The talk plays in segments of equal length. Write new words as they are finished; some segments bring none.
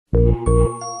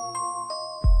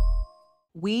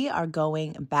We are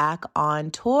going back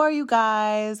on tour, you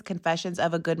guys. Confessions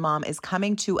of a Good Mom is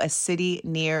coming to a city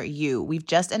near you. We've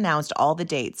just announced all the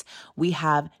dates. We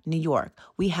have New York.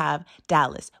 We have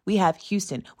Dallas. We have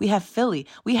Houston. We have Philly.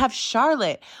 We have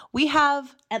Charlotte. We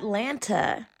have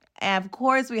Atlanta. And of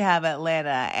course, we have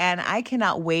Atlanta. And I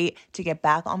cannot wait to get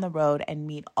back on the road and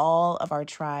meet all of our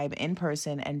tribe in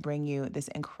person and bring you this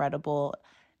incredible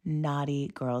naughty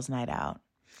girls' night out.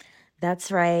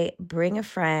 That's right. Bring a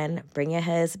friend, bring your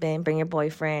husband, bring your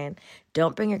boyfriend.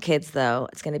 Don't bring your kids, though.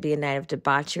 It's going to be a night of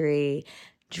debauchery,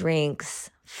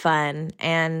 drinks, fun,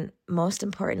 and most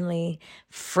importantly,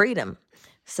 freedom.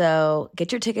 So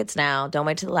get your tickets now. Don't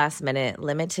wait till the last minute.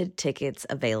 Limited tickets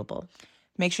available.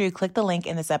 Make sure you click the link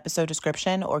in this episode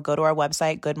description or go to our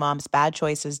website,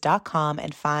 goodmomsbadchoices.com,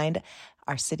 and find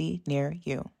our city near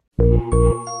you.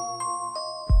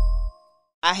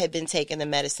 I had been taking the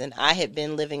medicine. I had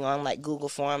been living on like Google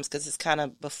Forms because it's kind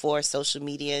of before social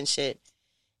media and shit.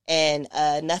 And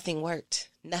nothing worked.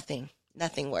 Nothing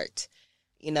worked.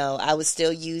 You know, I was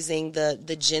still using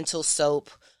the gentle soap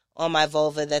on my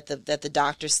vulva that the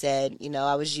doctor said. You know,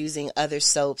 I was using other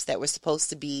soaps that were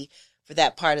supposed to be for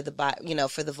that part of the body, you know,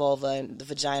 for the vulva and the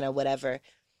vagina, whatever.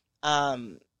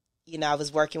 You know, I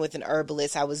was working with an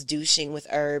herbalist. I was douching with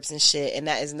herbs and shit, and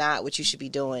that is not what you should be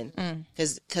doing.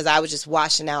 Because I was just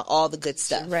washing out all the good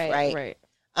stuff, right?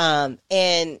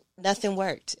 And nothing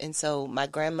worked. And so my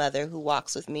grandmother, who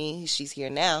walks with me, she's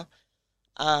here now,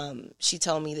 she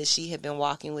told me that she had been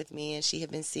walking with me and she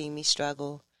had been seeing me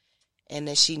struggle and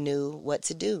that she knew what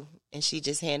to do. And she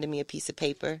just handed me a piece of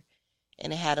paper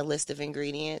and it had a list of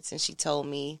ingredients. And she told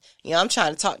me, you know, I'm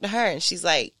trying to talk to her. And she's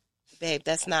like, babe,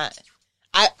 that's not...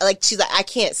 she's like, I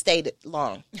can't stay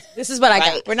long. This is what I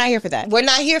got. We're not here for that. We're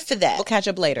not here for that. We'll catch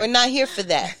up later. We're not here for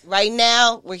that. Right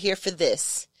now, we're here for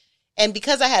this. And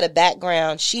because I had a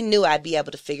background, she knew I'd be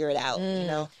able to figure it out, you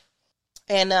know.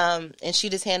 And she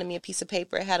just handed me a piece of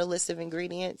paper. It had a list of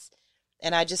ingredients.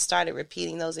 And I just started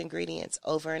repeating those ingredients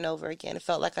over and over again. It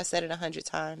felt like I said it 100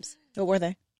 times. What were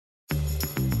they?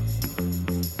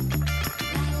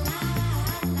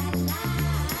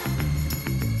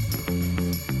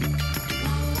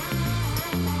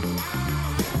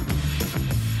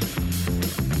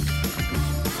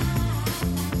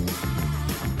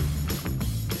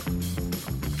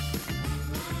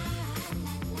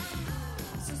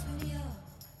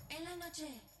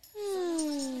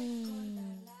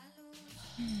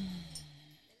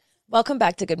 Welcome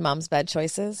back to Good Mom's Bad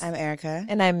Choices. I'm Erica.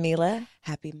 And I'm Mila.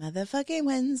 Happy motherfucking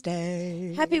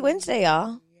Wednesday. Happy Wednesday,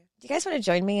 y'all. Do you guys want to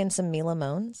join me in some Mila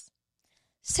moans?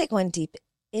 Just take one deep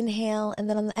inhale, and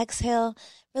then on the exhale,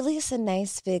 release a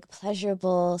nice, big,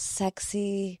 pleasurable,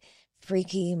 sexy,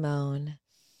 freaky moan.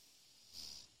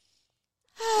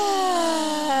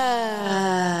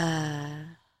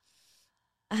 I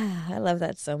love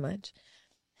that so much.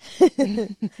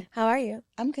 How are you?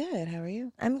 I'm good. How are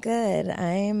you? I'm good.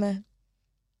 I'm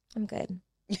good.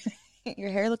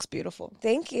 Your hair looks beautiful.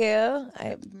 Thank you.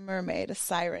 A mermaid, a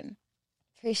siren.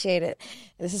 Appreciate it.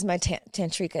 This is my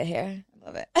tantrika hair. I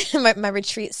love it. my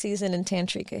retreat season in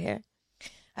tantrika hair.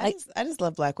 I just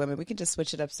love black women. We can just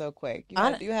switch it up so quick.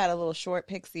 You had a little short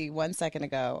pixie 1 second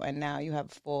ago, and now you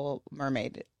have full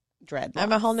mermaid dreadlocks.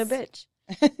 I'm a whole new bitch.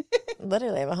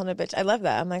 Literally, I'm a whole new bitch. I love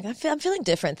that. I'm like, I'm feeling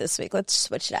different this week. Let's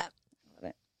switch it up. I love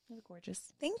it. You look gorgeous.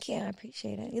 Thank you. I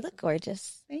appreciate it. You look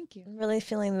gorgeous. Thank you. I'm really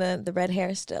feeling the red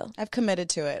hair still. I've committed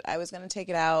to it. I was going to take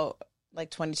it out like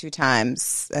 22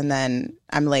 times, and then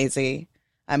I'm lazy.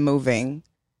 I'm moving.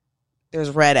 There's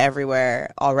red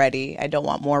everywhere already. I don't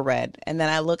want more red. And then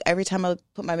I look, every time I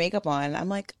put my makeup on, I'm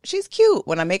like, she's cute.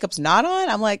 When my makeup's not on,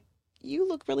 I'm like, you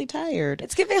look really tired.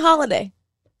 It's giving holiday.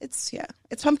 It's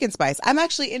pumpkin spice. I'm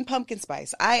actually in pumpkin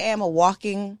spice. I am a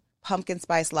walking pumpkin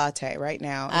spice latte right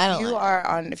now.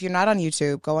 If you're not on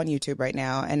YouTube, go on YouTube right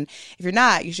now. And if you're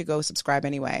not, you should go subscribe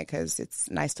anyway, because it's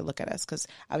nice to look at us. Because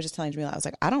I was just telling Jamila, I was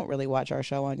like, I don't really watch our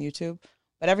show on YouTube,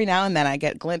 but every now and then I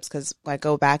get a glimpse because I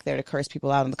go back there to curse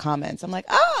people out in the comments. I'm like,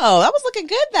 oh, that was looking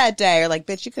good that day. Or like,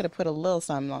 bitch, you could have put a little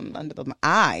something on under the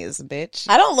eyes, bitch.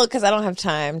 I don't look because I don't have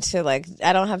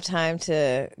time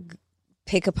to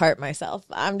pick apart myself.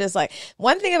 I'm just like,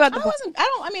 one thing about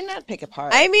not pick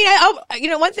apart. I mean,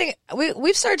 one thing,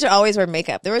 we've started to always wear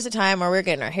makeup. There was a time where we were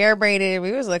getting our hair braided.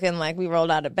 We was looking like we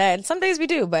rolled out of bed. Some days we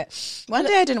do, but one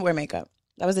day I didn't wear makeup.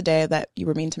 That was the day that you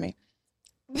were mean to me.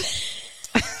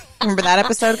 Remember that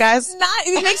episode, guys?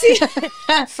 It makes me.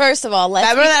 First of all, I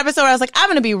remember that episode where I was like, I'm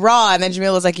going to be raw. And then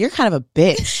Jamila was like, you're kind of a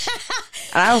bitch.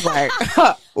 And I was like,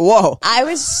 whoa. I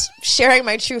was sharing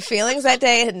my true feelings that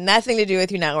day. It had nothing to do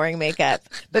with you not wearing makeup.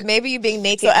 But maybe you being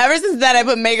naked. So ever since then, I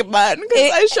put makeup on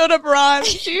because I showed up raw and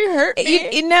she hurt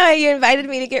me. You know, you invited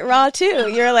me to get raw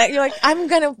too. You're like, I'm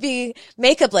going to be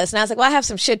makeupless. And I was like, well, I have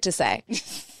some shit to say.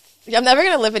 I'm never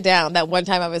going to live it down. That one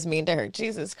time I was mean to her.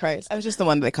 Jesus Christ. I was just the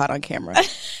one that they caught on camera.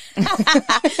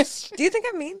 Do you think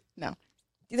I'm mean? No. Do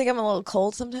you think I'm a little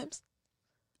cold sometimes?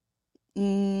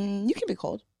 You can be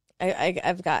cold.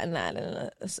 I've gotten that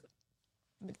in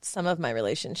some of my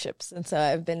relationships. And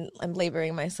so I'm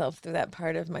laboring myself through that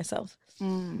part of myself.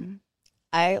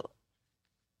 I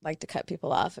like to cut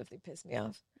people off if they piss me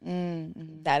off.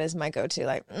 That is my go-to.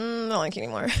 Like, I don't like you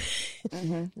anymore.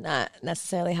 Not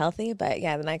necessarily healthy, but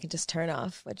yeah, then I can just turn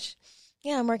off, which,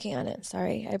 yeah, I'm working on it.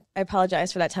 Sorry. I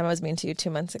apologize for that time I was mean to you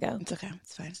 2 months ago. It's okay.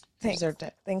 It's fine. Thanks. I deserved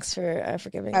it. Thanks for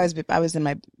forgiving. I was in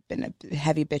a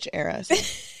heavy bitch era. So.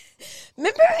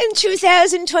 Remember in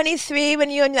 2023 when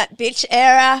you were in that bitch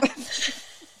era?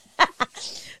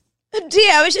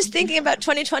 Dear, I was just thinking about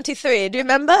 2023. Do you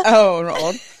remember? Oh,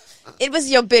 no. It was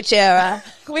your bitch era.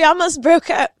 We almost broke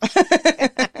up.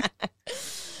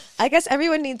 I guess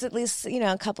everyone needs at least,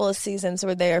 a couple of seasons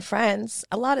where they are friends.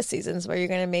 A lot of seasons where you're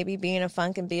going to maybe be in a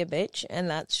funk and be a bitch. And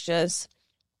that's just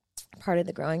part of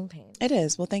the growing pain. It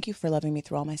is. Well, thank you for loving me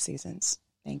through all my seasons.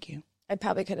 Thank you. I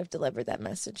probably could have delivered that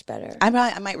message better. I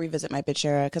might revisit my bitch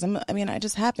era because it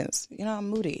just happens. I'm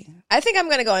moody. I think I'm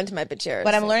going to go into my bitch era.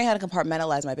 But I'm learning how to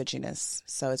compartmentalize my bitchiness.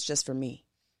 So it's just for me.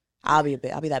 I'll be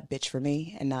that bitch for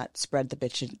me and not spread the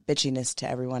bitchiness to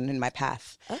everyone in my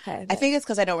path. Okay. I think it's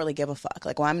because I don't really give a fuck.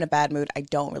 Like when I'm in a bad mood, I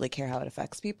don't really care how it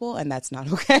affects people, and that's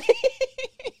not okay.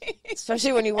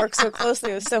 Especially when you work so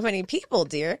closely with so many people,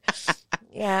 dear.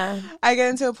 Yeah. I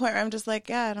get into a point where I'm just like,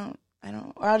 yeah, I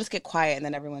don't, or I'll just get quiet, and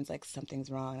then everyone's like,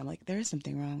 something's wrong. I'm like, there is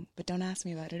something wrong, but don't ask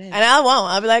me what it is. And I won't.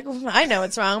 I'll be like, I know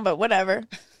it's wrong, but whatever.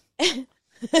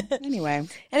 Anyway,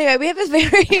 we have a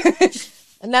very...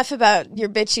 Enough about your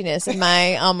bitchiness and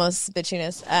my almost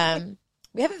bitchiness.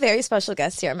 We have a very special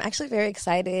guest here. I'm actually very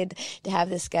excited to have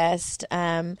this guest.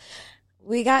 I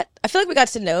feel like we got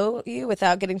to know you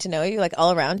without getting to know you, like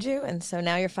all around you. And so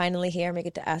now you're finally here and we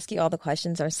get to ask you all the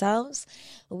questions ourselves.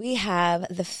 We have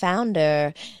the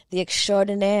founder, the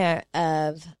extraordinaire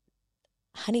of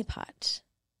Honeypot.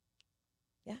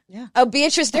 Yeah. Oh,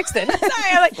 Beatrice Dixon.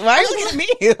 Sorry, why are you looking at me?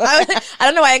 I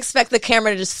don't know why I expect the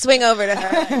camera to just swing over to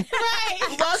her.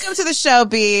 Right. Welcome to the show,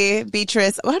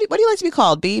 Beatrice. What do you like to be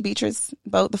called? Beatrice?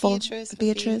 Both the full?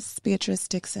 Beatrice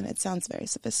Dixon. It sounds very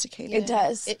sophisticated. It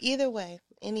does. Either way,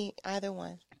 either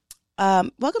one.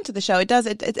 Welcome to the show. It does.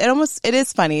 It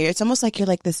is funny. It's almost like you're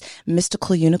like this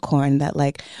mystical unicorn that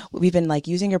like we've been like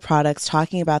using your products,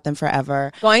 talking about them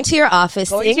forever. Going to your office,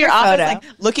 seeing your office, photo. like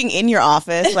looking in your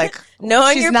office, like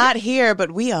no, she's not here, but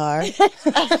we are.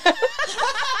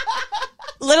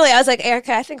 Literally, I was like,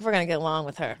 Erica, I think we're gonna get along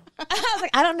with her. I was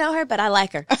like, I don't know her, but I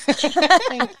like her.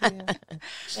 Thank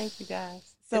you,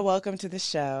 guys. So welcome to the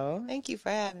show. Thank you for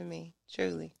having me.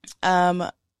 Truly, I'm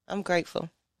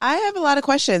grateful. I have a lot of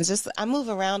questions. I move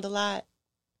around a lot,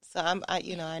 so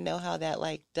I know how that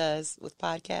like does with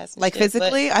podcasts. And like shit,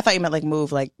 physically, I thought you meant like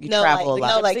move, like you travel a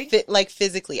lot. No, like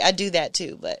physically, I do that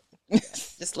too. But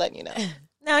just letting you know.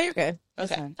 No, you're good.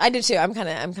 Okay, I do too. I'm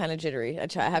kind of jittery. I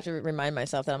have to remind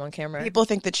myself that I'm on camera. People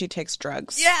think that she takes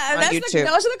drugs. Yeah, on YouTube.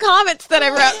 Those are the comments that I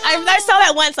wrote. I saw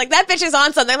that once. Like that bitch is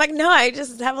on something. I'm like, no, I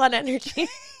just have a lot of energy.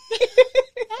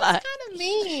 That's kind of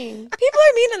mean. People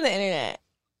are mean on the internet.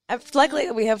 Luckily,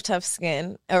 we have tough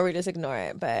skin, or we just ignore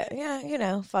it. But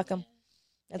yeah, fuck them.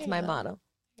 That's my motto.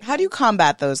 How do you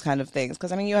combat those kind of things?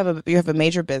 Because I mean, you have a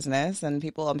major business, and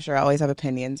people, I'm sure, always have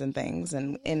opinions and things,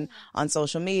 and on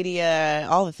social media,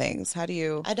 all the things. How do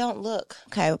you? I don't look.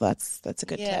 Okay, well, that's a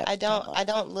good tip. I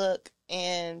don't look,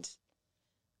 and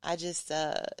I just,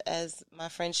 as my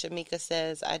friend Shamika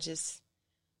says, I just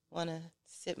want to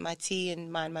sip my tea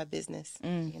and mind my business.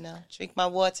 Drink my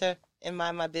water and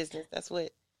mind my business. That's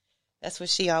what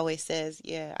she always says.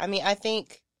 Yeah. I mean, I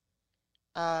think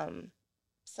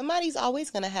somebody's always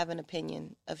going to have an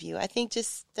opinion of you. I think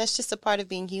that's just a part of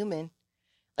being human.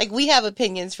 Like, we have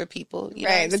opinions for people. You know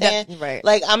what I'm saying? Right.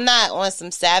 Like, I'm not on some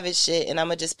savage shit and I'm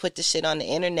going to just put the shit on the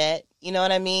internet. You know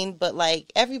what I mean? But,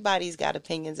 like, everybody's got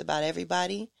opinions about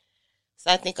everybody.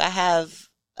 So I think I have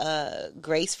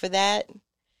grace for that.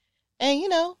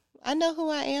 And, I know who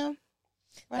I am.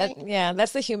 Right.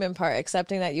 That's the human part,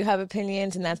 accepting that you have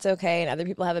opinions and that's okay, and other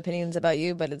people have opinions about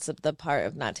you, but it's the part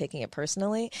of not taking it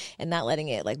personally and not letting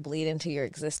it like bleed into your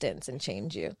existence and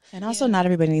change you. And also, not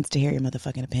everybody needs to hear your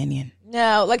motherfucking opinion.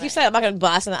 No, like you said, I'm not gonna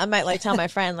blast them. I might like tell my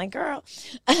friend, like, girl,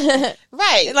 right?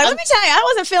 Like, let me tell you, I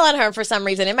wasn't feeling her for some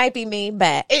reason. It might be me,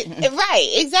 but right,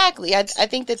 exactly. I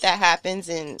think that happens,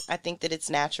 and I think that it's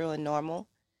natural and normal.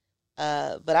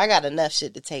 But I got enough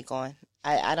shit to take on.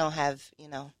 I don't have,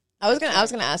 I was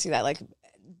gonna ask you that. Like,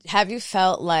 have you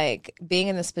felt like being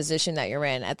in this position that you're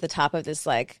in at the top of this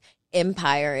like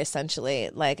empire, essentially,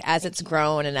 like as it's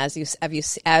grown and as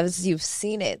you've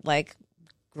seen it like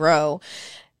grow,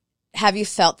 have you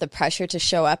felt the pressure to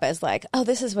show up as like, oh,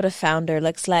 this is what a founder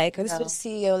looks like, or this is what a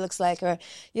CEO looks like, or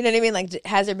you know what I mean? Like,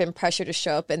 has there been pressure to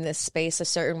show up in this space a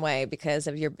certain way because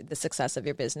of the success of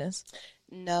your business?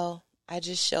 No, I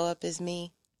just show up as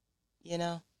me.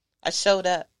 I showed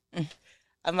up.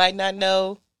 I might not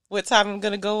know what time I'm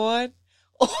going to go on,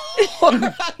 or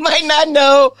I might not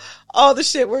know all the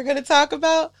shit we're going to talk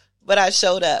about, but I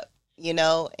showed up,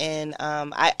 and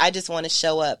I just want to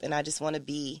show up, and I just want to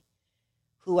be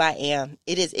who I am.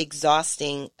 It is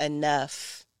exhausting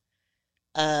enough,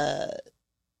 the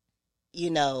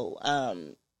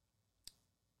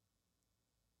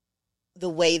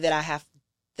way that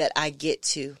I get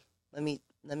to, let me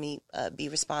be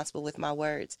responsible with my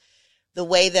words. The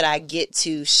way that I get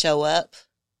to show up,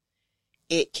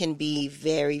 it can be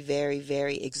very, very,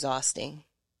 very exhausting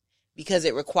because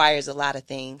it requires a lot of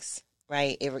things,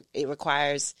 right? It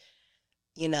requires,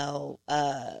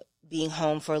 being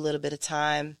home for a little bit of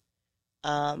time,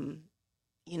 having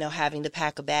to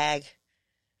pack a bag,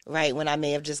 right, when I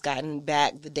may have just gotten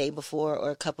back the day before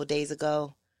or a couple days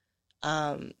ago,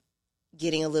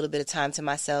 getting a little bit of time to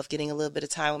myself, getting a little bit of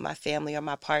time with my family or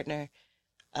my partner,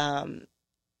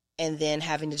 and then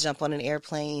having to jump on an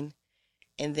airplane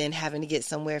and then having to get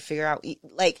somewhere, figure out,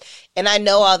 like, and I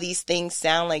know all these things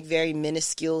sound like very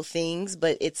minuscule things,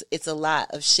 but it's a lot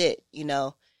of shit,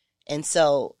 And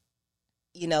so,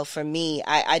 for me,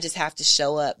 I just have to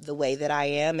show up the way that I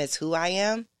am as who I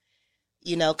am,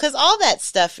 because all that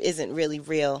stuff isn't really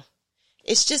real.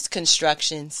 It's just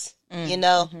constructions,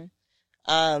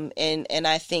 Mm-hmm. And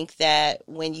I think that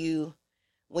when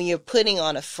you're putting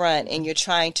on a front and you're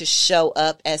trying to show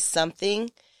up as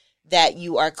something that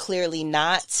you are clearly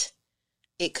not,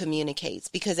 it communicates,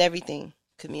 because everything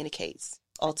communicates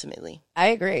ultimately. I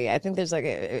agree. I think there's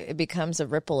it becomes a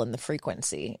ripple in the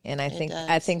frequency. And I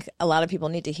think a lot of people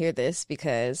need to hear this,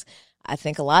 because I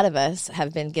think a lot of us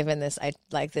have been given this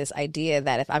idea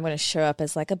that if I'm going to show up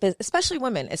as especially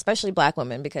women, especially Black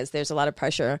women, because there's a lot of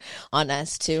pressure on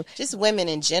us to just women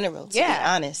in general, to be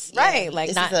honest. Right.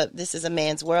 This is a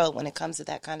man's world when it comes to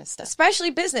that kind of stuff,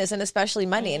 especially business and especially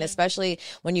money. And especially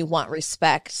when you want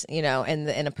respect, in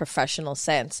a professional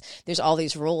sense, there's all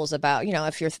these rules about,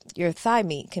 if your thigh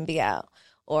meat can be out.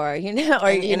 And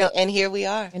here we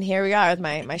are. And here we are with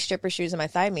my stripper shoes and my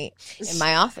thigh meat in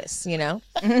my office,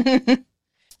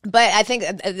 But I think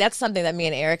that's something that me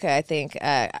and Erica, I think,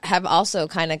 have also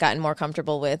kind of gotten more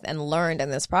comfortable with and learned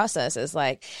in this process is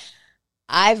like,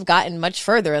 I've gotten much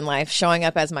further in life showing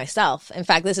up as myself. In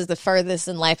fact, this is the furthest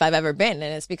in life I've ever been.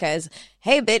 And it's because,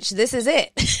 hey, bitch, this is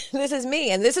it. This is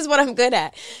me. And this is what I'm good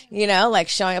at, like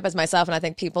showing up as myself. And I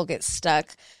think people get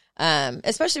stuck.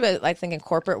 Especially with thinking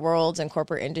corporate worlds and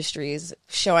corporate industries,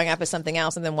 showing up as something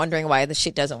else and then wondering why the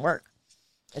shit doesn't work.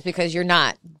 It's because you're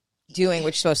not doing what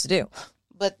you're supposed to do.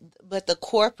 But the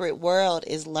corporate world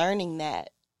is learning that,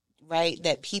 right?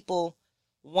 That people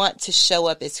want to show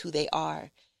up as who they are.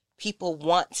 People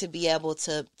want to be able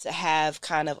to have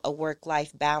kind of a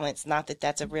work-life balance. Not that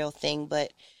that's a real thing,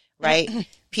 but right?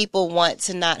 People want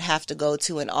to not have to go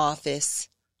to an office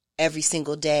every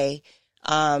single day.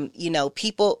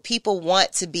 People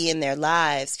want to be in their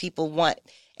lives.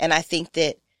 And I think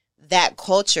that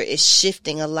culture is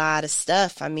shifting a lot of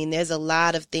stuff. I mean, there's a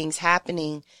lot of things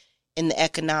happening in the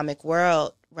economic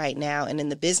world right now and in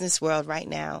the business world right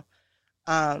now,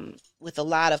 with a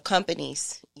lot of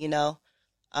companies, and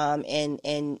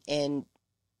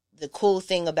the cool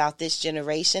thing about this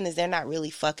generation is they're not really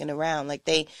fucking around. Like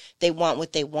they want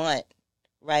what they want.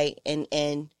 Right.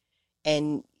 And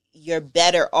you're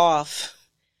better off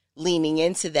leaning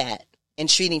into that and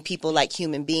treating people like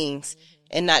human beings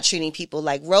and not treating people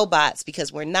like robots,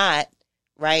 because we're not,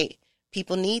 right?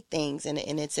 People need things and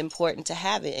it's important to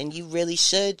have it. And you really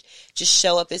should just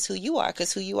show up as who you are,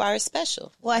 because who you are is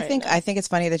special. Well, I think it's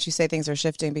funny that you say things are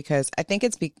shifting, because I think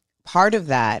it's part of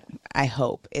that, I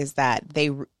hope, is that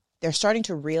they're starting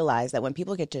to realize that when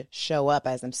people get to show up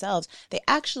as themselves, they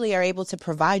actually are able to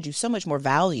provide you so much more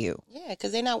value. Yeah,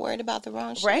 because they're not worried about the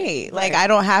wrong shit. Right. Like, I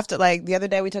don't have to, like, the other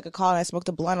day we took a call and I smoked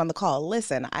a blunt on the call.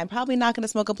 Listen, I'm probably not going to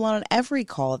smoke a blunt on every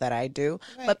call that I do,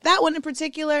 but that one in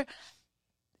particular,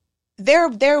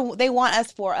 they want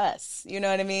us for us. You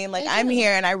know what I mean? Like, I'm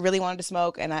here and I really wanted to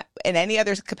smoke, and I, in any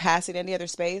other capacity, in any other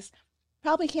space,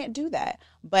 probably can't do that.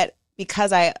 But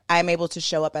because I'm able to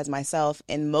show up as myself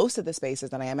in most of the spaces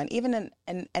that I am, and even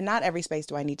in not every space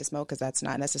do I need to smoke, because that's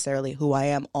not necessarily who I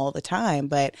am all the time,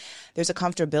 but there's a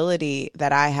comfortability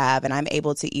that I have, and I'm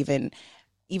able to even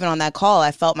on that call,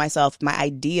 I felt myself, my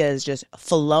ideas just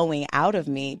flowing out of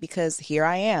me, because here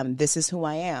I am. This is who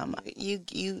I am.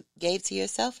 You gave to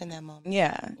yourself in that moment.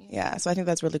 Yeah. So I think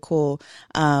that's really cool.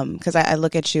 Because I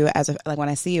look at you as when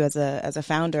I see you as a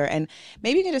founder, and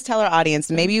maybe you can just tell our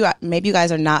audience, maybe you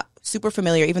guys are not super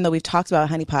familiar, even though we've talked about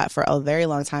Honey Pot for a very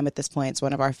long time at this point. It's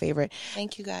one of our favorite.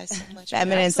 Thank you guys so much.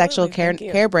 Feminine and sexual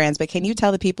care brands. But can you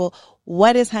tell the people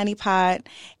what is Honey Pot,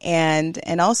 and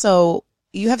also,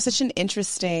 you have such an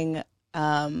interesting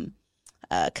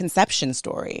conception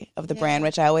story of the brand,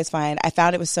 which I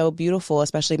found it was so beautiful,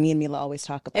 especially me and Mila always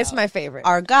talk about. It's my favorite.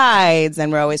 Our guides,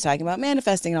 and we're always talking about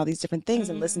manifesting and all these different things,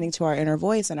 and listening to our inner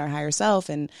voice and our higher self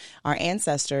and our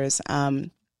ancestors. Do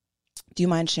you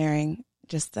mind sharing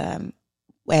just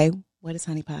what is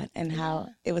Honey Pot and how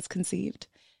it was conceived?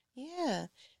 Yeah.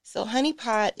 So Honey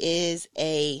Pot is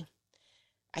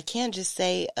I can't just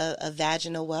say a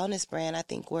vaginal wellness brand. I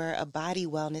think we're a body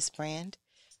wellness brand,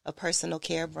 a personal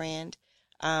care brand.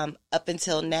 Up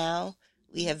until now,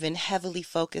 we have been heavily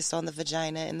focused on the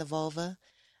vagina and the vulva.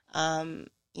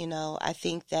 I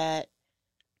think that,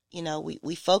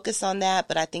 we focus on that,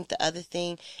 but I think the other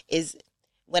thing is,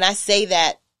 when I say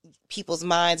that, people's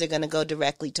minds are going to go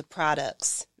directly to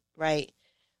products, right?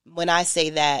 When I say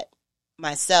that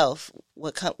myself,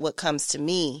 what comes to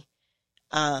me,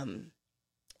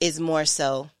 is more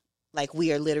so like,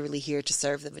 we are literally here to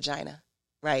serve the vagina,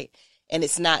 right? And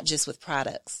it's not just with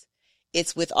products.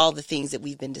 It's with all the things that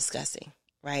we've been discussing,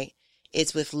 right?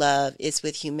 It's with love. It's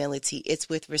with humility. It's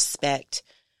with respect.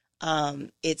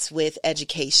 It's with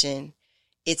education.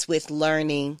 It's with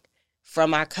learning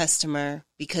from our customer,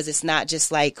 because it's not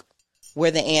just like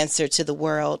we're the answer to the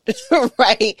world,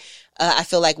 right? I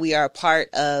feel like we are a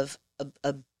part of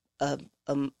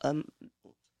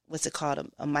what's it called?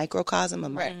 A microcosm,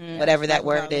 whatever that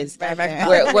word is.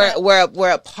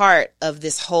 We're a part of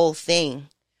this whole thing,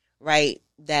 right?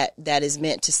 That is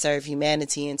meant to serve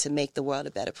humanity and to make the world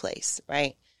a better place,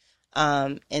 right?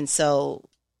 And so,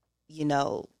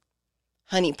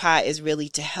 Honey Pot is really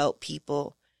to help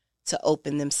people to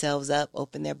open themselves up,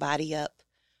 open their body up,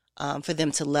 for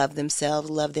them to love themselves,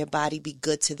 love their body, be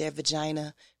good to their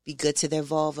vagina, be good to their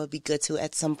vulva, be good to,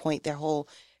 at some point, their whole,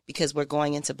 because we're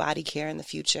going into body care in the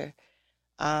future,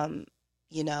 and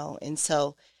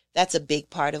so that's a big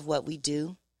part of what we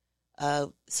do.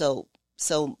 So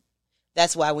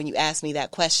that's why when you ask me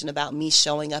that question about me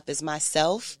showing up as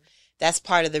myself, that's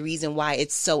part of the reason why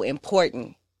it's so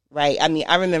important, right? I mean,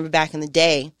 I remember back in the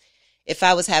day, if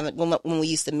I was having, when we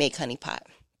used to make Honey Pot,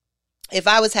 if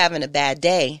I was having a bad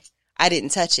day, I didn't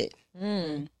touch it,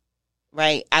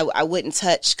 right? I wouldn't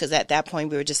touch, because at that point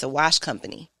we were just a wash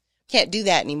company. Can't do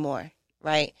that anymore,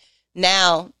 right?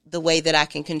 Now, the way that I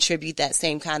can contribute that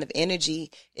same kind of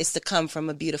energy is to come from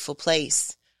a beautiful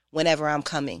place whenever I'm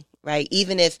coming, right?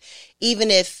 Even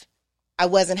if I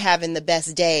wasn't having the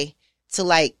best day, to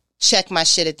like check my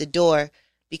shit at the door,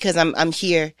 because I'm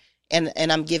here and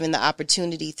I'm given the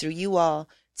opportunity through you all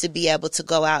to be able to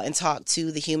go out and talk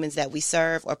to the humans that we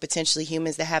serve, or potentially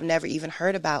humans that have never even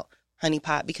heard about Honey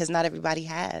Pot, because not everybody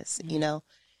has,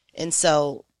 and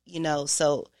so,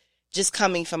 so just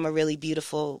coming from a really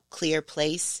beautiful, clear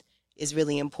place is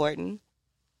really important.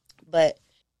 But,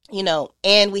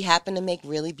 and we happen to make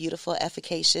really beautiful,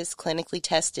 efficacious, clinically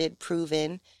tested,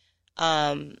 proven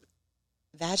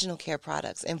vaginal care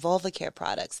products and vulva care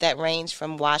products that range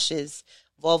from washes,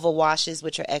 vulva washes,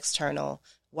 which are external,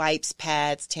 wipes,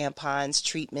 pads, tampons,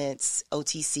 treatments,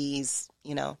 OTCs,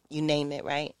 you name it,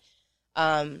 right?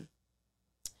 And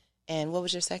what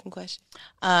was your second question?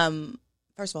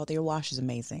 First of all, your wash is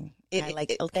amazing.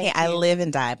 I live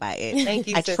and die by it. Thank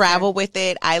you. I travel with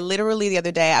it. I literally, the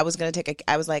other day, I was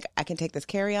like, I can take this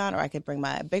carry-on, or I could bring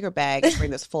my bigger bag and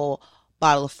bring this full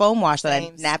bottle of foam wash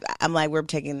that I'm like, we're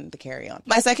taking the carry-on.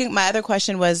 My other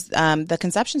question was the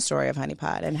conception story of Honey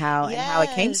Pot and how it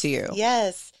came to you.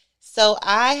 Yes. So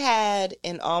I had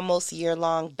an almost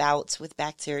year-long bout with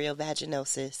bacterial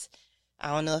vaginosis. I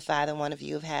don't know if either one of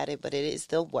you have had it, but it is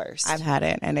the worst. I've had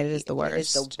it, and it is the worst. It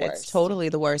is the worst. It's totally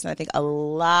the worst. And I think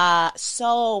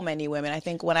so many women, I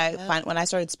think when I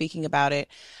started speaking about it,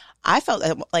 I felt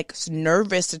like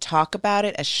nervous to talk about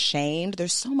it, ashamed.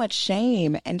 There's so much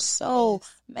shame, and so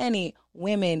many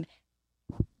women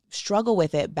struggle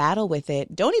with it, battle with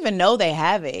it, don't even know they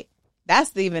have it.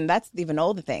 That's the even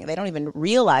older thing. They don't even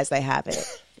realize they have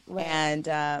it. Right.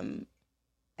 And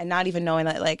not even knowing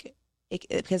that, like,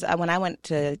 because when I went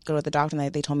to go to the doctor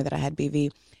and they told me that I had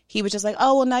BV, he was just like,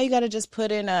 oh, well, now you got to just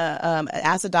put in a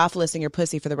acidophilus in your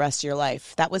pussy for the rest of your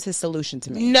life. That was his solution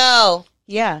to me. No.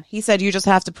 Yeah. He said, you just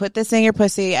have to put this in your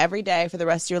pussy every day for the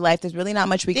rest of your life. There's really not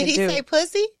much we can do. Did he say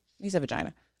pussy? He said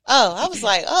vagina. Oh, I was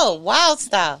like, oh, wild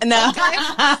style. No. What kind of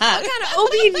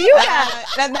OB you have?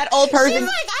 That old Persian. She's like,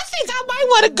 I think I might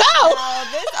want to go.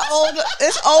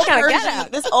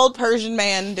 This old Persian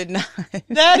man did not.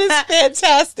 That is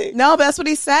fantastic. No, but that's what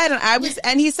he said,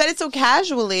 and he said it so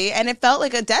casually, and it felt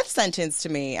like a death sentence to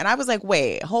me. And I was like,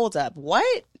 wait, hold up,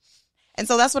 what? And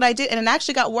so that's what I did, and it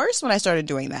actually got worse when I started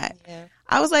doing that. Yeah.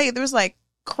 I was like, there was like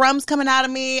crumbs coming out of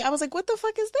me. I was like, what the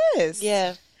fuck is this?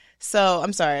 Yeah. So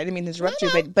I'm sorry, I didn't mean to interrupt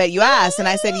you, but you asked, and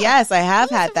I said yes, I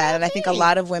have had that, and I think a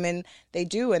lot of women, they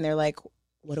do, and they're like,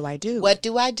 what do I do? What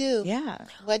do I do? Yeah.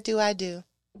 What do I do?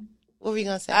 What were you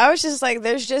gonna say? I was just like,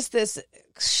 there's just this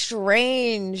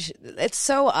strange. It's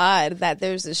so odd that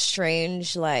there's this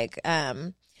strange like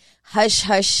hush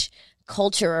hush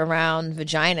culture around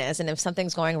vaginas, and if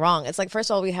something's going wrong, it's like,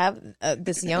 first of all, we have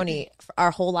this yoni for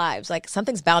our whole lives. Like,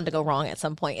 something's bound to go wrong at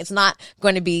some point. It's not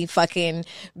going to be fucking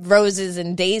roses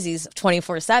and daisies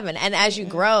 24/7. And as you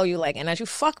grow, you like, and as you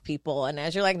fuck people, and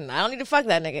as you're like, I don't need to fuck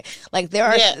that nigga. Like, there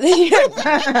are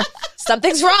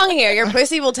something's wrong here. Your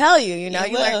pussy will tell you. You know,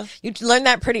 you learn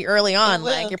that pretty early on.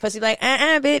 Like, your pussy, like,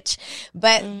 bitch.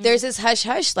 But there's this hush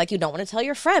hush, like, you don't want to tell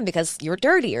your friend because you're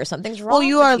dirty or something's wrong. Well,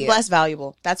 you are less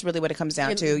valuable. That's really what it comes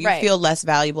down to. You feel less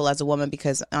valuable as a woman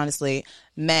because, honestly,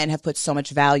 men have put so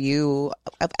much value,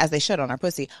 as they should, on our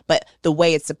pussy, but the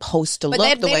way it's supposed to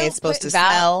look, the way it's supposed to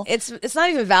smell. It's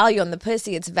not even value on the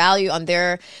pussy. It's value on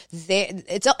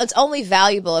it's only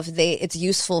valuable if it's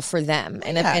useful for them.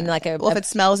 And if it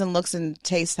smells and looks and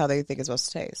tastes how they think it's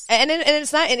supposed to taste.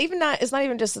 It's not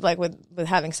even just like with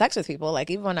having sex with people. Like,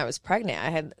 even when I was pregnant,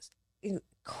 I had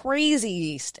crazy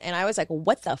yeast, and I was like,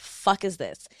 what the fuck is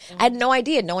this? I had no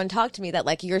idea. No one talked to me that,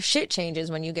 like, your shit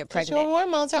changes when you get pregnant. Your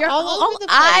hormones are all over the place.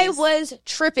 I was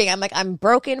tripping. I'm like, I'm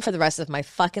broken for the rest of my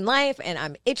fucking life, and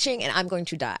I'm itching, and I'm going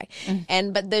to die.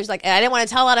 But there's like, I didn't want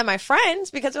to tell a lot of my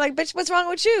friends because they're like, bitch, what's wrong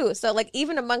with you? So, like,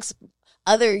 even amongst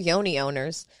other yoni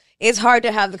owners, it's hard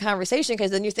to have the conversation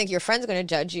because then you think your friend's going to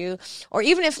judge you. Or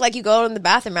even if, like, you go in the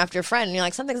bathroom after a friend and you're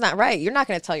like, something's not right, you're not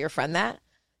going to tell your friend that.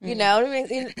 You know what I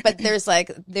mean? But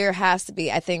there has to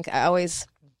be, I think I always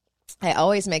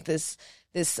make this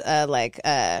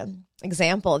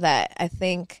example that I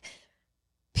think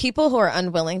people who are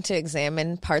unwilling to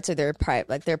examine parts of their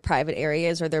private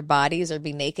areas or their bodies, or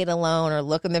be naked alone, or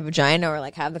look in the vagina, or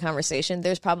like have the conversation,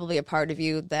 there's probably a part of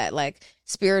you that, like,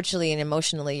 spiritually and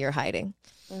emotionally you're hiding.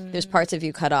 There's parts of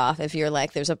you cut off. If you're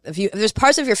like, if there's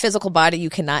parts of your physical body you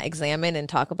cannot examine and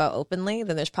talk about openly,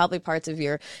 then there's probably parts of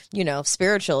your,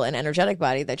 spiritual and energetic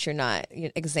body that you're not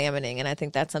examining. And I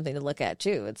think that's something to look at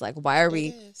too. It's like, why are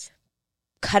we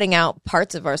cutting out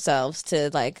parts of ourselves to,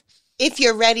 like, if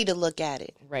you're ready to look at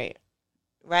it. Right.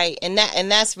 And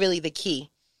that's really the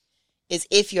key, is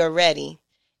if you're ready.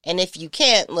 And if you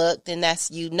can't look, then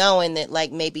that's you knowing that,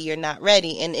 like, maybe you're not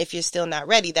ready. And if you're still not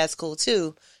ready, that's cool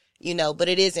too. But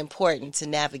it is important to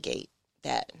navigate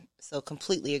that. So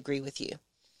completely agree with you.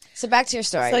 So back to your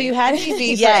story. So you had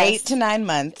BV for 8 to 9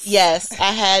 months. Yes,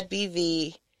 I had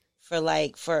BV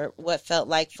for what felt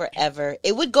like forever.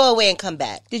 It would go away and come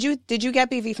back. Did you get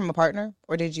BV from a partner,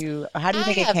 or how do you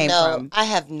think it came from? I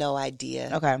have no idea.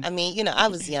 Okay. I mean, I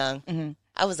was young. Mm-hmm.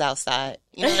 I was outside.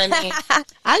 You know what I mean?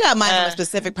 I got mine from a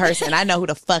specific person. I know who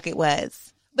the fuck it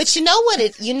was. But you know what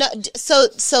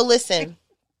so listen.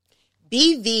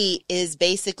 BV is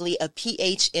basically a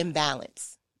pH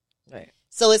imbalance. Right.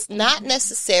 So it's not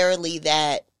necessarily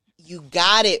that you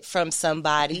got it from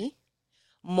somebody,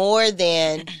 more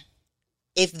than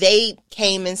if they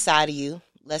came inside of you,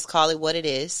 let's call it what it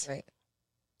is. Right.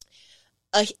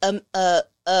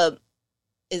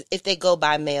 If they go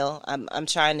by male, I'm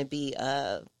trying to be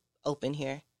open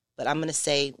here, but I'm going to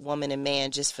say woman and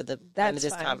man just for the end of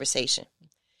this conversation.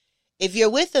 If you're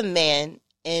with a man,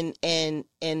 and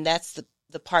that's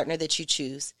the partner that you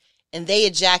choose, and they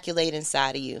ejaculate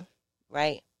inside of you,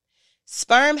 right?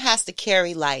 Sperm has to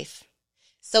carry life.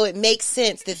 So it makes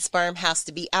sense that sperm has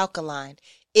to be alkaline.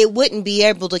 It wouldn't be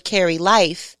able to carry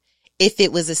life if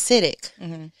it was acidic.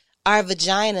 Our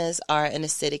vaginas are an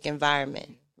acidic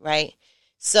environment, right?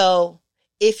 So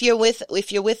if you're with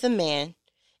a man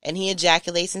and he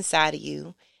ejaculates inside of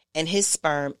you and his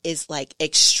sperm is like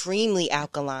extremely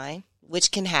alkaline,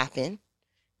 which can happen,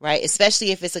 right?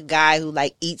 Especially if it's a guy who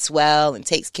like eats well and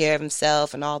takes care of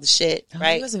himself and all the shit,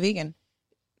 right? He was a vegan.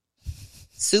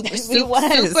 Super,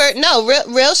 no,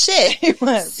 real shit. He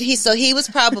was. He was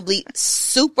probably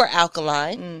super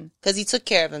alkaline because he took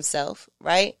care of himself,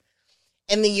 right?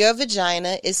 And then your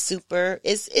vagina is super,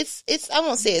 it's I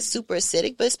won't say it's super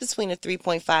acidic, but it's between a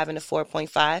 3.5 and a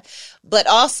 4.5. But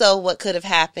also what could have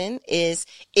happened is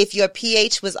if your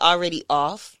pH was already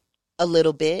off a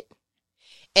little bit,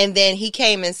 and then he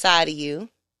came inside of you,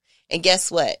 and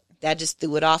guess what? That just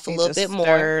threw it off a little bit more.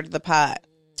 Stirred the pot.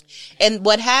 And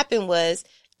what happened was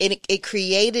it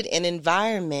created an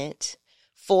environment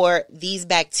for these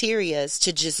bacteria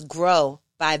to just grow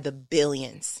by the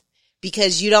billions.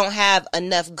 Because you don't have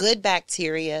enough good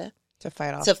bacteria to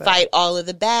fight all of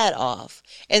the bad off.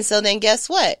 And so then guess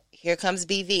what? Here comes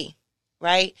BV,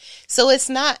 right? So it's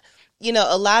not,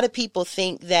 a lot of people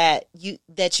think that you're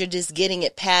just getting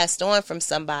it passed on from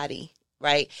somebody,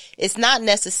 right? It's not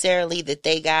necessarily that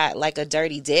they got like a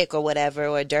dirty dick or whatever,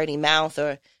 or a dirty mouth,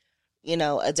 or,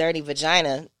 a dirty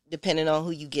vagina, depending on who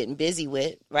you getting busy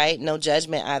with, right? No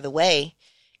judgment either way.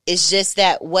 It's just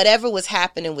that whatever was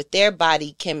happening with their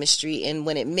body chemistry, and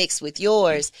when it mixed with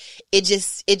yours, it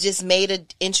just made an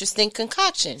interesting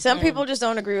concoction. Some people just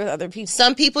don't agree with other people.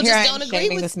 Some people just don't agree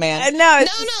with this man. No.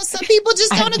 Some people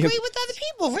just don't agree with other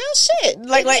people. Real shit. And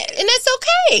that's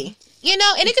okay.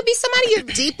 And it could be somebody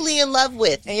you're deeply in love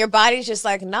with, and your body's just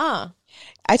like, nah.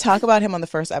 I talk about him on the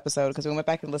first episode because we went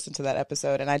back and listened to that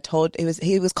episode, and I told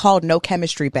he was called No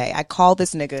Chemistry Bay. I call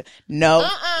this nigga No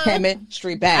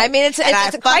Chemistry Bay. I mean, it's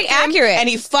quite accurate, and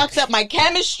he fucked up my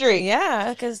chemistry.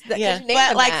 Yeah, because but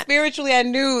like spiritually, I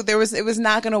knew it was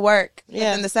not going to work.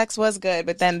 Yeah, and the sex was good,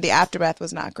 but then the aftermath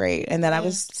was not great, and then I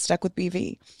was stuck with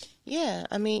BV. Yeah,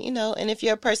 I mean, and if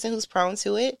you're a person who's prone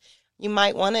to it, you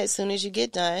might want to, as soon as you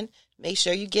get done, make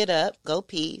sure you get up, go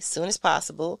pee as soon as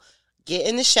possible. Get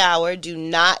in the shower. Do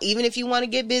not, even if you want to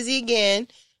get busy again,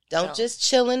 don't just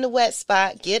chill in the wet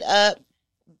spot. Get up,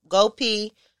 go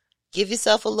pee, give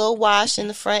yourself a little wash in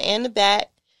the front and the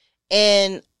back,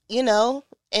 and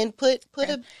and put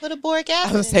a boric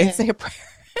acid. I was saying, say a prayer.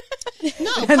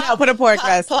 No, put a boric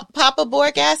acid. Pop a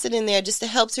boric acid in there just to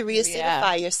help to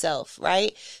reacidify yourself,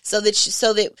 right? So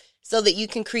that you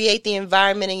can create the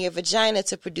environment in your vagina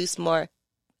to produce more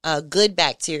good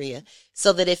bacteria.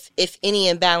 So that if any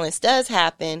imbalance does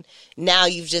happen, now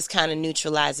you've just kind of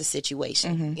neutralized the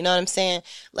situation. Mm-hmm. You know what I'm saying?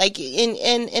 Like,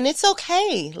 and it's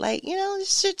okay. Like,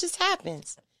 this shit just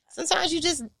happens. Sometimes you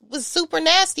just was super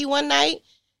nasty one night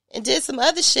and did some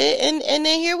other shit, and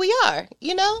then here we are,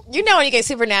 when you get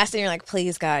super nasty and you're like,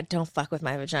 please, God, don't fuck with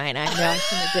my vagina. I know I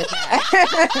shouldn't have did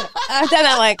that. I've done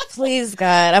that, like, please,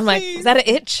 God. I'm like, is that an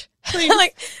itch? I'm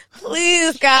like,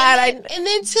 please, God. And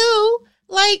then too,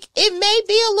 like, it may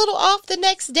be a little off the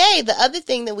next day. The other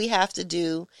thing that we have to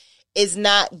do is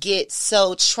not get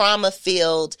so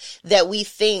trauma-filled that we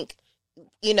think,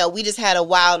 we just had a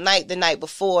wild night the night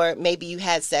before. Maybe you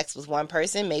had sex with one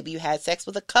person. Maybe you had sex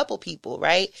with a couple people,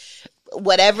 right?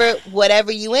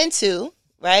 Whatever you into,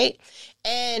 right?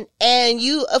 And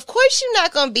you, of course, you're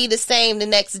not going to be the same the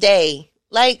next day.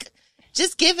 Like,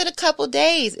 just give it a couple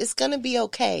days. It's going to be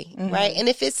okay, right? And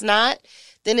if it's not,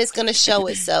 then it's going to show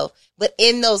itself. But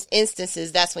in those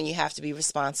instances, that's when you have to be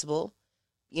responsible.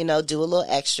 Do a little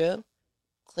extra.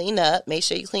 Clean up. Make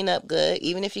sure you clean up good.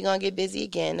 Even if you're going to get busy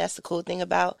again. That's the cool thing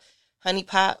about Honey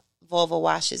Pot vulva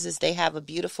washes is they have a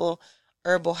beautiful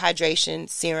herbal hydration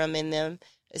serum in them,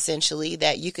 essentially,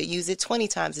 that you could use it 20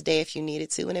 times a day if you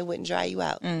needed to, and it wouldn't dry you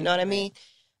out. You know what I mean?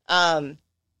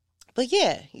 But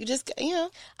yeah, you just,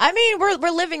 I mean,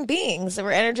 we're living beings.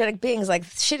 We're energetic beings. Like,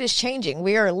 shit is changing.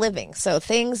 We are living. So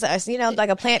things, like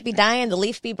a plant be dying, the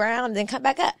leaf be brown, then come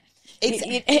back up.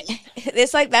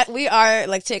 It's like that. We are,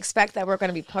 like, to expect that we're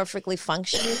going to be perfectly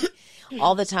functioning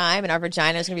all the time and our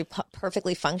vagina is going to be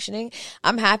perfectly functioning.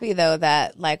 I'm happy, though,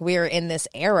 that, like, we're in this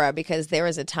era because there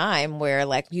was a time where,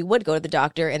 like, you would go to the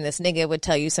doctor and this nigga would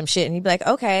tell you some shit and you'd be like,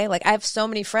 okay. Like, I have so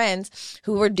many friends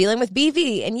who were dealing with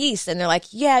BV and yeast and they're like,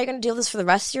 yeah, you're going to deal with this for the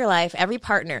rest of your life, every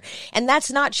partner. And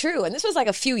that's not true. And this was, like,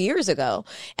 a few years ago.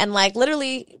 And, like,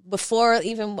 literally before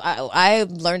even I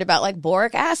learned about, like,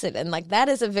 boric acid. And, like, that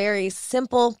is a very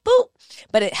simple boop,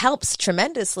 but it helps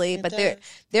tremendously. But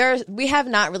we have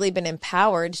not really been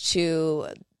empowered to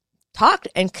talk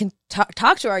and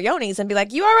talk to our yonis and be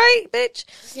like, you all right, bitch?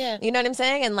 Yeah. You know what I'm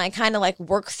saying? And like kind of like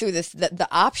work through the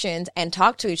options and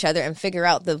talk to each other and figure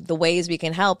out the ways we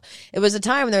can help. It was a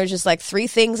time when there was just like 3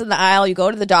 things in the aisle. You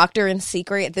go to the doctor in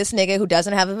secret. This nigga who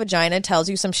doesn't have a vagina tells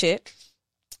you some shit.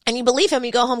 And you believe him,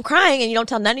 you go home crying, and you don't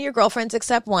tell none of your girlfriends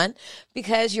except one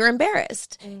because you're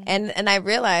embarrassed. And I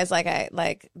realized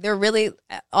they're really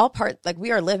all part, like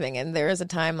we are living. And there is a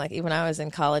time, like even I was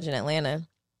in college in Atlanta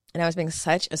and I was being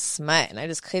such a smut and I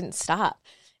just couldn't stop.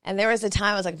 And there was a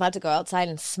time I was like about to go outside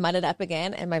and smut it up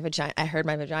again. And I heard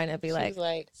my vagina be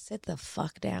like, sit the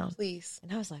fuck down, please.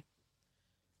 And I was like,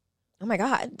 oh my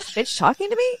God, bitch talking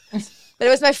to me? But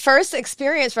it was my first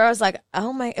experience where I was like,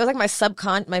 it was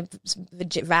like my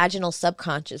vaginal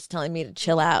subconscious telling me to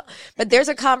chill out. But there's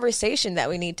a conversation that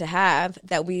we need to have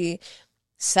that we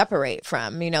separate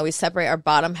from. We separate our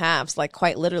bottom halves, like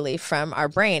quite literally, from our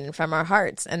brain and from our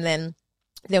hearts. And then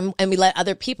we let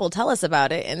other people tell us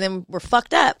about it, and then we're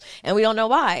fucked up and we don't know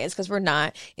why. It's because we're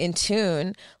not in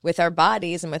tune with our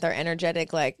bodies and with our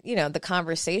energetic, the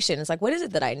conversation. It's like, what is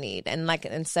it that I need? And like,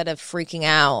 instead of freaking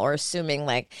out or assuming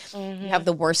like you have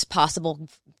the worst possible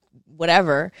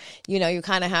whatever, you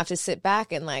kind of have to sit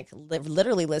back and like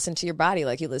literally listen to your body,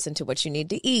 like you listen to what you need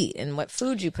to eat and what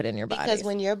food you put in your body. Because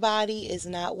when your body is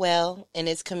not well and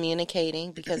it's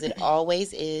communicating, because it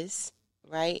always is,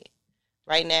 right?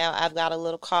 Right now, I've got a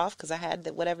little cough because I had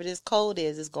whatever this cold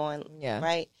is going,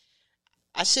 right?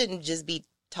 I shouldn't just be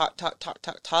talk.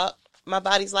 My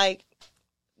body's like,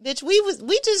 bitch,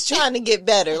 we just trying to get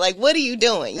better. Like, what are you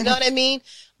doing? You know what I mean?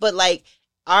 But like,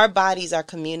 our bodies are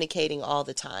communicating all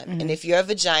the time. Mm-hmm. And if your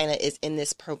vagina is in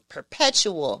this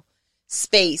perpetual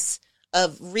space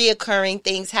of reoccurring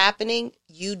things happening,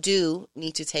 you do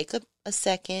need to take a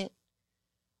second,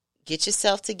 get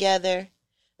yourself together.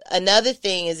 Another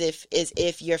thing is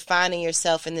if you're finding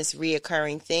yourself in this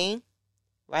reoccurring thing,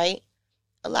 right?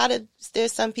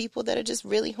 There's some people that are just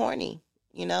really horny,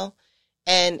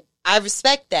 and I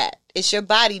respect that. It's your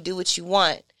body, do what you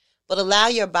want, but allow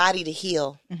your body to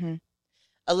heal. Mm-hmm.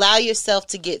 Allow yourself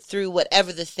to get through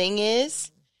whatever the thing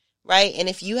is, right? And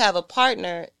if you have a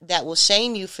partner that will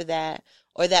shame you for that,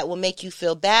 or that will make you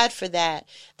feel bad for that,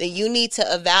 then you need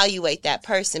to evaluate that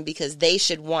person, because they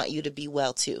should want you to be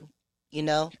well too.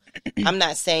 I'm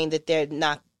not saying that they're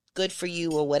not good for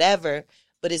you or whatever,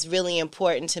 but it's really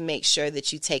important to make sure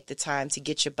that you take the time to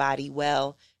get your body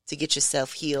well, to get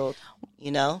yourself healed,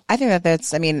 I think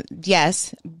that's,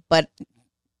 yes, but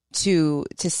to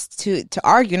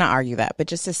argue, not argue that, but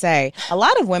just to say, a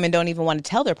lot of women don't even want to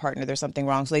tell their partner there's something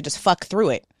wrong, so they just fuck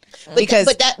through it. But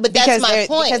that's my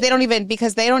point.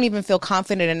 Because they don't even feel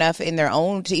confident enough in their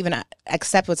own to even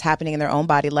accept what's happening in their own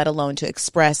body, let alone to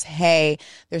express, hey,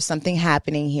 there's something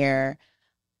happening here.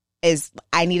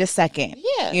 I need a second.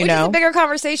 Yeah. Which is a bigger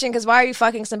conversation, because why are you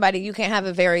fucking somebody you can't have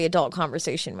a very adult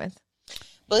conversation with?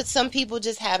 But some people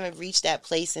just haven't reached that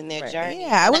place in their journey.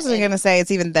 Yeah, I wasn't going to say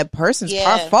it's even that person's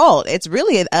fault. It's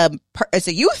really it's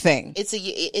a you thing.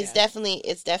 It's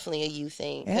definitely a you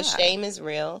thing. The shame is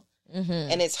real. Mm-hmm.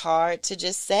 And it's hard to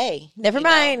just say. Never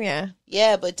mind,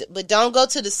 Yeah, but don't go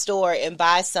to the store and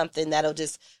buy something that'll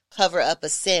just cover up a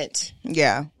scent.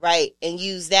 Yeah. Right? And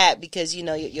use that because,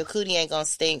 your cootie ain't going to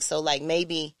stink. So, like,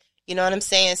 maybe, you know what I'm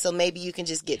saying? So maybe you can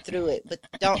just get through it. But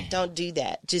don't do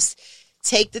that. Just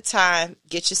take the time.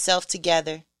 Get yourself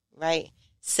together. Right?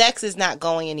 Sex is not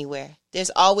going anywhere.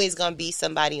 There's always going to be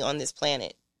somebody on this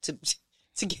planet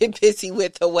to get busy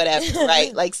with or whatever,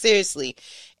 right? Like, seriously.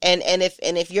 And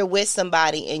if you're with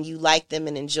somebody and you like them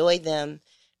and enjoy them,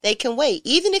 they can wait.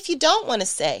 Even if you don't want to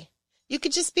say, you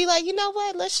could just be like, you know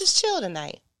what? Let's just chill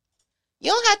tonight. You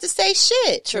don't have to say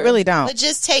shit. True. You really don't. But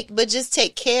just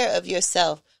take care of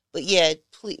yourself. But yeah,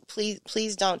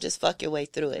 please don't just fuck your way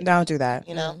through it. Don't do that.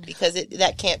 Because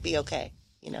that can't be okay.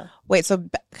 Wait, so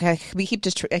we keep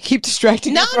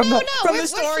distracting you from the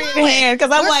story in hand,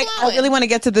 because I'm like, I really want to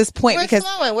get to this point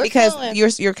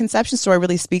because your conception story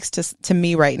really speaks to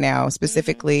me right now,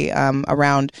 specifically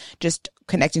around just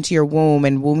connecting to your womb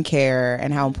and womb care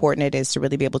and how important it is to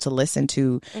really be able to listen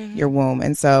to your womb.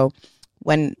 And so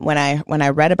when I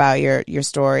read about your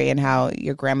story and how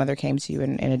your grandmother came to you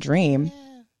in a dream,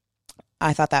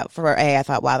 I thought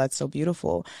wow, that's so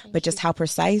beautiful, but just how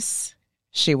precise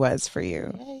she was for you.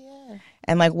 Yeah.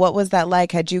 And like, what was that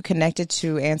like? Had you connected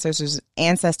to ancestors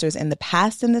in the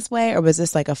past in this way, or was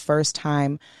this like a first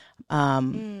time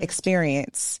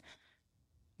experience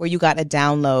where you got a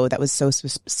download that was so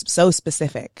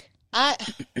specific?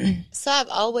 So I've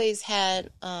always had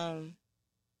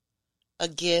a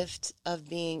gift of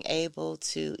being able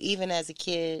to, even as a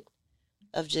kid,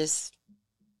 of just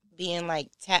being like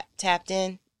tapped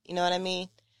in. You know what I mean?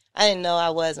 I didn't know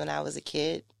I was when I was a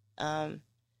kid. But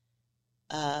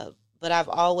I've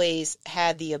always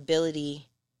had the ability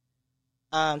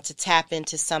to tap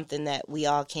into something that we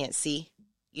all can't see,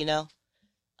 you know?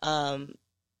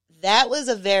 That was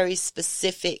a very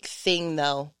specific thing,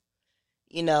 though.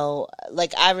 You know,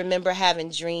 like I remember having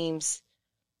dreams.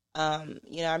 You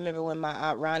know, I remember when my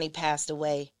Aunt Ronnie passed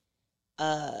away,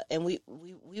 and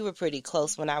we were pretty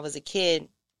close when I was a kid.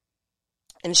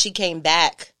 And she came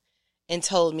back and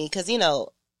told me, because, you know,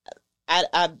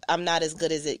 I'm not as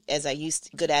good as I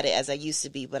used to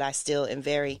be, but I still am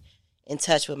very in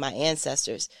touch with my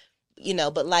ancestors, you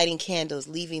know, but lighting candles,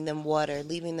 leaving them water,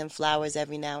 leaving them flowers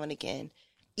every now and again,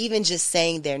 even just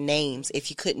saying their names if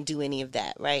you couldn't do any of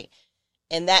that, right?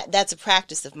 And that's a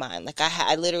practice of mine. Like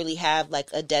I literally have like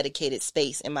a dedicated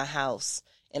space in my house,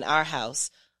 in our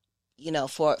house, you know,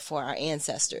 for our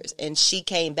ancestors. And she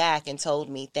came back and told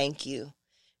me, thank you.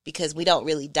 Because we don't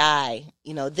really die,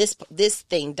 you know, this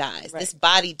thing dies, right. This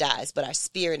body dies, but our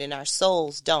spirit and our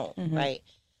souls don't, mm-hmm. right?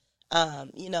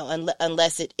 You know,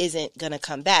 unless it isn't gonna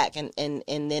come back, and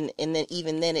then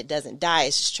even then it doesn't die.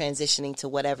 It's just transitioning to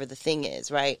whatever the thing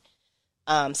is, right?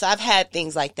 So I've had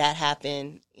things like that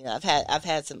happen. You know, I've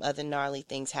had some other gnarly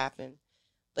things happen,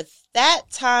 but that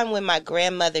time when my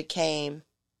grandmother came,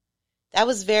 that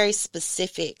was very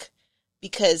specific.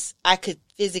 Because I could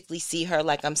physically see her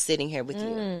like I'm sitting here with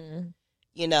you.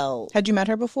 You know. Had you met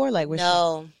her before? Like,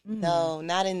 no,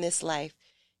 not in this life.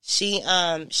 She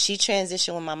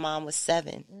transitioned when my mom was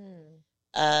 7.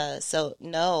 So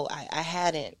no, I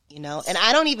hadn't, you know. And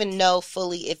I don't even know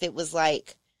fully if it was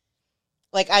like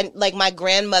my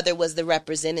grandmother was the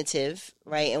representative,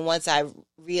 right? And once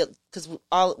because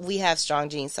we have strong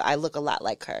genes, so I look a lot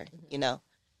like her, you know.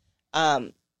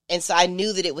 And so I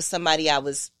knew that it was somebody I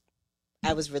was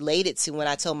related to. When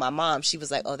I told my mom, she was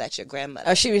like, "Oh, that's your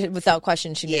grandmother." Oh, she was, without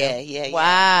question, she knew. Yeah.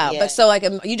 Wow. Yeah. But so like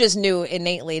you just knew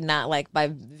innately, not like by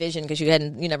vision, because you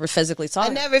never physically saw her.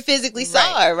 I never physically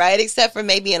saw her, right? Except for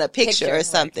maybe in a picture or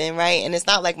something, right? And it's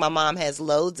not like my mom has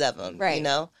loads of them, right? You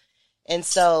know, and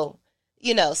so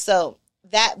so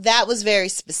that was very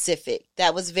specific.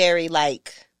 That was very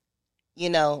like,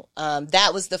 that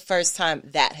was the first time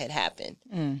that had happened.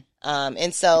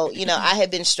 And so I had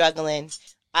been struggling.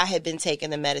 I had been taking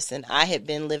the medicine. I had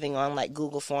been living on like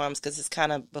Google forums because it's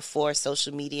kind of before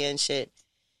social media and shit.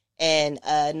 And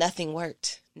nothing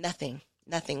worked. Nothing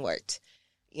worked.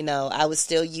 I was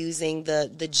still using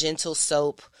the gentle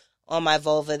soap on my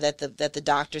vulva that the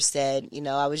doctor said.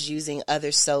 I was using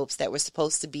other soaps that were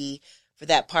supposed to be for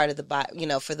that part of the body,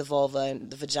 for the vulva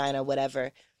and the vagina,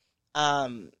 whatever.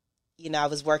 I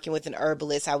was working with an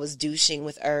herbalist. I was douching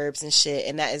with herbs and shit,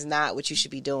 and that is not what you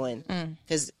should be doing,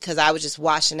 because I was just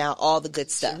washing out all the good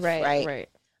stuff, right?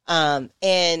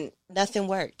 And nothing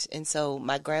worked. And so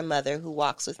my grandmother, who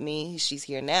walks with me, she's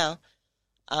here now,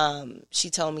 she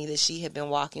told me that she had been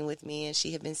walking with me and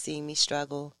she had been seeing me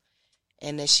struggle,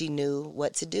 and that she knew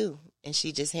what to do. And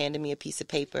she just handed me a piece of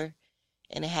paper,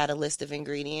 and it had a list of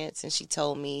ingredients, and she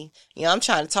told me, I'm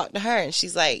trying to talk to her, and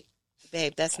she's like,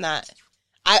 babe, that's not...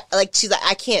 she's like,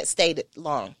 I can't stay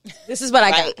long. This is what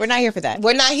I got. We're not here for that.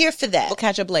 We're not here for that. We'll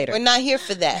catch up later. We're not here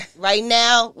for that. Right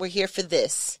now, we're here for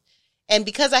this. And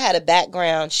because I had a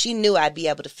background, she knew I'd be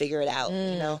able to figure it out,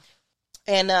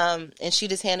 And she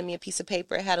just handed me a piece of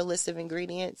paper. It had a list of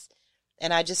ingredients.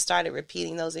 And I just started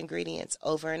repeating those ingredients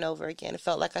over and over again. It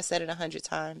felt like I said it 100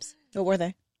 times. What were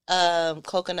they?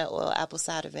 Coconut oil, apple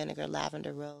cider vinegar,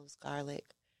 lavender rose, garlic,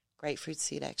 grapefruit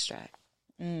seed extract.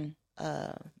 And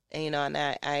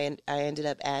I ended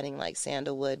up adding like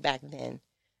sandalwood back then.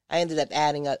 I ended up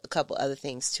adding a couple other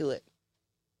things to it.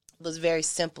 It was very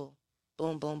simple.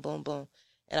 Boom, boom, boom, boom.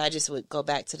 And I just would go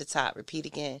back to the top, repeat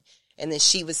again. And then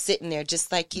she was sitting there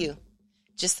just like you,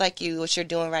 what you're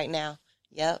doing right now.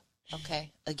 Yep.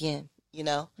 Okay. Again,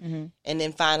 And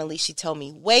then finally she told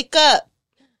me, wake up.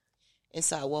 And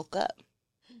so I woke up.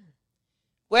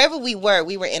 Wherever we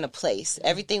were in a place.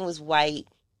 Everything was white.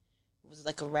 It was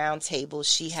like a round table.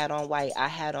 She had on white. I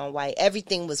had on white.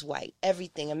 Everything was white.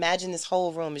 Everything. Imagine this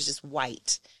whole room is just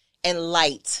white and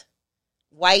light.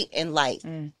 White and light,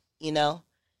 And,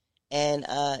 and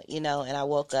I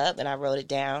woke up and I wrote it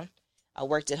down. I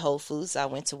worked at Whole Foods. I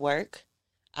went to work.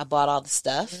 I bought all the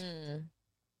stuff.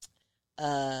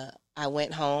 I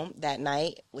went home that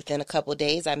night. Within a couple of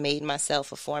days, I made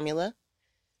myself a formula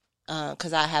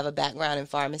because I have a background in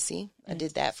pharmacy. I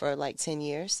did that for like 10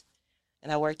 years.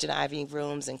 And I worked in IV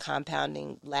rooms and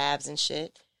compounding labs and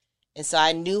shit. And so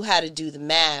I knew how to do the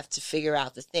math to figure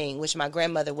out the thing, which my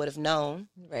grandmother would have known.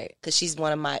 Right. Because she's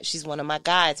one of my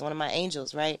guides, one of my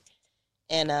angels, right?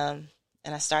 And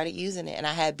I started using it, and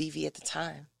I had BV at the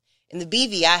time. And the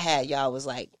BV I had, y'all, was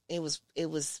like, it was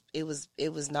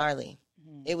gnarly.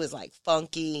 Mm-hmm. It was like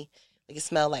funky. Like it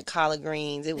smelled like collard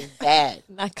greens. It was bad.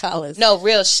 Not collards. No,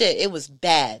 real shit. It was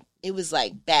bad. It was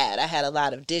like bad. I had a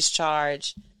lot of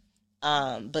discharge.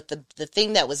 But the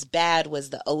thing that was bad was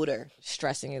the odor.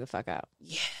 Stressing you the fuck out.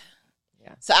 Yeah.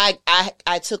 So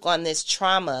I took on this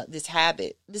trauma, this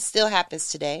habit. This still happens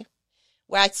today,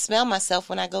 where I smell myself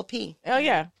when I go pee. Oh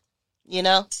yeah. You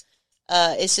know?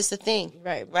 It's just a thing.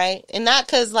 Right. And not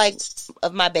because, like,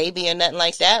 of my baby or nothing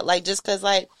like that. Like, just because,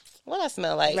 like, what I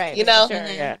smell like, right. You know? Sure,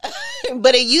 yeah.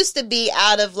 But it used to be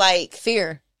out of, like...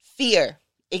 Fear.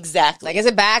 Exactly. Like, is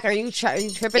it back? Are you tripping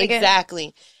again?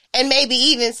 Exactly. And maybe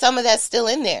even some of that's still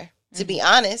in there, to be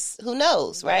honest. Who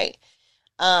knows, right?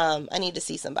 I need to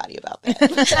see somebody about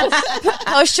that.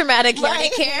 Post-traumatic yoni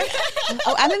care.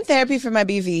 Oh, I'm in therapy for my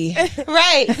BV.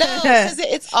 Right. No, because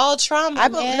it's all trauma,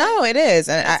 man. No, it is.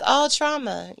 And it's all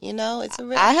trauma, you know? It's a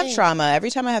real I have thing. trauma. Every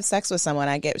time I have sex with someone,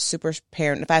 I get super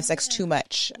paranoid. If I have sex too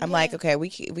much, I'm like, okay, we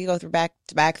go through back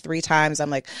to back 3 times. I'm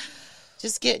like...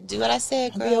 Just do what I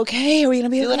said, girl. Are we okay? Are we gonna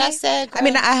be okay? Do what I said, girl. I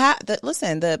mean, I have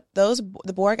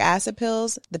the boric acid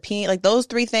pills, the peen, like those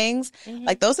 3 things,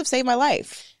 like those have saved my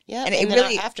life. Yeah, and it then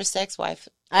really after sex wife.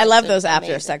 I love those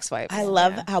after sex wipes. I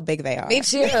love how big they are. Me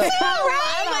too. Right?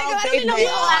 I don't know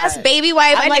ass baby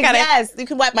wipe. I'm like, yes, you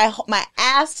can wipe my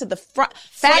ass to the front,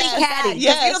 fatty catty.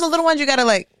 Yes. You know the little ones you gotta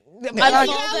like. Get another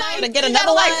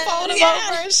one. Fold them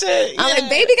over and shit. I'm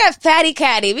like, baby got fatty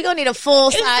catty. We gonna need a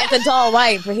full size adult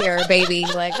wipe here, baby.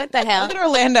 Like, what the hell? Look at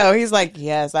Orlando. He's like,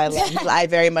 yes, I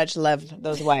very much love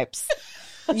those wipes.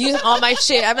 Use all my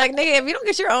shit. I'm like, nigga, if you don't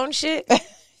get your own shit,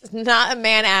 it's not a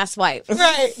man ass wipe.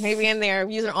 Right. Maybe in there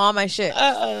using all my shit.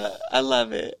 I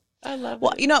love it.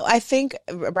 Well, you know, I think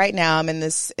right now I'm in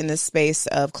this space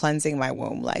of cleansing my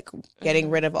womb, like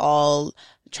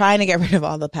trying to get rid of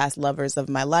all the past lovers of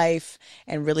my life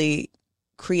and really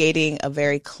creating a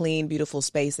very clean, beautiful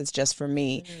space that's just for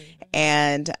me. Mm-hmm.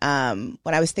 And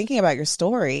when I was thinking about your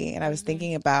story and I was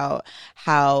thinking about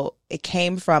how it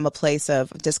came from a place of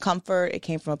discomfort, it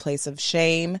came from a place of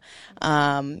shame,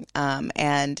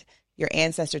 and your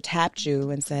ancestor tapped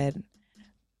you and said,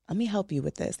 let me help you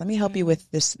with this. Let me help you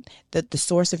with this, the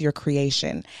source of your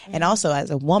creation. Mm-hmm. And also as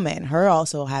a woman, her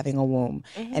also having a womb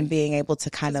and being able to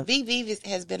kind of... BV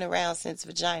has been around since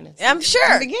vaginas. I'm sure.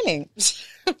 In the beginning.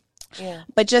 Yeah.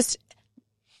 But just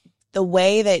the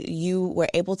way that you were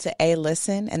able to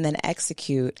listen and then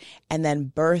execute and then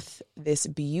birth this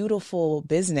beautiful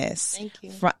business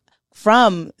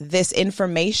from this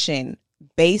information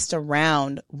based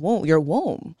around your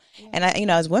womb. Yeah.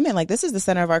 And as women, like, this is the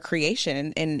center of our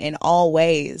creation in all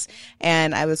ways.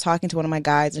 And I was talking to one of my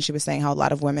guides and she was saying how a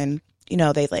lot of women,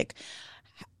 they like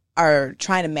are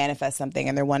trying to manifest something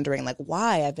and they're wondering like,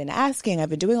 why? I've been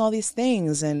doing all these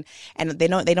things and they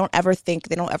don't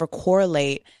ever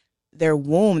correlate their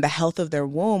womb, the health of their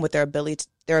womb, with their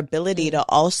ability to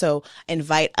also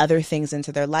invite other things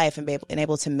into their life and be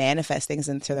able to manifest things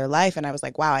into their life. And I was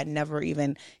like, wow, I never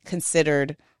even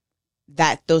considered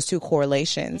those 2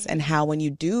 correlations, and how when you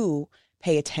do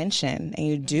pay attention and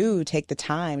you do take the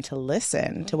time to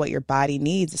listen to what your body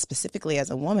needs, specifically as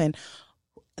a woman,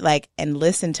 like, and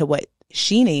listen to what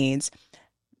she needs,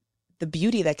 the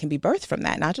beauty that can be birthed from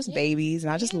that, not just babies,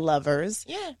 not just lovers,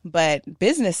 but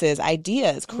businesses,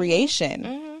 ideas, creation.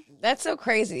 Mm-hmm. That's so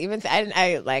crazy. Even I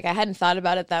hadn't thought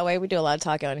about it that way. We do a lot of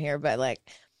talking on here, but like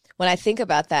when I think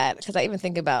about that, because I even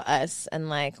think about us and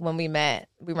like when we met,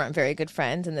 we weren't very good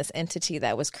friends and this entity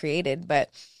that was created,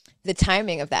 but the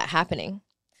timing of that happening,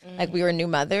 like we were new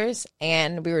mothers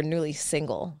and we were newly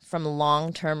single from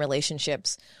long-term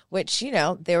relationships, which,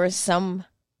 there was some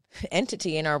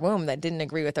entity in our womb that didn't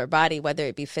agree with our body, whether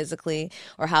it be physically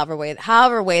or however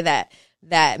way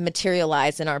that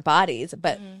materialized in our bodies.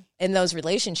 But in those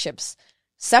relationships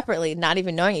separately, not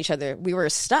even knowing each other, we were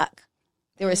stuck.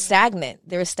 They were stagnant.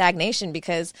 There was stagnation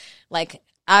because like,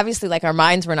 obviously like our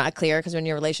minds were not clear, because when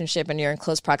you're in a relationship and you're in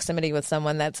close proximity with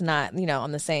someone that's not,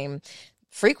 on the same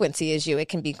frequency as you, it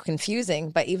can be confusing.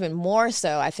 But even more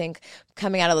so, I think,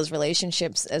 coming out of those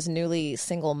relationships as newly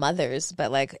single mothers,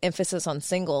 but like emphasis on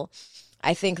single,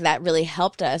 I think that really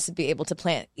helped us be able to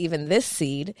plant even this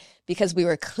seed, because we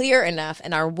were clear enough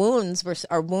and our wombs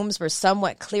were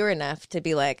somewhat clear enough to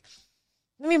be like,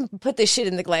 let me put this shit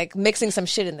in the, like, mixing some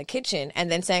shit in the kitchen, and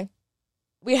then saying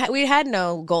we had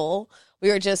no goal. We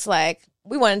were just like,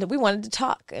 we wanted to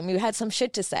talk, and we had some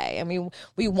shit to say, and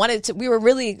we were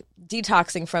really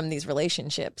detoxing from these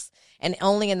relationships, and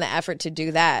only in the effort to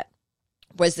do that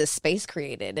was this space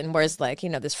created, and where's like, you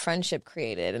know, this friendship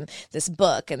created, and this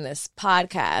book and this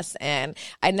podcast. And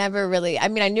I never really, I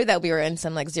mean, I knew that we were in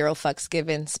some like zero fucks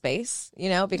given space, you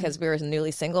know, because we were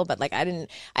newly single, but like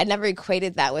I never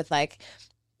equated that with like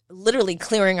literally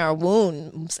clearing our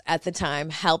wounds at the time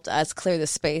helped us clear the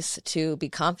space to be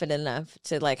confident enough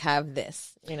to like have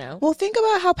this, you know. Well, think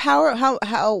about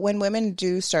how when women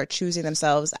do start choosing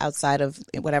themselves outside of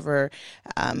whatever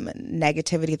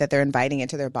negativity that they're inviting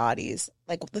into their bodies,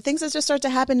 like the things that just start to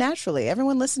happen naturally.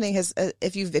 Everyone listening has,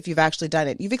 if you've actually done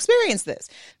it, you've experienced this.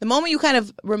 The moment you kind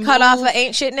of cut off a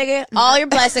ain't shit nigga, all your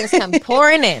blessings come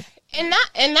pouring in, and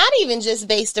not even just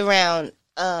based around.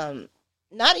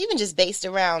 Not even just based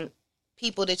around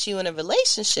people that you in a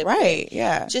relationship right, with.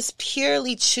 Yeah. Just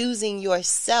purely choosing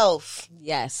yourself.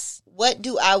 Yes. What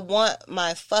do I want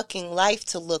my fucking life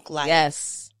to look like?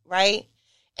 Yes. Right?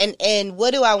 And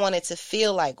what do I want it to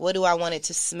feel like? What do I want it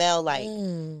to smell like?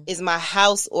 Is my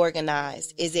house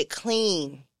organized? Is it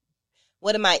clean?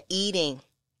 What am I eating?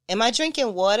 Am I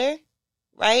drinking water?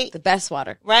 Right? The best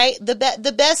water. Right?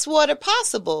 The best water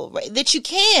possible, right? That you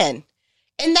can.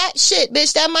 And that shit,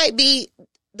 bitch, that might be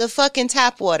the fucking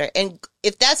tap water. And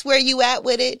if that's where you at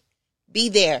with it, be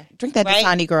there. Drink that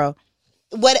Dasani, girl.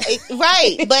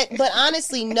 Right. But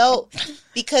honestly, no,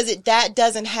 because that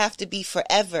doesn't have to be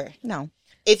forever. No.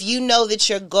 If you know that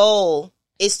your goal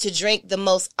is to drink the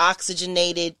most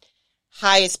oxygenated,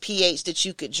 highest pH that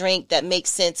you could drink that makes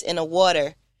sense in a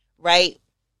water, right?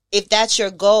 If that's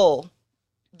your goal,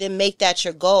 then make that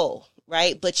your goal.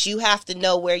 Right? But you have to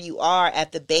know where you are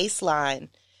at the baseline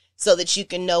so that you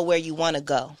can know where you want to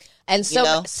go. And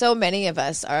so many of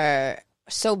us are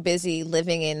so busy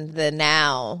living in the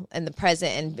now and the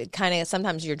present, and kind of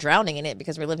sometimes you're drowning in it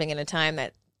because we're living in a time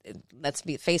that, let's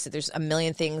face it, there's a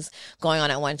million things going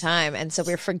on at one time. And so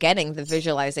we're forgetting the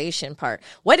visualization part.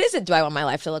 What is it do I want my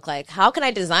life to look like? How can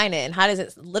I design it? And how does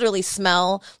it literally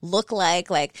smell, look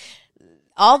like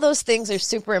all those things are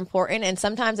super important. And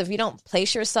sometimes if you don't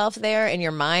place yourself there in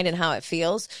your mind and how it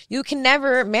feels, you can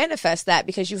never manifest that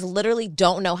because you literally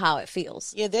don't know how it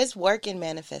feels. Yeah, there's work in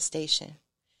manifestation.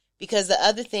 Because the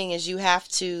other thing is you have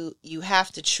to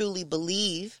truly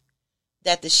believe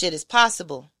that the shit is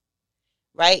possible.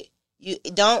 Right? You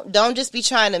don't just be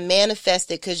trying to manifest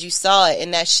it because you saw it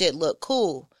and that shit looked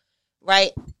cool.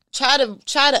 Right? Try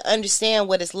to understand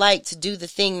what it's like to do the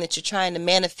thing that you're trying to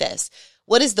manifest.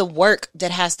 What is the work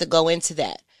that has to go into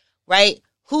that, right?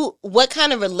 What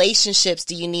kind of relationships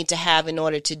do you need to have in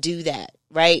order to do that,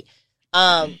 right?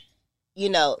 You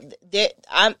know,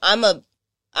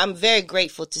 I'm very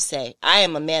grateful to say I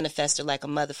am a manifester like a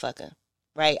motherfucker,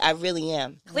 right? I really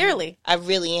am. Clearly. I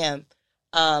really am.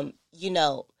 You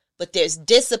know, but there's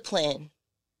discipline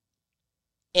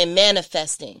in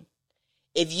manifesting.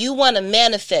 If you want to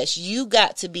manifest, you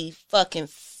got to be fucking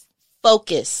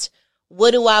focused.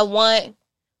 What do I want?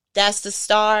 That's the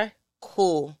star.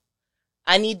 Cool.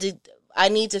 I need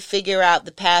to figure out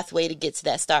the pathway to get to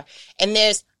that star. And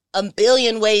there's a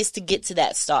billion ways to get to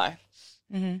that star.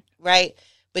 Mm-hmm. Right?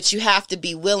 But you have to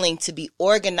be willing to be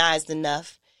organized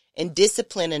enough and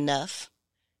disciplined enough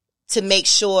to make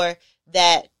sure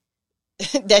that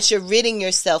you're ridding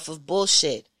yourself of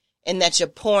bullshit and that you're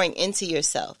pouring into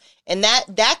yourself. And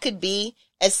that could be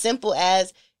as simple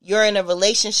as you're in a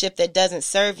relationship that doesn't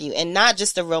serve you, and not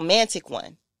just a romantic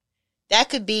one. That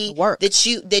could be work. That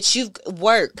you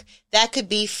work. That could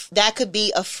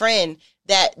be a friend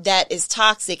that is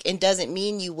toxic and doesn't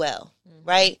mean you well,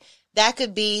 right? That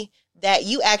could be that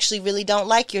you actually really don't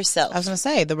like yourself. I was going to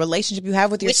say the relationship you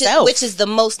have with yourself, which is the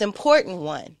most important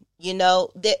one. You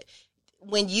know, that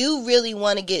when you really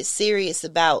want to get serious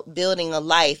about building a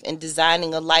life and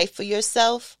designing a life for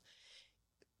yourself,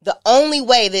 the only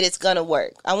way that it's going to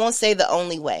work, I won't say the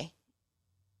only way,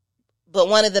 but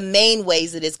one of the main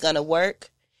ways that it's going to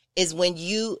work is when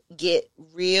you get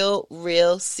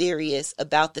real serious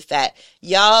about the fact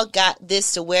y'all got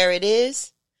this to where it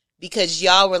is because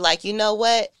y'all were like, you know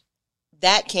what?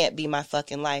 That can't be my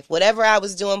fucking life. Whatever I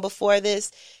was doing before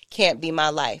this can't be my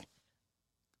life.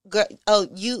 Girl, oh,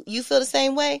 you feel the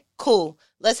same way? Cool.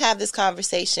 Let's have this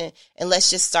conversation and let's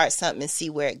just start something and see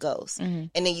where it goes. Mm-hmm.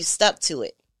 And then you stuck to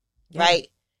it, right?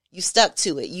 You stuck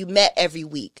to it. You met every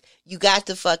week. You got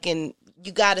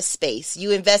a space.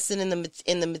 You invested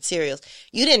in the materials.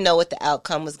 You didn't know what the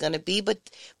outcome was going to be,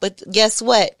 but guess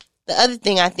what? The other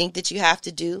thing I think that you have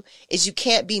to do is you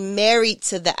can't be married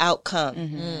to the outcome.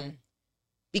 Mm-hmm.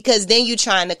 Because then you're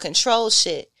trying to control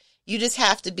shit. You just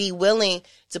have to be willing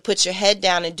to put your head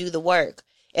down and do the work.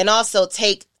 And also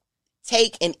take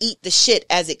and eat the shit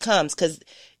as it comes, because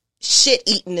shit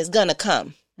eating is going to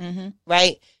come. Mm-hmm.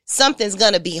 Right? something's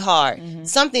going to be hard.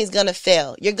 Something's going to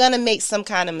fail. You're going to make some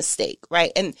kind of mistake,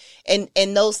 right? And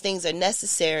those things are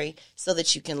necessary so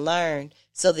that you can learn,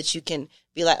 so that you can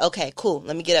be like, okay, cool,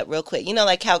 let me get up real quick. You know,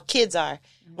 like how kids are.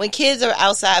 When kids are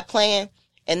outside playing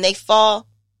and they fall,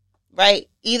 right?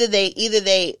 Either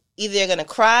they're going to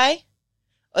cry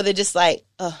or they're just like,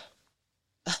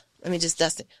 let me just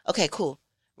dust it. Okay, cool.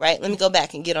 Right? Let me go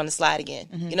back and get on the slide again.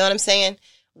 You know what I'm saying?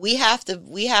 We have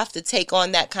to take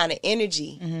on that kind of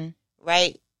energy,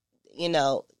 right? You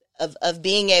know, of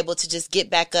being able to just get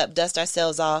back up, dust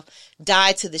ourselves off,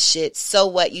 die to the shit. So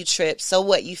what, you tripped? So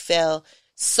what, you fell?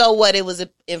 So what, it was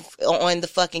on the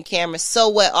fucking camera? So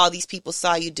what, all these people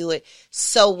saw you do it?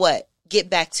 So what? Get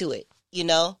back to it, you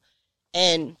know?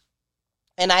 And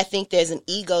I think there's an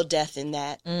ego death in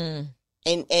that.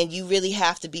 And you really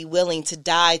have to be willing to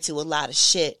die to a lot of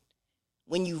shit.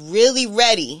 When you're really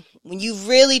ready, when you've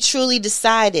really truly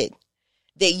decided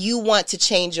that you want to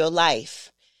change your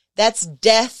life, that's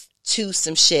death to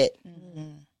some shit.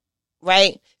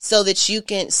 Right? So that you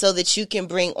can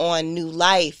bring on new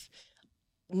life,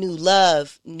 new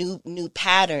love, new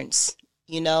patterns,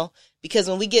 you know? Because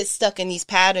when we get stuck in these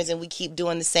patterns and we keep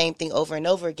doing the same thing over and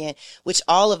over again, which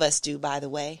all of us do, by the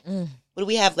way. What do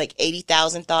we have, like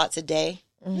 80,000 thoughts a day?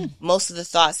 Most of the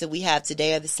thoughts that we have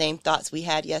today are the same thoughts we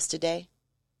had yesterday.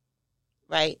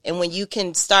 Right? And when you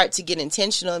can start to get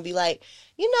intentional and be like,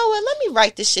 you know what, let me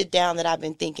write this shit down that I've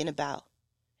been thinking about.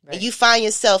 Right. And you find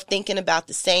yourself thinking about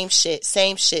the same shit,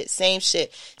 same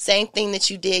thing that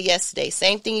you did yesterday,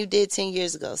 same thing you did 10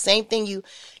 years ago, same thing you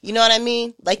know what I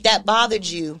mean? Like that bothered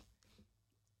you.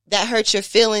 That hurt your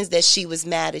feelings that she was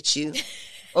mad at you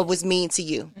or was mean to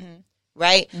you.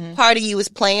 Right? Part of you is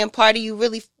playing, part of you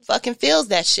really fucking feels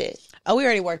that shit. Oh, we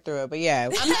already worked through it, but yeah.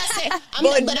 I'm not saying, I'm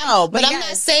not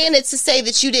saying it to say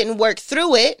that you didn't work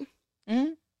through it.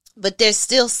 But there's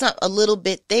still a little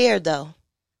bit there, though,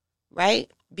 right?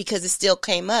 Because it still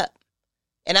came up,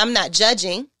 and I'm not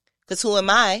judging, because who am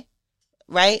I,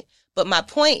 right? But my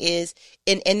point is,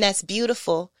 and that's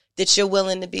beautiful that you're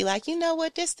willing to be like, you know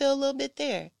what? There's still a little bit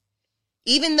there,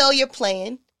 even though you're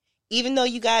playing, even though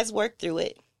you guys work through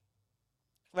it,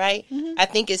 right? I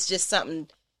think it's just something.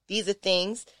 These are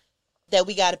things that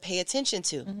we got to pay attention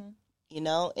to, you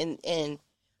know, and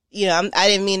you know, I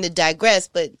didn't mean to digress,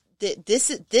 but this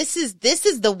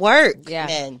is the work,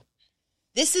 man.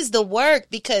 This is the work,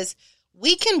 because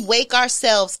we can wake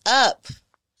ourselves up.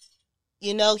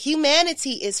 You know,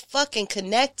 humanity is fucking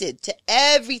connected to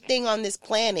everything on this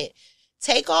planet.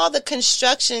 Take all the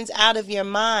constructions out of your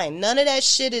mind. None of that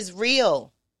shit is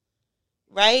real,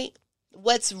 right?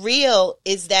 What's real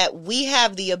is that we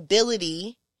have the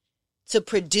ability to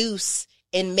produce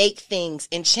and make things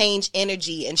and change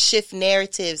energy and shift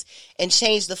narratives and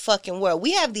change the fucking world.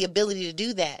 We have the ability to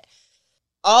do that.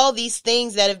 All these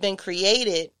things that have been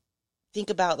created, think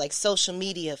about like social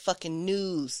media, fucking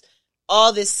news,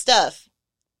 all this stuff.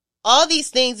 All these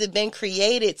things have been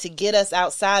created to get us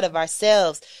outside of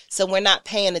ourselves, so we're not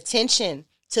paying attention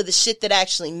to the shit that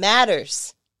actually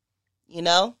matters, you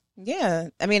know? Yeah.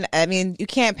 I mean, you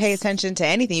can't pay attention to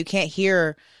anything. You can't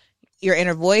hear your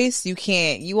inner voice.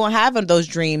 You won't have those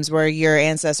dreams where your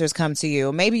ancestors come to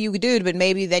you. Maybe you do, but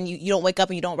maybe then you don't wake up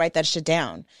and you don't write that shit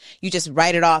down. You just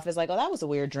write it off as like, oh, that was a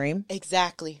weird dream.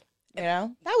 Exactly. You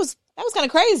know, that was kind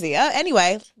of crazy.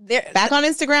 Anyway, back on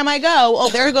Instagram I go. Oh,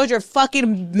 there goes your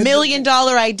fucking $1 million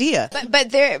idea.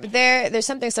 But there's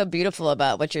something so beautiful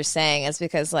about what you're saying. Is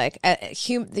because like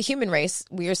the human race,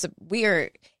 we are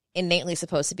innately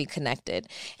supposed to be connected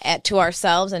to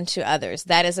ourselves and to others.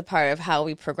 That is a part of how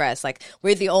we progress. Like,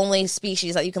 we're the only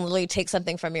species that you can literally take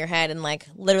something from your head and like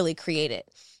literally create it.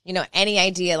 You know, any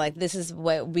idea, like, this is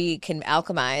what we can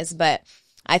alchemize. But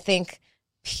I think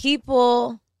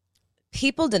people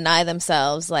deny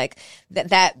themselves like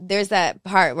that there's that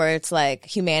part where it's like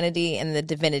humanity and the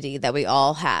divinity that we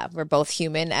all have. We're both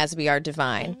human as we are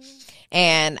divine.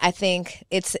 And I think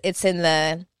it's in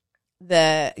the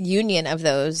union of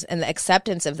those and the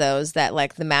acceptance of those that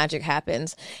like the magic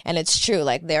happens. And it's true,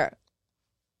 like your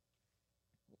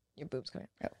boobs coming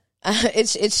out.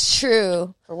 It's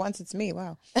true. For once it's me.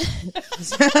 Wow.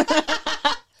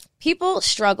 People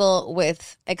struggle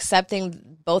with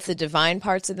accepting both the divine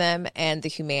parts of them and the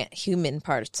human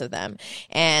parts of them.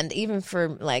 And even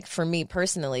for me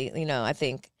personally, you know, I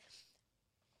think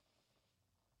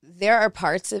there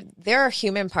are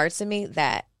human parts of me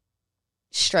that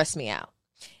stress me out.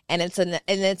 And it's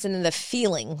in the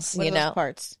feelings, what you are know. Those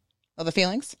parts. Oh, the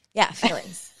feelings? Yeah,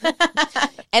 feelings.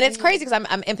 And it's crazy because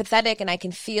I'm empathetic and I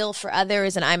can feel for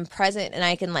others and I'm present and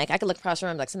I can look across the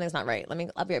room like something's not right.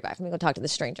 I'll be right back. Let me go talk to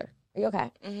this stranger. Are you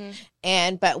okay?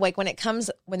 Mm-hmm. But like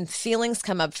when feelings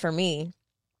come up for me,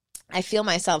 I feel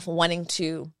myself wanting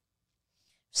to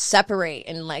separate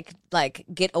and like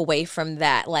get away from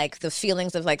that, like the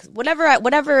feelings of like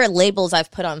whatever labels I've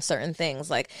put on certain things,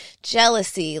 like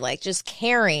jealousy, like just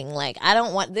caring, like I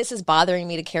don't want, this is bothering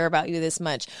me to care about you this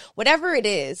much, whatever it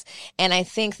is. And I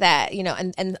think that, you know,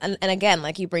 and again,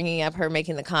 like you bringing up her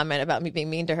making the comment about me being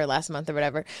mean to her last month or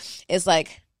whatever, is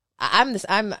like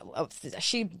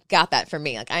she got that from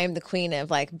me. Like I am the queen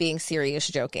of like being serious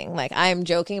joking. Like I am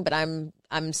joking, but I'm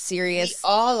serious. We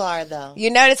all are though. You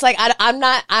know, it's like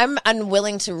I'm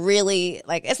unwilling to really,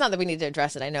 like, it's not that we need to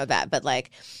address it. I know that, but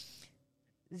like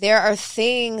there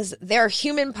are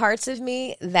human parts of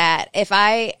me that if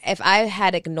I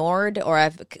had ignored or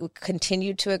I've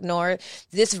continued to ignore,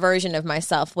 this version of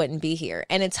myself wouldn't be here.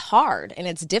 And it's hard and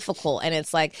it's difficult. And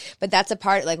it's like, but that's a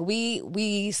part, like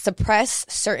we suppress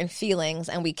certain feelings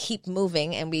and we keep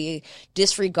moving and we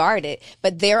disregard it.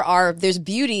 But there's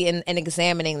beauty in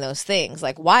examining those things.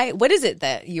 Like what is it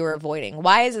that you're avoiding?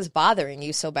 Why is this bothering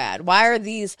you so bad? Why are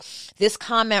this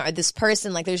comment or this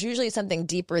person, like there's usually something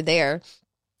deeper there.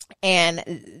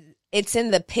 And it's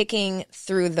in the picking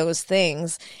through those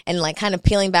things and like kind of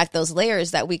peeling back those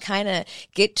layers that we kind of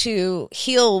get to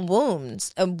heal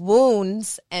wounds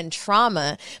and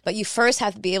trauma. But you first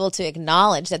have to be able to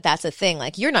acknowledge that that's a thing.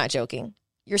 Like you're not joking.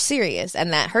 You're serious.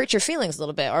 And that hurts your feelings a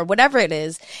little bit or whatever it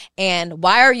is. And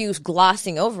why are you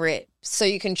glossing over it so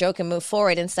you can joke and move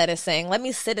forward instead of saying, let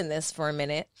me sit in this for a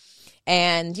minute.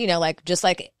 And, you know, like, just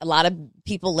like a lot of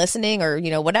people listening or, you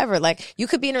know, whatever, like you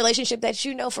could be in a relationship that,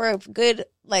 you know, for a good,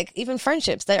 like even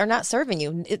friendships that are not serving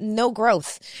you, no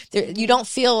growth. You don't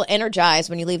feel energized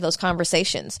when you leave those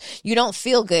conversations. You don't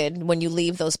feel good when you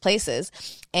leave those places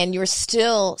and you're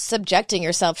still subjecting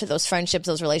yourself to those friendships,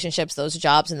 those relationships, those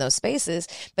jobs and those spaces.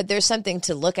 But there's something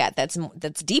to look at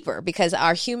that's deeper because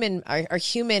our human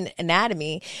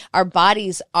anatomy, our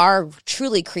bodies are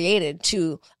truly created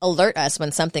to alert us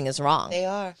when something is wrong. They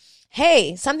are.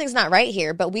 Hey, something's not right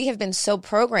here, but we have been so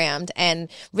programmed and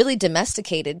really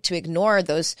domesticated to ignore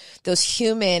those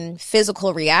human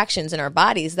physical reactions in our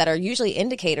bodies that are usually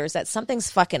indicators that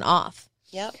something's fucking off.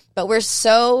 Yep. But we're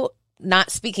so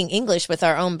not speaking English with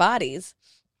our own bodies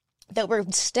that we're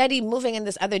steady moving in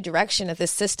this other direction of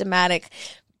this systematic,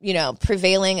 you know,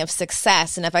 prevailing of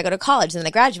success. And if I go to college and then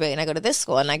I graduate and I go to this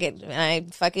school and I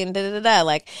fucking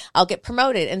like I'll get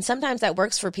promoted. And sometimes that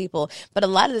works for people, but a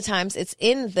lot of the times it's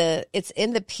in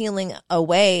the peeling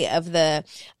away of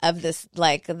this,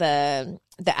 like the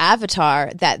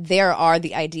avatar, that there are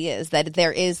the ideas, that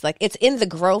there is like, it's in the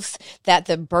growth that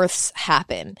the births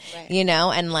happen, right. You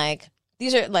know, and like,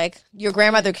 these are like your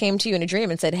grandmother came to you in a dream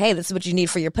and said, hey, this is what you need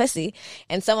for your pussy.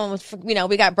 And someone was, you know,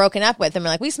 we got broken up with and we're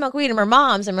like, we smoke weed and we're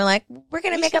moms. And we're like, we're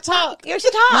going to make a talk. You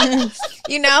should talk,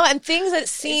 you know, and things that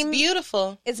seem it's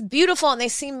beautiful. It's beautiful. And they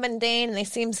seem mundane and they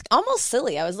seem almost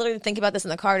silly. I was literally thinking about this in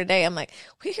the car today. I'm like,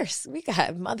 we got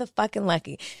motherfucking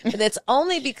lucky. But it's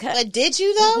only because. But did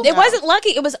you though? It wasn't lucky.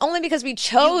 It was only because we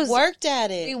chose. You worked at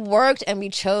it. We worked and we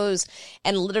chose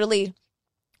and literally.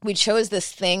 We chose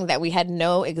this thing that we had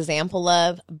no example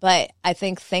of, but I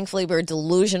think thankfully we were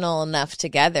delusional enough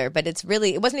together. But it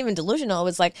wasn't even delusional. It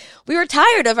was like we were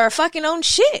tired of our fucking own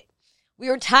shit. We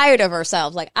were tired of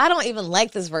ourselves. Like, I don't even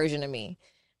like this version of me.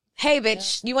 Hey,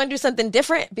 bitch, You want to do something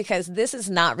different? Because this is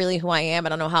not really who I am. I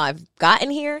don't know how I've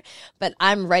gotten here, but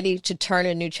I'm ready to turn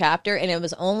a new chapter. And it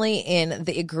was only in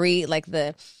the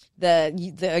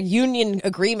union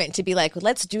agreement to be like,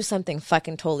 let's do something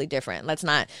fucking totally different. Let's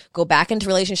not go back into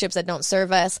relationships that don't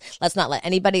serve us. Let's not let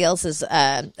anybody else's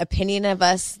opinion of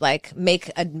us like make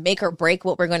or break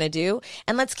what we're going to do.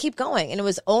 And let's keep going. And it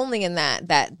was only in that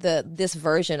this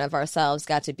version of ourselves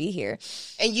got to be here.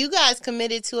 And you guys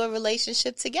committed to a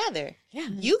relationship together. Yeah.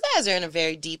 You guys are in a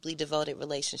very deeply devoted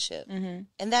relationship. Mm-hmm.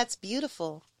 And that's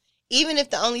beautiful. Even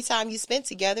if the only time you spent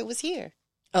together was here.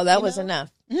 Oh, that was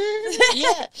enough.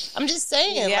 Yeah, I'm just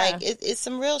saying, like it's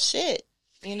some real shit,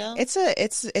 you know.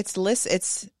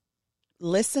 It's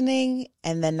listening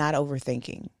and then not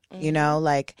overthinking, you know,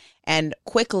 like, and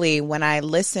quickly when I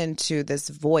listen to this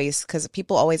voice, because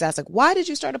people always ask like, why did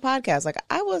you start a podcast? Like,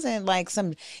 I wasn't like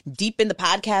some deep in the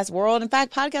podcast world. In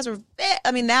fact, podcasts were,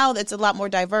 now it's a lot more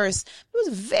diverse. It was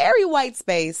very white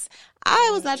space.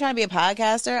 I was not trying to be a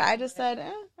podcaster. I just said,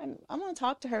 I'm going to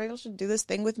talk to her. Maybe she'll do this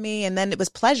thing with me. And then it was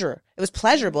pleasure. It was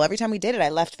pleasurable. Every time we did it, I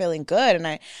left feeling good and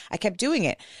I kept doing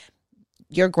it.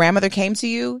 your grandmother came to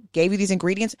you, gave you these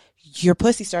ingredients, your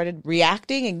pussy started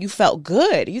reacting and you felt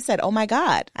good. You said, oh my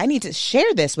God, I need to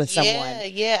share this with someone.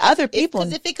 Yeah. Other people.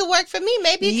 Because if it could work for me,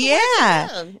 maybe it could work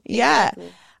for them. Yeah.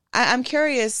 Exactly. I'm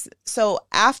curious. So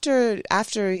after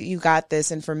you got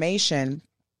this information,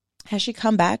 has she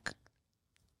come back?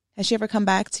 Has she ever come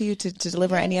back to you to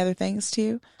deliver any other things to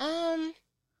you?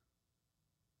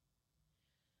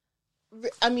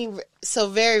 I mean, so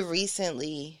very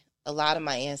recently, a lot of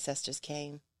my ancestors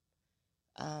came,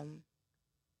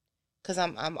 because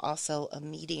I'm also a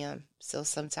medium, so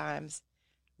sometimes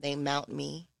they mount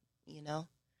me, you know.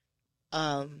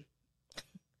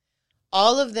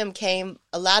 All of them came.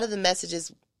 A lot of the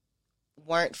messages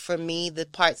weren't for me. The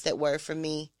parts that were for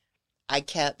me, I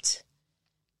kept.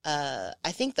 I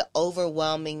think the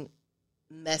overwhelming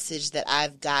message that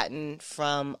I've gotten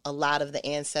from a lot of the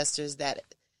ancestors that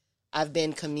I've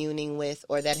been communing with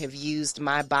or that have used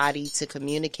my body to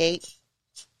communicate,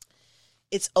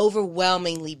 it's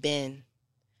overwhelmingly been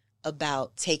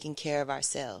about taking care of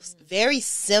ourselves. Very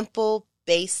simple,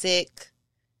 basic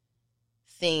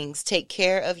things. Take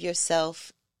care of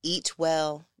yourself, eat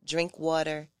well, drink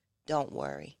water, don't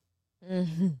worry.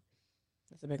 Mm-hmm.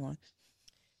 That's a big one.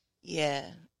 Yeah,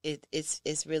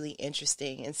 it's really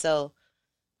interesting. And so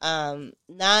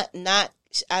not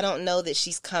I don't know that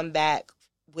she's come back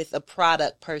with a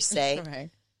product per se. Right.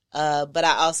 But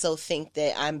I also think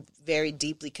that I'm very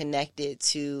deeply connected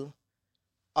to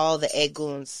all the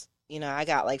Eguns. You know, I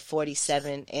got like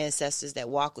 47 ancestors that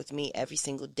walk with me every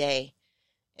single day.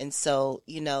 And so,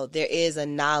 you know, there is a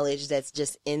knowledge that's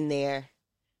just in there,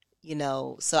 you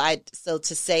know. So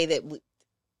to say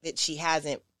that she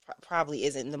hasn't probably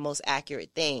isn't the most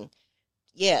accurate thing.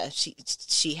 Yeah,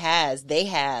 she has. They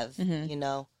have, mm-hmm. you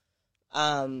know.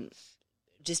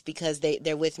 Just because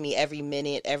they're with me every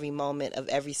minute, every moment of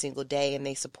every single day, and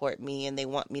they support me and they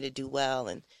want me to do well.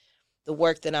 And the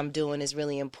work that I'm doing is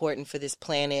really important for this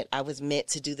planet. I was meant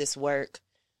to do this work,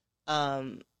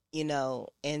 you know,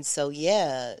 and so,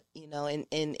 yeah, you know,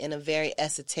 in a very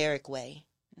esoteric way,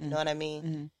 you know what I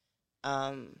mean?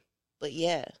 Mm-hmm. But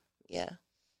yeah.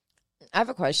 I have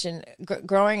a question.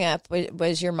 Growing up,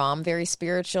 was your mom very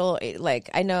spiritual?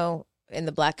 Like, I know in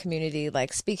the Black community,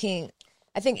 like speaking,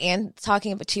 I think, and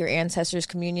talking to your ancestors'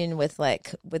 communion with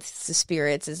the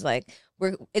spirits is like,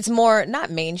 it's more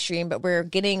not mainstream, but we're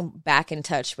getting back in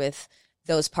touch with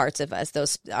those parts of us,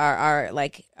 those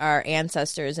our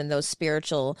ancestors and those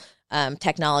spiritual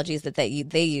technologies that they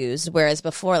use. Whereas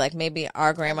before, like maybe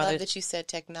our grandmothers. I love that you said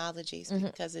technologies, mm-hmm.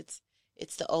 because it's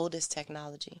the oldest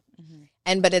technology.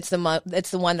 Mm-hmm. But it's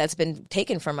the one that's been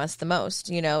taken from us the most,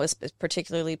 you know,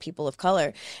 particularly people of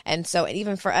color. And so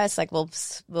even for us, like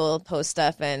we'll post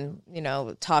stuff and, you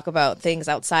know, talk about things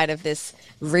outside of this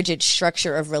rigid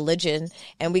structure of religion,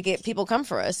 and we get people come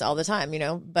for us all the time, you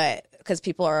know, but because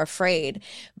people are afraid.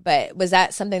 But was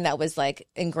that something that was like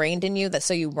ingrained in you, that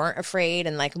so you weren't afraid?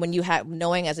 And like when you had,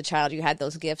 knowing as a child you had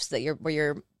those gifts that were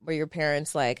your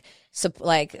parents like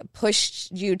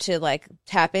pushed you to like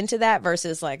tap into that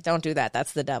versus like, don't do that,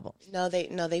 that's the devil? No,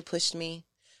 they pushed me.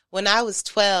 When I was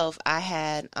 12, I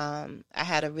had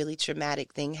a really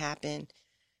traumatic thing happen,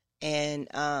 and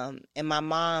my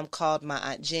mom called my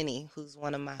Aunt Jenny, who's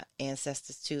one of my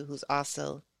ancestors too, who's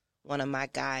also one of my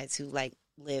guides, who like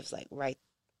lives like right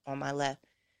on my left.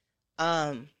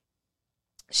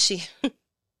 She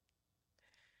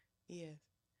yeah.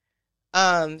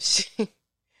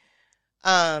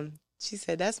 She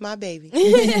said, that's my baby.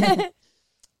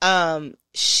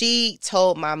 She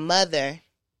told my mother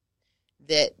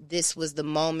that this was the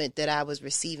moment that I was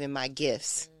receiving my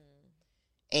gifts.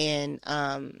 And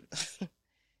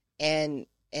and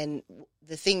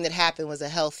the thing that happened was a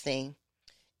health thing.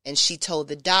 And she told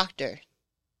the doctor,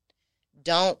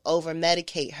 don't over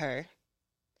medicate her.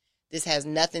 This has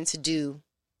nothing to do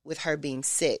with her being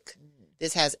sick.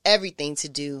 This has everything to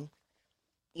do,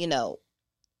 you know,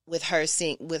 with her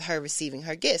receiving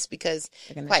her gifts, because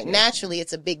quite naturally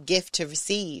it's a big gift to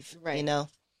receive, right. You know.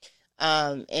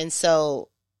 And so,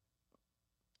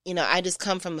 you know, I just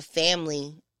come from a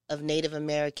family of Native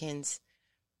Americans,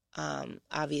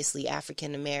 obviously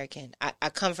African American. I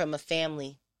come from a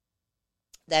family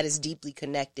that is deeply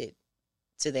connected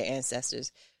to their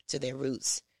ancestors, to their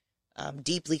roots,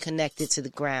 deeply connected to the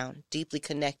ground, deeply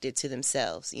connected to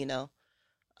themselves, you know.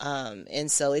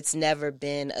 And so it's never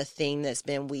been a thing that's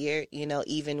been weird, you know,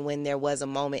 even when there was a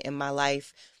moment in my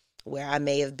life where I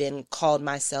may have been called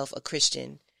myself a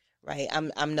Christian, right?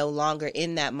 I'm no longer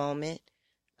in that moment,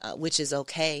 which is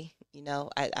okay. You know,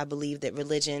 I believe that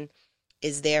religion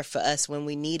is there for us when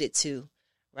we need it to,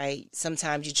 right?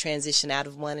 Sometimes you transition out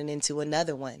of one and into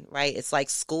another one, right? It's like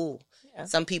school. Yeah.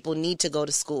 Some people need to go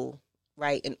to school,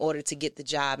 right, in order to get the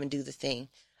job and do the thing.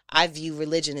 I view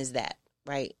religion as that,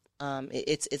 right?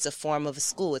 It's a form of a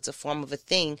school. It's a form of a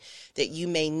thing that you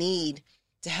may need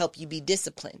to help you be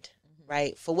disciplined,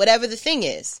 right? For whatever the thing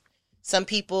is. Some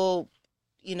people,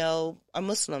 are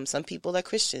Muslim. Some people are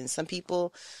Christians. Some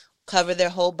people cover their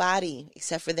whole body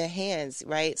except for their hands,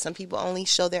 right? Some people only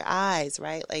show their eyes,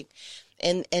 right? Like,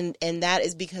 and that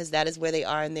is because that is where they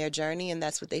are in their journey, and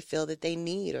that's what they feel that they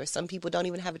need. Or some people don't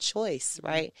even have a choice,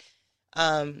 right?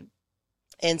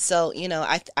 And so,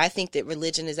 I think that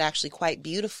religion is actually quite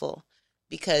beautiful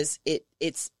because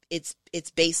it's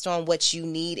based on what you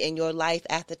need in your life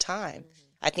at the time.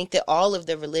 Mm-hmm. I think that all of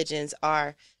the religions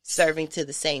are serving to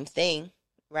the same thing,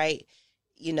 right?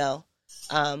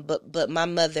 But my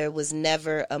mother was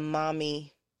never a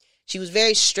mommy. She was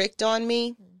very strict on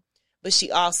me, but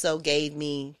she also gave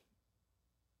me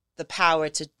the power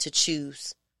to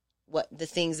choose what the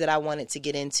things that I wanted to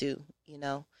get into,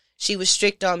 She was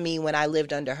strict on me when I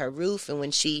lived under her roof and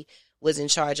when she was in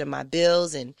charge of my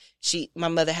bills. And my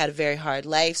mother had a very hard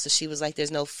life. So she was like,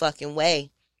 there's no fucking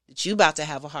way that you about to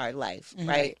have a hard life. Mm-hmm.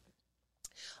 Right.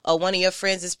 Oh, one of your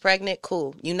friends is pregnant.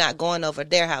 Cool. You're not going over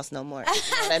their house no more. You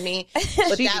know what I mean?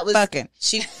 But she that was fucking.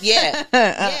 Yeah.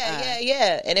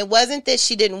 Yeah. And it wasn't that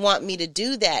she didn't want me to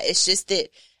do that. It's just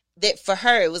that for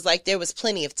her, it was like there was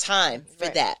plenty of time for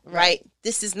that. Right.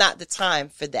 This is not the time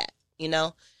for that.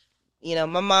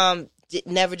 My mom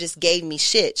never just gave me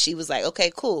shit. She was like,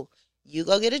 okay, cool. You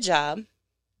go get a job.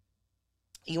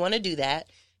 You want to do that.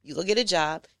 You go get a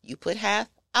job. You put half.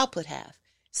 I'll put half.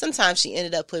 Sometimes she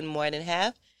ended up putting more than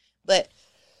half, but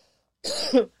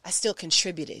I still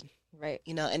contributed. Right.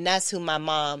 And that's who my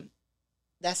mom,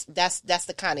 that's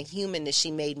the kind of human that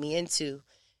she made me into.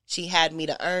 She had me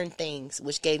to earn things,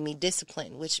 which gave me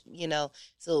discipline, which,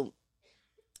 so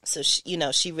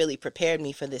she really prepared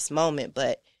me for this moment,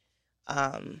 but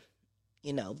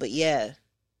yeah,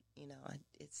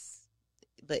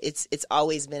 it's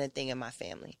always been a thing in my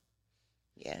family.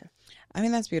 Yeah. I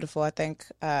mean, that's beautiful. I think,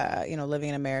 living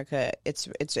in America,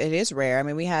 it is rare. I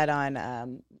mean, we had on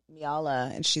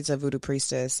Miala, and she's a voodoo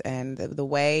priestess, and the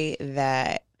way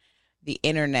that the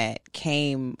internet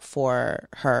came for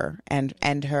her and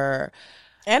her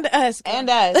and us,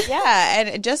 yeah,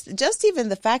 and just even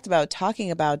the fact about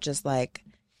talking about just like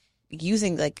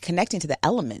using connecting to the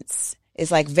elements is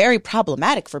very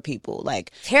problematic for people,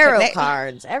 tarot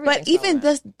cards, everything. But even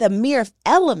the mere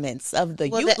elements of the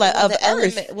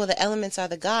earth. The elements are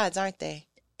the gods, aren't they?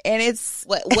 And it's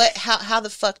how the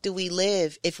fuck do we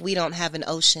live if we don't have an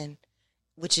ocean,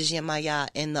 which is Yemaya,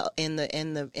 in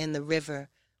the river,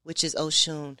 which is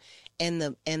Oshun, and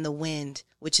the wind,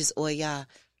 which is Oya,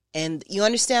 and you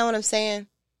understand what I'm saying?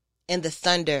 And the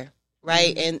thunder,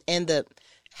 right? Mm-hmm. And the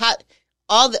how.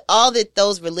 All that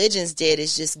those religions did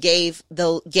is just gave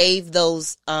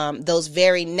those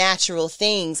very natural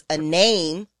things a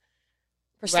name.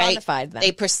 Personified them.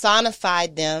 They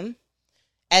personified them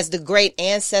as the great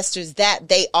ancestors that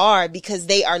they are, because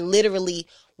they are literally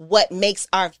what makes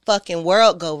our fucking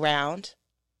world go round.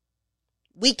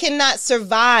 We cannot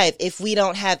survive if we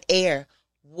don't have air,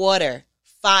 water,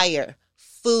 fire,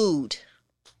 food.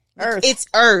 Earth. It's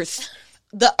earth.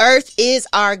 The earth is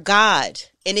our God.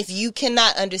 And if you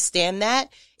cannot understand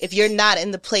that, if you're not in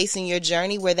the place in your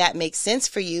journey where that makes sense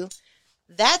for you,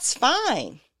 that's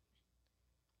fine.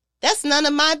 That's none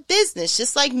of my business.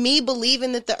 Just like me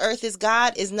believing that the earth is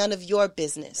God is none of your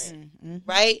business, mm-hmm.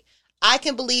 Right? I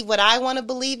can believe what I want to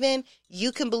believe in.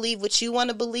 You can believe what you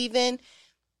want to believe in.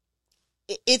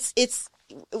 It's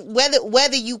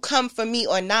whether you come for me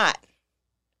or not.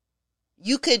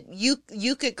 You could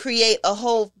create a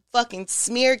whole fucking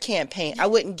smear campaign. I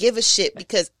wouldn't give a shit,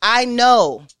 because I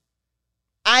know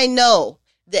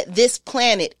that this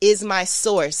planet is my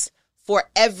source for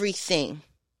everything.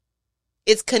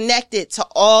 It's connected to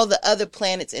all the other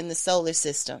planets in the solar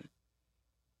system.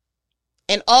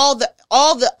 And all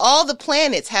the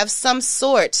planets have some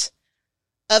sort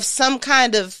of some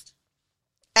kind of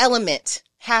element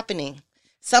happening.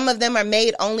 Some of them are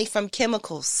made only from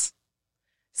chemicals.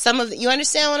 You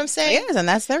understand what I'm saying? Yes, and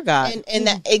that's their God. And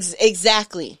that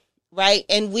exactly, right?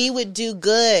 And we would do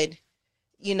good,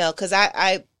 because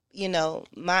I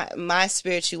my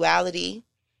spirituality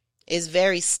is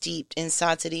very steeped in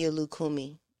Santeria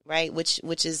Lukumi, right? Which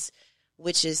is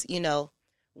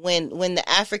when the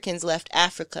Africans left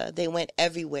Africa, they went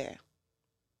everywhere.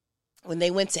 When they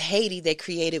went to Haiti, they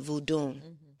created voodoo.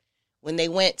 Mm-hmm. When they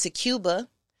went to Cuba,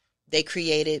 they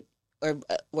created,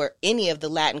 or any of the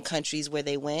Latin countries where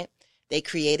they went, they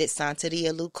created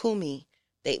Santeria Lukumi,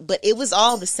 But it was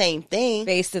all the same thing.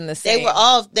 Based in the same.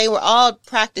 They were all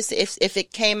practicing. If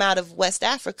it came out of West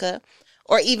Africa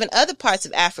or even other parts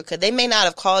of Africa, they may not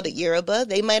have called it Yoruba.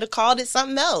 They might have called it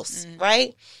something else,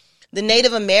 right? The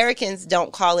Native Americans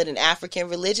don't call it an African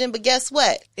religion, but guess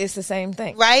what? It's the same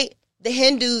thing, right? The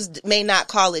Hindus may not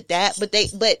call it that, but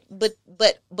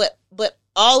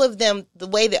all of them, the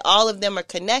way that all of them are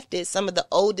connected, some of the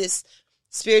oldest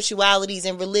spiritualities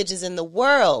and religions in the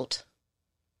world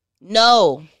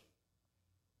know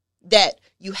that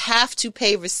you have to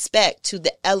pay respect to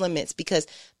the elements, because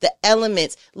the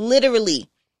elements, literally,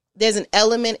 there's an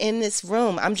element in this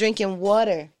room. I'm drinking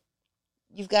water.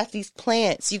 You've got these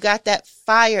plants. You got that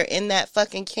fire in that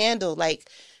fucking candle. Like,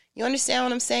 you understand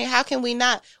what I'm saying? How can we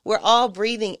not? We're all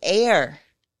breathing air.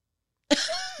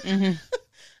 Mm-hmm.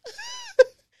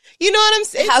 You know what I'm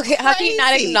saying? How can you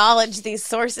not acknowledge these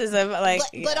sources of like?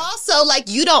 But also, like,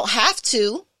 you don't have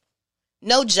to.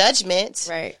 No judgment.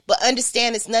 Right. But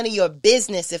understand it's none of your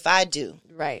business if I do.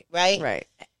 Right. Right? Right.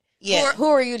 Yeah. Who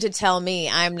are you to tell me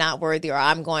I'm not worthy or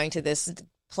I'm going to this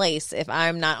place if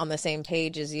I'm not on the same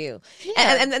page as you?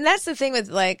 Yeah. And that's the thing with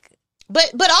like.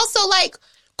 But also, like,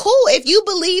 cool. If you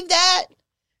believe that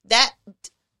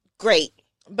great.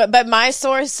 But my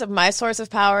source of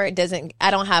power, I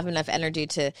don't have enough energy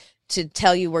to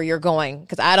tell you where you're going,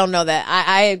 because I don't know that.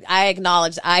 I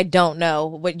acknowledge I don't know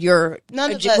what your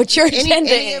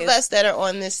agenda any is. Of us that are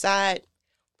on this side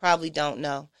probably don't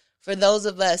know. For those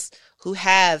of us who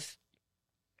have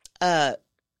had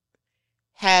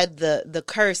the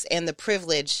curse and the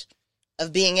privilege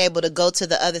of being able to go to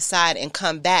the other side and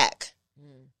come back,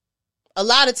 a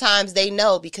lot of times they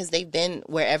know because they've been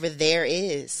wherever there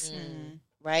is.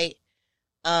 Right?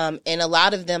 And a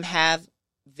lot of them have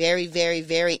very, very,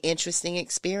 very interesting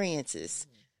experiences,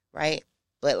 right?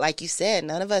 But like you said,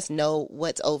 none of us know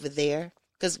what's over there.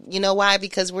 Because, you know why?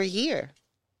 Because we're here.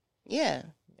 Yeah.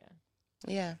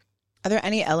 Are there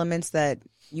any elements that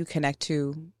you connect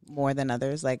to more than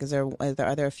others? Like,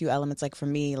 are there a few elements? Like, for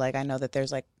me, like, I know that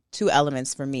there's like 2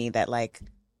 elements for me that like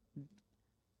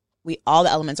all the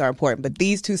elements are important, but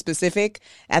these 2 specific,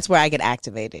 that's where I get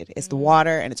activated. It's the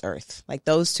water and it's earth. Like,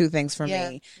 those 2 things for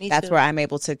me, that's too. Where I'm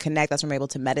able to connect. That's where I'm able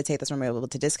to meditate. That's where I'm able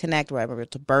to disconnect, where I'm able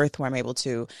to birth, where I'm able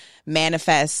to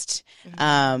manifest.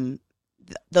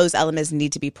 Those elements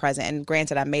need to be present. And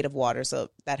granted, I'm made of water,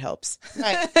 so that helps.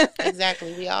 Right.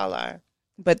 Exactly. We all are.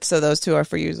 But so those 2 are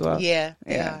for you as well? Yeah.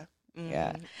 Yeah.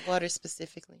 Water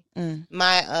specifically.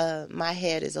 My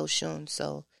head is Oshun,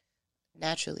 so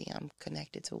naturally I'm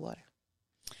connected to water.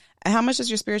 And how much does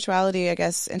your spirituality, I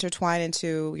guess, intertwine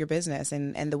into your business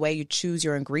and the way you choose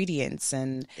your ingredients?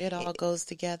 And it all goes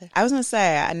together. I was going to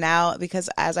say, now, because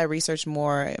as I research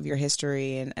more of your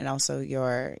history and also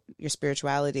your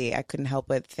spirituality, I couldn't help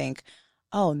but think,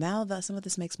 oh, now that some of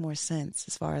this makes more sense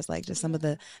as far as like just some of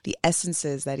the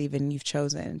essences that even you've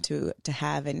chosen to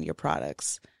have in your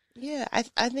products. Yeah,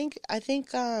 I think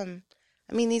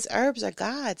these herbs are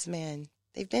God's, man.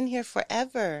 They've been here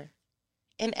forever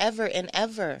and ever and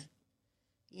ever.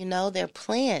 You know, they're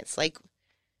plants, like,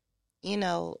 you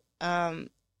know, and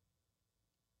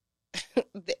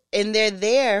they're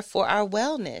there for our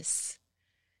wellness.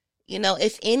 You know,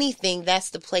 if anything, that's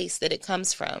the place that it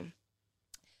comes from.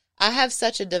 I have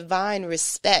such a divine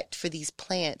respect for these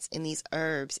plants and these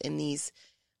herbs and these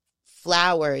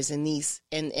flowers and these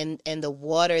and the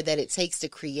water that it takes to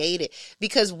create it,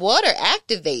 because water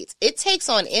activates. It takes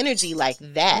on energy like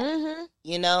that,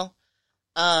 you know,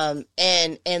 and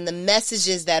the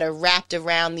messages that are wrapped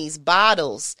around these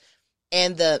bottles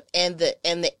and the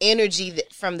energy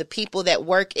that, from the people that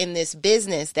work in this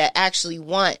business that actually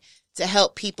want to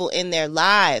help people in their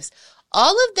lives.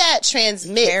 All of that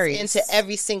transmits into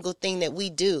every single thing that we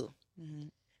do.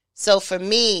 So for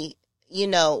me, you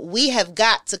know, we have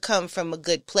got to come from a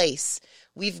good place.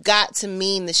 We've got to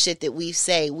mean the shit that we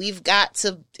say. We've got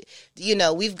to, you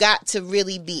know, we've got to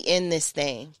really be in this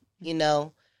thing, you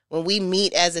know. When we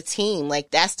meet as a team,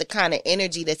 like, that's the kind of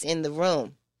energy that's in the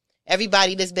room.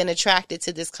 Everybody that's been attracted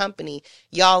to this company,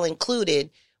 y'all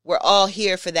included, we're all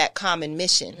here for that common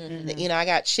mission. You know, I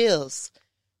got chills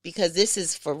because this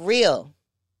is for real.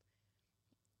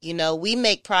 You know, we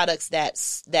make products that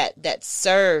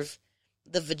serve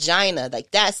the vagina.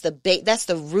 Like, that's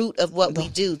the root of what we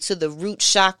do, to the root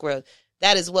chakra.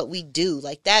 That is what we do.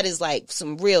 Like, that is like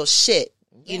some real shit,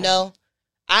 you know?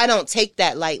 I don't take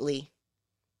that lightly.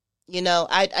 You know,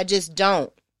 I just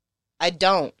don't. I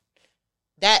don't.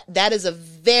 That is a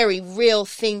very real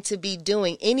thing to be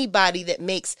doing. Anybody that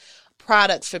makes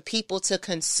products for people to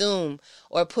consume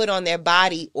or put on their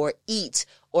body or eat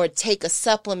or take a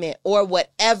supplement or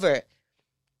whatever,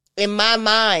 in my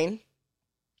mind,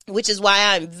 which is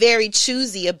why I'm very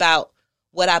choosy about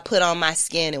what I put on my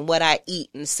skin and what I eat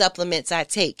and supplements I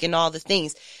take and all the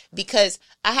things, because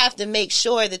I have to make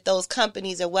sure that those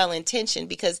companies are well intentioned,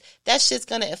 because that shit's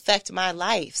going to affect my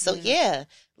life. So this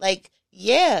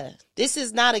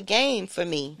is not a game for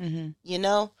me. You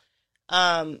know,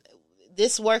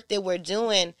 this work that we're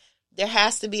doing, there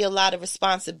has to be a lot of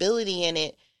responsibility in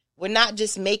it. We're not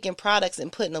just making products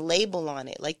and putting a label on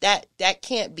it. Like that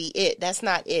can't be it. That's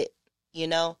not it, you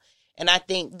know? And I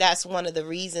think that's one of the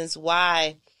reasons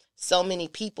why so many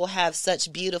people have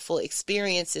such beautiful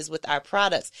experiences with our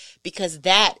products, because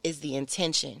that is the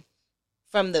intention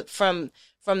from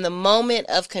the moment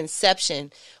of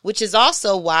conception, which is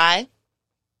also why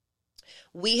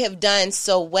we have done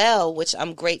so well, which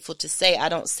I'm grateful to say. I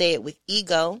don't say it with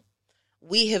ego.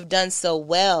 We have done so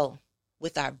well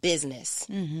with our business.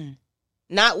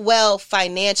 Not well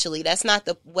financially. That's not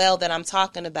the well that I'm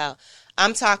talking about.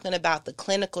 I'm talking about the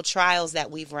clinical trials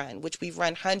that we've run, which we've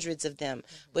run hundreds of them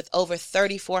with over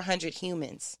 3,400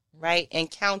 humans, right?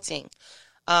 And counting,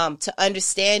 to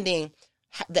understanding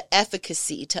the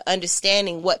efficacy, to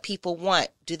understanding what people want.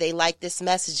 Do they like this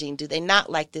messaging? Do they not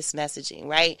like this messaging,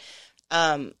 right?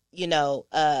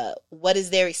 What is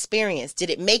their experience? Did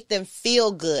it make them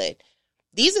feel good?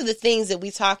 These are the things that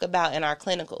we talk about in our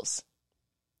clinicals,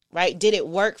 right? Did it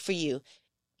work for you?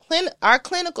 Our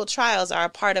clinical trials are a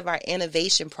part of our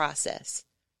innovation process,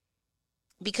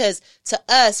 because to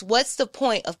us, what's the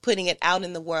point of putting it out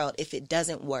in the world if it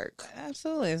doesn't work?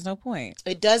 Absolutely. There's no point.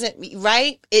 It doesn't,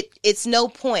 right? It's no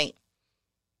point.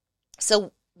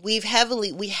 So we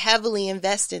heavily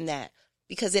invest in that,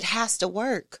 because it has to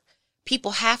work.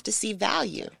 People have to see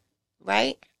value,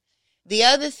 right? The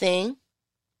other thing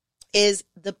is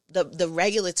the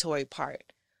regulatory part.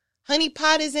 Honey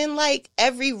Pot is in like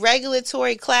every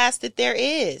regulatory class that there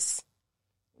is.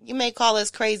 You may call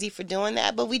us crazy for doing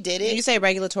that, but we did it. When you say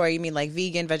regulatory, you mean like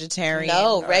vegan, vegetarian?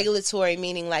 No, regulatory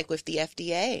meaning like with the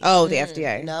FDA. Oh, the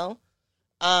FDA. No.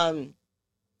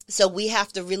 So we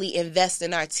have to really invest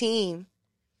in our team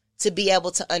to be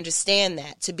able to understand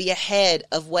that, to be ahead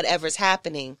of whatever's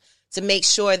happening, to make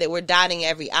sure that we're dotting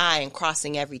every I and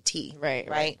crossing every T.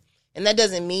 Right. And that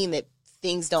doesn't mean that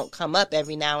things don't come up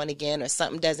every now and again or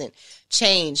something doesn't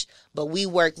change, but we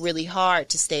work really hard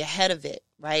to stay ahead of it,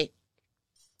 right?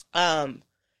 The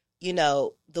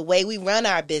way we run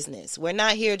our business, we're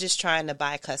not here just trying to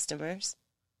buy customers.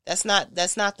 That's not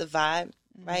the vibe,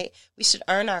 right? We should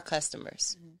earn our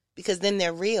customers, because then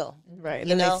they're real. Right.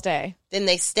 Then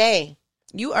they stay.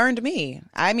 You earned me.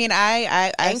 I mean,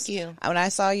 Thank you. When I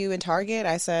saw you in Target,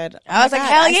 I said, I was like,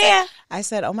 hell yeah. I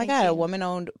said, oh my God, a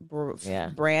woman-owned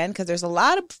brand, because there's a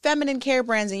lot of feminine care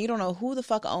brands, and you don't know who the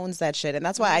fuck owns that shit. And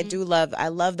that's why I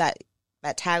love that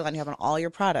tagline you have on all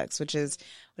your products, which is,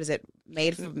 what is it?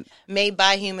 Made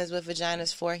by humans with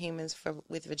vaginas for humans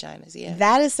with vaginas. Yeah.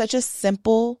 That is such a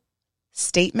simple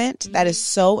statement that is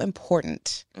so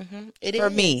important for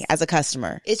me as a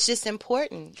customer. It's just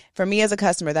important for me as a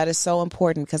customer. That is so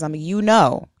important, because you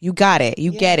got it,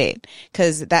 get it,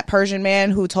 because that Persian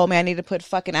man who told me I need to put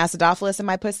fucking acidophilus in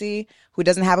my pussy, who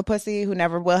doesn't have a pussy, who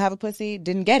never will have a pussy,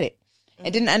 didn't get it. I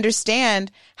didn't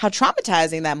understand how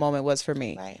traumatizing that moment was for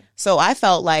me. Right. So I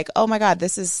felt like, oh my God,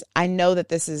 I know that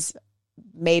this is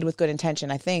made with good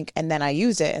intention, I think. And then I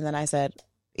used it, and then I said,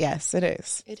 yes, it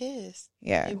is. It is.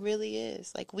 Yeah. It really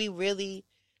is. Like, we really,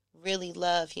 really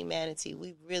love humanity.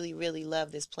 We really, really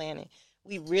love this planet.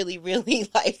 We really, really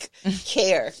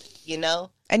care, you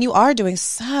know? And you are doing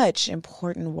such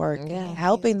important work,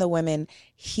 helping the women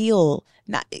heal.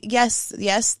 Not yes,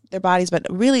 their bodies, but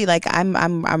really, like,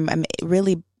 I'm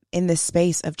really in this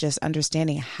space of just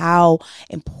understanding how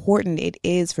important it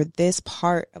is for this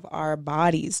part of our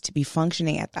bodies to be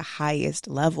functioning at the highest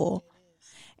level.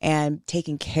 And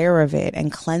taking care of it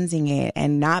and cleansing it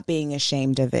and not being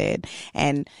ashamed of it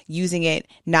and using it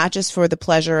not just for the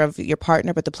pleasure of your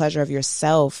partner, but the pleasure of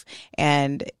yourself.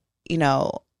 And,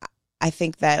 I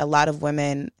think that a lot of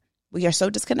women, we are so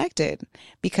disconnected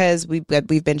because we've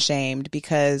been shamed,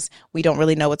 because we don't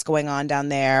really know what's going on down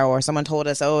there, or someone told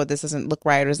us, oh, this doesn't look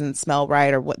right or doesn't smell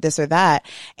right, or what, this or that.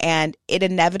 And it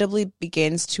inevitably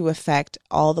begins to affect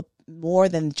all the more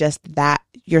than just that,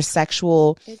 your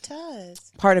sexual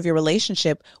part of your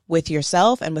relationship with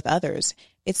yourself and with others.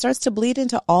 It starts to bleed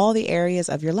into all the areas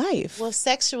of your life. Well,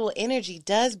 sexual energy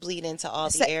does bleed into all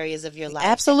the areas of your life.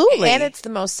 Absolutely. And it's the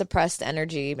most suppressed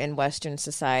energy in Western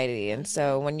society. And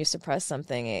so when you suppress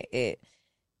something, it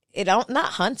don't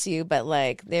not hunts you, but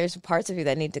like there's parts of you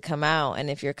that need to come out. And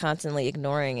if you're constantly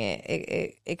ignoring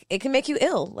it, it can make you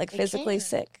ill, like physically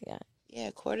sick. Yeah.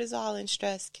 Yeah, cortisol and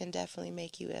stress can definitely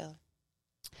make you ill.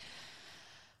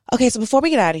 Okay, so before we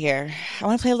get out of here, I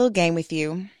want to play a little game with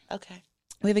you. Okay.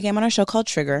 We have a game on our show called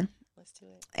Trigger. Let's do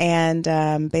it. And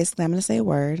basically, I'm going to say a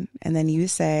word, and then you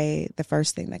say the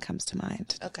first thing that comes to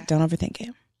mind. Okay. Don't overthink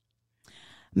it.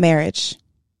 Marriage.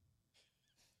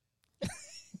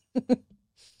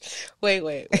 Wait.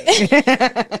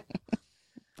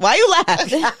 Why you laugh?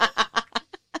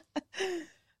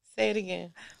 Say it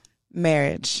again.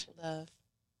 Marriage.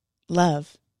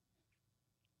 Love.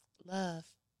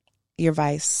 Your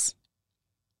vice.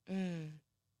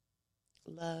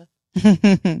 Love.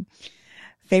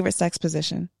 Favorite sex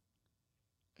position.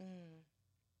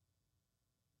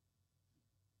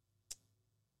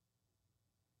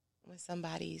 When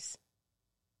somebody's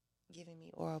giving me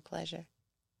oral pleasure.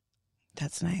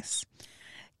 That's nice.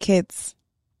 Kids.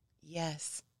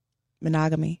 Yes.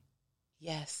 Monogamy.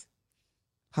 Yes.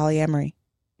 Polyamory.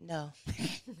 No.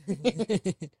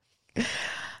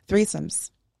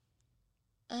 Threesomes.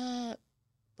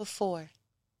 Before.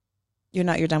 You're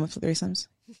done with threesomes?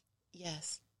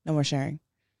 Yes. No more sharing.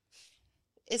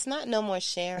 It's not no more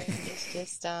sharing. It's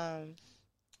just I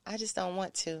just don't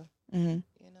want to. Mm-hmm.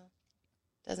 You know,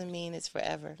 doesn't mean it's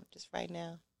forever. Just right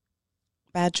now.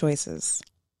 Bad choices.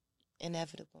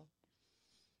 Inevitable.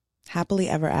 Happily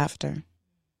ever after.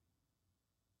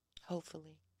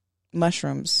 Hopefully.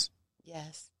 Mushrooms.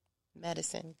 Yes.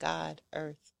 Medicine. God.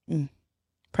 Earth.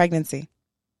 Pregnancy.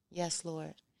 Yes,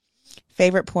 Lord.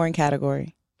 Favorite porn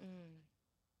category.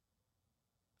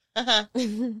 I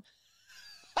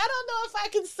don't know if I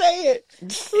can say it.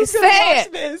 Say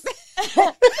it. This?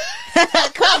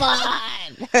 Come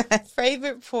on.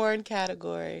 Favorite porn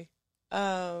category.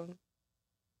 I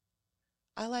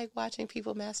like watching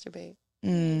people masturbate.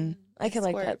 I can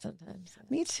like Squirt. that sometimes.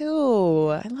 Me too.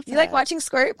 I love that. You like watching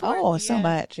squirt porn? Oh, so Yeah.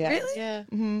 much. Yeah. Really? Yeah.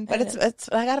 Mm-hmm. But it's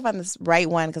I gotta find this right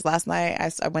one because last night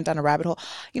I went down a rabbit hole.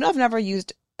 You know, I've never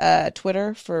used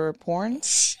Twitter for porn,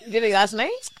 You did it last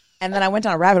night? and then I went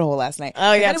down a rabbit hole last night.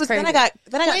 Oh, yeah, And it's then I crazy. got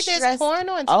Wait, there's stressed. porn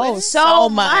on Twitter? Oh, So so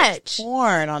much.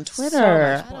 porn on Twitter. So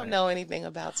much I don't know anything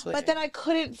about Twitter. But then I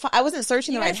couldn't. I wasn't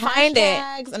searching the You right gotta find it.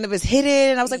 hashtags, and it was hidden.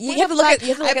 And I was like, You what have the to look fuck? at- you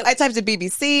have to look at- I typed in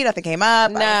BBC, nothing came up.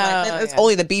 No, I was like, it's yeah.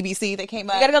 only the BBC that came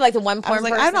up. You gotta go to like the one I porn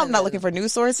was like, person. I'm not looking for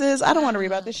news sources. I don't want to read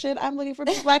about this shit. I'm looking for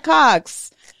big black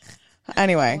cocks.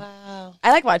 Anyway, wow.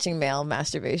 I like watching male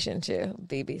masturbation too.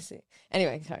 BBC.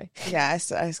 Anyway, sorry. yeah,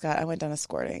 I went down a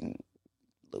squirting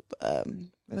loop. What do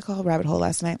they call rabbit hole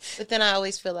last night? But then I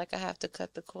always feel like I have to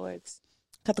cut the cords.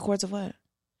 Cut the cords of what?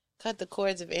 Cut the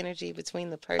cords of energy between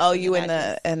the person. Oh, you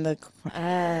that and I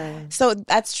the. So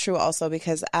that's true also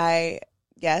because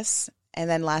yes, and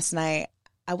then last night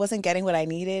I wasn't getting what I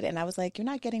needed, and I was like, you're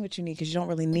not getting what you need because you don't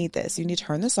really need this. You need to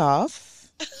turn this off.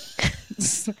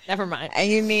 Never mind. And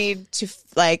you need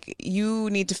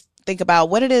to think about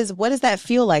what it is. What does that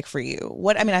feel like for you?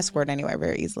 I squirt anyway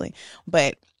very easily,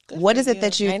 but Good what for is it you.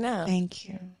 that you? I know. Thank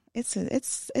you. It's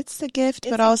a gift, It's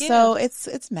but a also gift.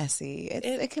 it's messy.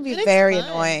 It can be But it's very fun.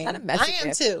 annoying. Not a I messy am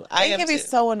gift. too. It can be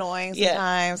so annoying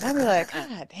Yeah. sometimes. I'd be like,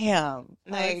 God damn.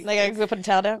 Like I go put a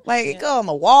towel down. It go on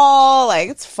the wall. Like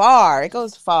it's far. It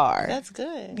goes far. That's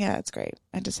good. Yeah, it's great.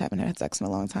 I just haven't had sex in a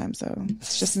long time, so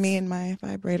it's just me and my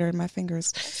vibrator and my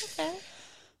fingers. Okay.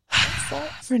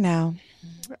 For now.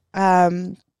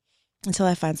 Until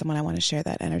I find someone I want to share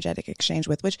that energetic exchange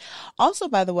with, which also,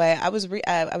 by the way, I was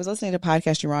listening to a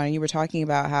podcast you were on, and you were talking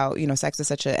about how, sex is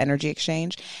such an energy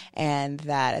exchange, and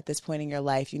that at this point in your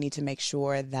life, you need to make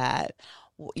sure that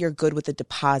you're good with the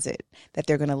deposit that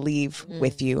they're going to leave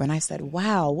with you. And I said,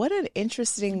 wow, what an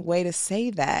interesting way to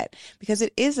say that, because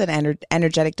it is an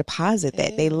energetic deposit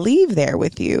that they leave there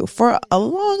with you for a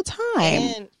long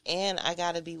time. And I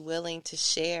got to be willing to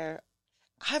share.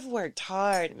 I've worked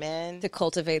hard, man, To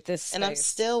cultivate this space. and I'm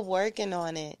still working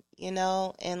on it, and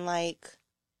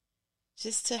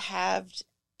just to have,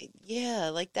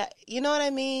 like that, you know what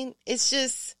I mean? It's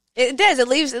just, It does. It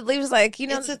leaves like,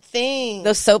 it's a thing.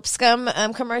 those soap scum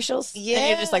commercials. Yeah. And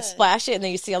you just like splash it and then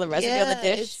you see all the residue on the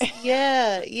dish.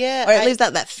 Yeah. Or it leaves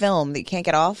that film that you can't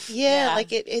get off. Yeah,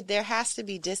 like it there has to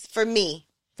be for me.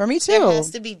 For me too. There has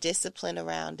to be discipline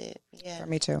around it. Yeah. For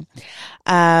me too.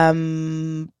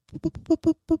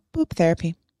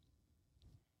 Therapy.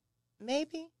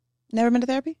 Maybe. Never been to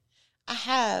therapy? I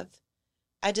have.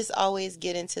 I just always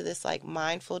get into this like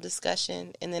mindful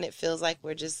discussion, and then it feels like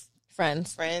we're just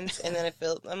Friends. and then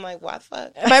I'm like, why the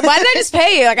fuck? Why did I just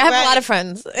pay you? Like I have Right. a lot of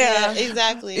friends. Yeah,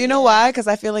 exactly. You know why? Because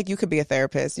I feel like you could be a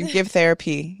therapist. You give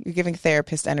therapy. You're giving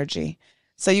therapist energy.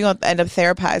 So you're going to end up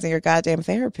therapizing your goddamn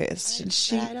therapist.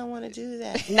 But I don't want to do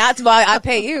that. Not why I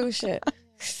pay you. Shit.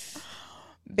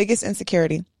 Biggest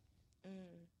insecurity?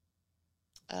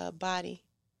 Body.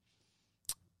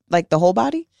 Like the whole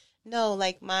body? No,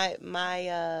 like my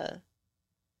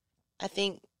I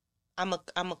think I'm a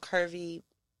curvy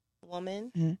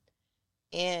woman,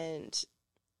 and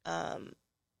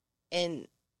and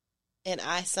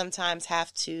I sometimes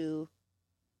have to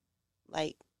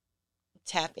like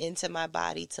tap into my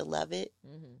body to love it.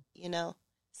 You know,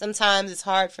 sometimes it's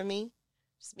hard for me,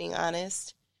 just being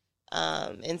honest.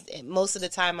 And most of the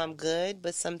time I'm good,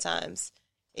 but sometimes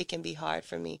it can be hard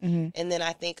for me. And then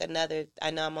I think I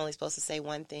know I'm only supposed to say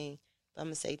one thing, but I'm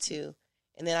going to say two.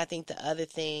 And then I think the other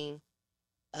thing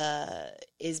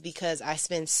is because I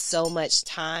spend so much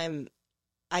time,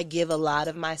 I give a lot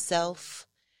of myself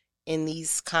in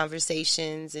these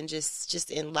conversations and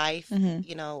just in life.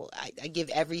 You know, I give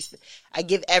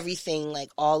everything, like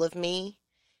all of me.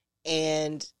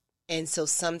 And so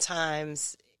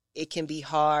sometimes it can be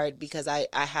hard because I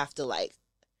have to like,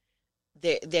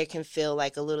 there can feel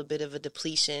like a little bit of a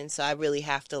depletion. So I really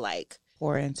have to like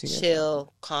pour into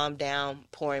chill, calm down,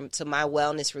 pour into my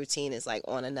wellness routine is like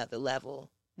on another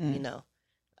level, you know,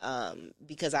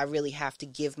 because I really have to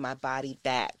give my body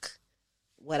back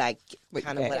what I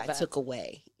took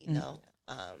away, you know.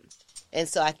 And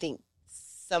so I think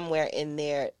somewhere in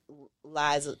there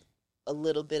lies a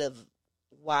little bit of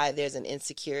why there's an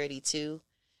insecurity too.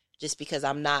 Just because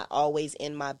I'm not always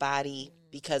in my body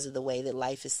because of the way that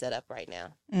life is set up right now.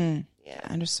 Yeah,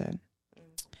 understood.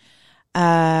 Well,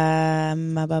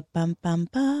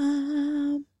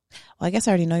 I guess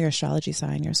I already know your astrology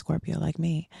sign. You're a Scorpio like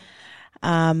me.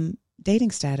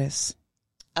 Dating status.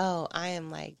 Oh, I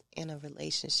am like in a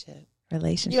relationship.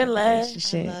 Relationship. I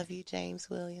love you, James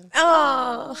Williams.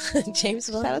 Oh,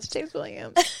 James Williams. Shout out to James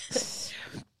Williams.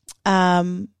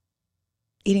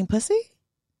 Eating pussy?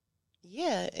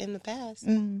 Yeah, in the past.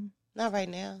 Not right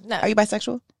now. No. Are you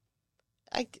bisexual?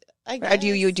 I or do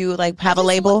you do like have a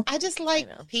label? I just like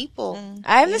people.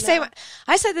 I have the same.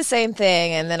 I said the same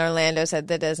thing, and then Orlando said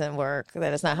that doesn't work.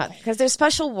 That it's not hot because there's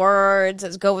special words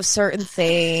that go with certain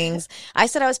things. I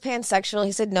said I was pansexual.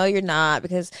 He said no, you're not.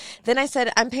 Because then I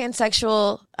said I'm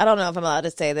pansexual. I don't know if I'm allowed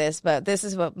to say this, but this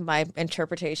is what my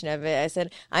interpretation of it. I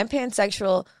said I'm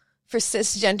pansexual for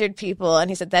cisgendered people, and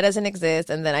he said that doesn't exist.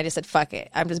 And then I just said fuck it,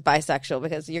 I'm just bisexual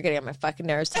because you're getting on my fucking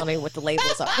nerves telling me what the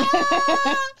labels are.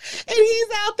 And he's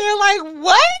out there like,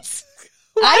 what?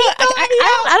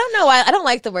 I don't know why I don't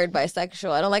like the word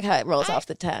bisexual. I don't like how it rolls off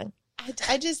the tongue.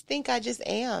 I just think I just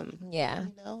am. Yeah.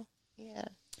 You know? Yeah.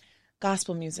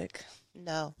 Gospel music.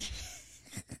 No.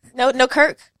 No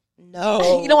Kirk.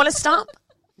 No. You don't want to stomp.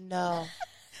 No.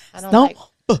 I don't Stomp.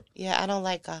 I don't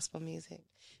like gospel music.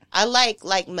 I like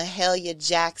Mahalia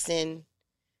Jackson,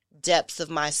 depths of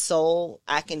my soul.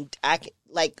 I can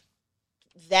like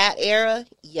that era.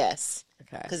 Yes.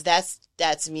 Okay. Because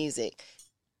that's music.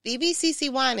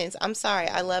 BBCC Winans, I'm sorry.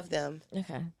 I love them.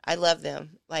 Okay. I love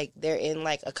them. Like they're in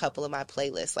like a couple of my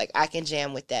playlists. Like I can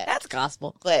jam with that. That's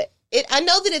gospel. But I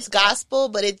know that it's gospel,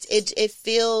 but it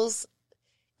feels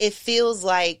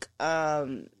like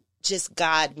just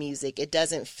God music. It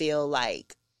doesn't feel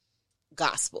like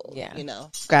gospel. Yeah. You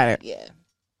know. Got it. Yeah.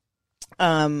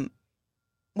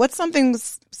 What's something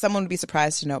someone would be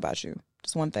surprised to know about you?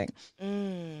 Just one thing.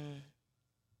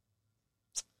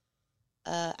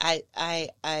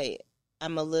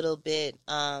 I'm a little bit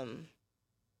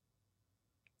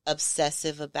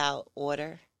obsessive about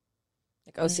order.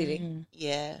 Like OCD.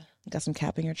 Yeah. Got some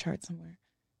Cap in your chart somewhere.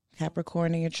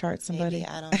 Capricorn in your chart, somebody. Maybe,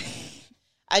 I don't know.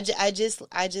 I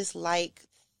just like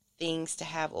things to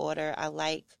have order.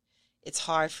 It's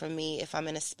hard for me if I'm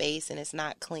in a space and it's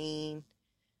not clean,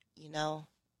 you know.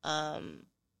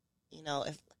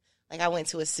 If like I went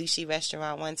to a sushi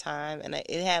restaurant one time and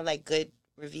it had like good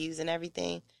reviews and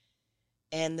everything,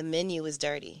 and the menu was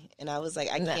dirty, and I was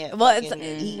like, I can't. Well, it's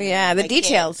the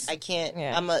details. I can't.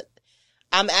 Yeah.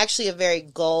 I'm actually a very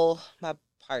my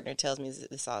partner tells me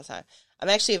this all the time. I'm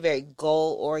actually a very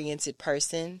goal-oriented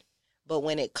person, but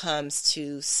when it comes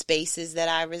to spaces that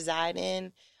I reside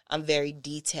in, I'm very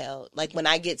detailed. Like when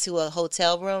I get to a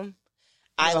hotel room,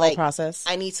 process.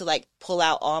 I need to like pull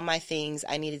out all my things.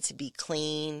 I need it to be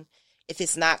clean. If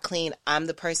it's not clean, I'm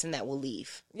the person that will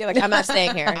leave. You're like, I'm not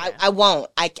staying here. I won't.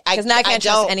 Because now I can't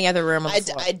trust any other room.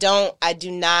 I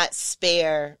do not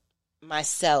spare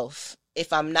myself.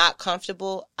 If I'm not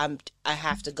comfortable, I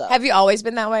have to go. Have you always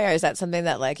been that way, or is that something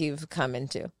that like you've come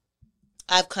into?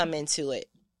 I've come into it.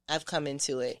 Do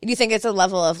you think it's a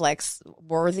level of like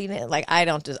worthiness? Like I'm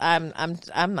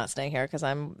not staying here because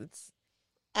I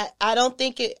don't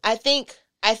think it. I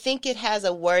think it has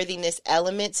a worthiness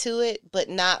element to it, but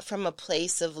not from a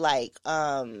place of like.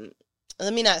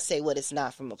 Let me not say what it's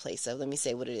not from a place of. Let me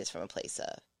say what it is from a place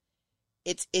of.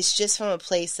 It's just from a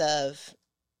place of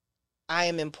I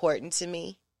am important to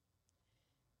me,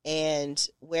 And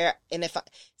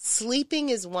sleeping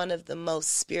is one of the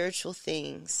most spiritual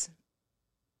things.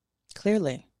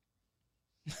 Clearly.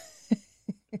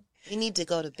 You need to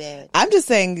go to bed. I'm just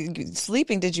saying,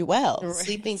 sleeping did you well.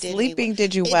 Sleeping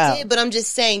did you well. It did, but I'm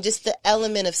just saying, just the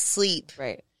element of sleep,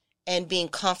 right, and being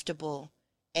comfortable,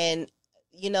 and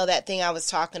that thing I was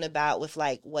talking about with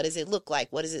like, what does it look like?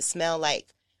 What does it smell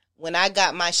like? When I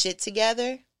got my shit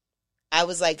together, I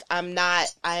was like, I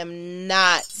am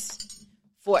not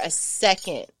for a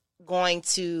second going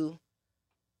to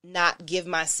not give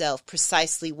myself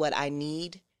precisely what I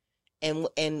need, and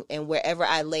wherever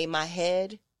I lay my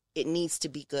head, it needs to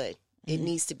be good. Mm-hmm. It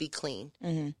needs to be clean.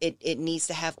 Mm-hmm. It needs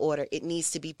to have order. It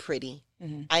needs to be pretty.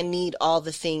 Mm-hmm. I need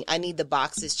I need the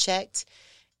boxes checked,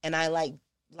 and I like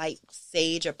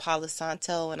sage or Palo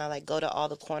Santo, and I like go to all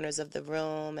the corners of the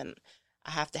room, and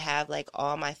I have to have like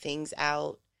all my things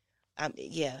out.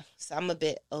 So I'm a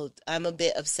bit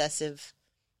obsessive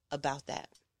about that.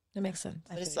 That makes sense.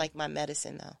 But it's like my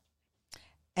medicine though.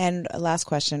 And last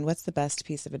question, what's the best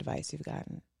piece of advice you've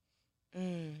gotten?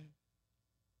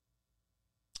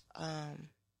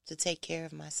 To take care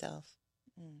of myself.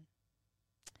 To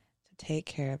take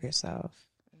care of yourself.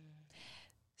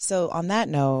 So on that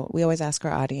note, we always ask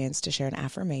our audience to share an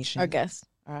affirmation. Our guests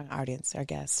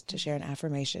to share an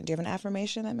affirmation. Do you have an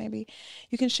affirmation that maybe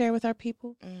you can share with our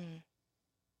people?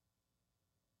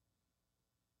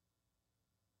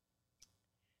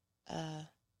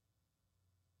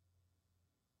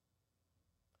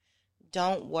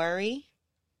 Don't worry.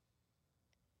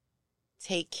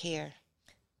 Take care.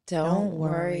 Don't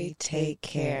worry, take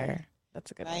care.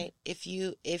 That's a good one.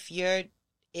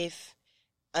 If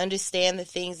understand the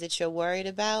things that you're worried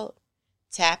about,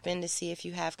 tap in to see if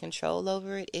you have control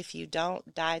over it. If you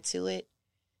don't, die to it.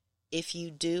 If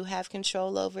you do have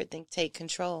control over it, then take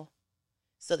control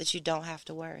so that you don't have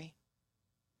to worry.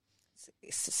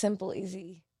 It's simple,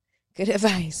 easy, good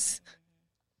advice.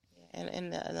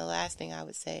 And the last thing I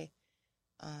would say,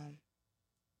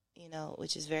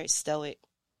 which is very stoic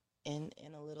and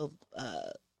a little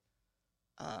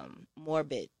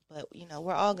morbid, but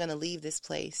we're all gonna leave this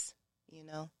place,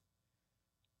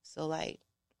 so like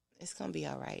it's gonna be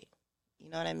all right. You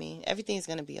know what I mean? Everything's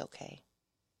gonna be okay.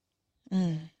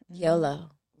 YOLO.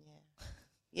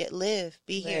 Yeah,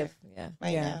 be here. Yeah,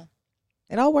 right now.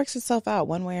 It all works itself out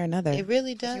one way or another. It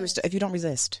really does. If you don't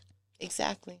resist.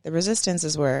 Exactly. The resistance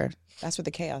is that's where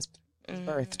the chaos is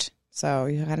birthed. So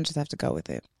you kind of just have to go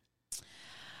with it.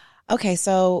 Okay,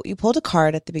 so you pulled a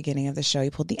card at the beginning of the show.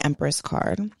 You pulled the Empress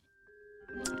card.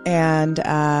 And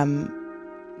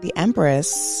the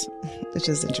Empress, which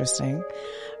is interesting,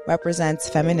 represents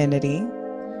femininity,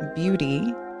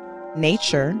 beauty,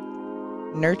 nature,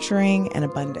 nurturing, and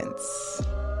abundance.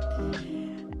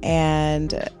 And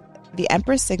the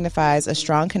Empress signifies a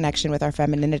strong connection with our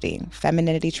femininity.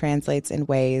 Femininity translates in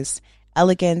ways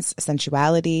elegance,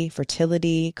 sensuality,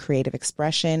 fertility, creative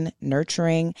expression,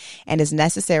 nurturing, and is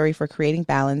necessary for creating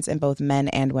balance in both men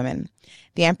and women.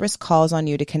 The Empress calls on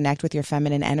you to connect with your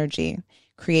feminine energy,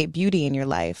 create beauty in your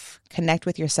life, connect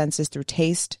with your senses through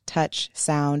taste, touch,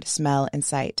 sound, smell, and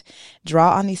sight.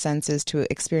 Draw on these senses to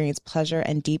experience pleasure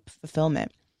and deep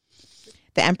fulfillment.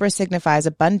 The Empress signifies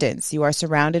abundance. You are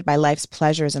surrounded by life's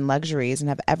pleasures and luxuries and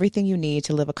have everything you need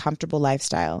to live a comfortable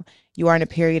lifestyle. You are in a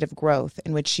period of growth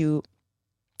in which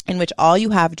all you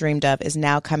have dreamed of is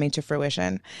now coming to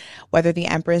fruition. Whether the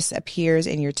Empress appears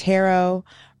in your tarot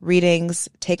readings,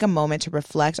 take a moment to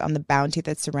reflect on the bounty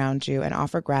that surrounds you and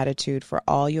offer gratitude for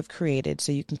all you have created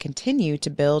so you can continue to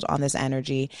build on this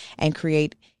energy and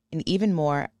create an even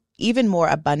more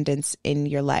abundance in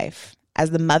your life.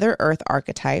 As the Mother Earth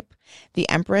archetype, the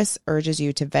Empress urges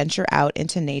you to venture out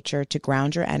into nature to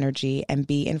ground your energy and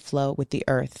be in flow with the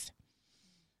earth.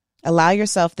 Allow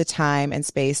yourself the time and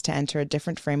space to enter a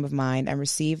different frame of mind and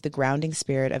receive the grounding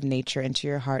spirit of nature into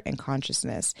your heart and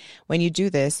consciousness. When you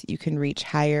do this, you can reach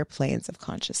higher planes of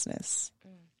consciousness.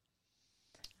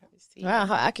 Wow,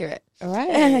 how accurate. All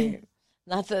right.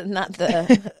 Not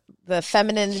the the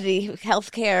femininity,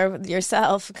 healthcare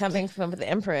yourself coming from the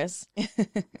Empress.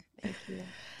 Thank you.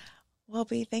 Well,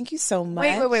 B, thank you so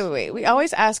much. Wait. We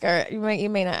always ask you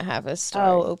may not have a story.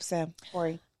 Oh, oops,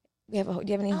 Corey. Do you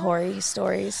have any hoary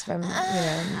stories from,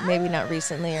 maybe not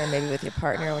recently or maybe with your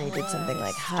partner when you did something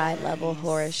like high level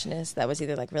whorishness that was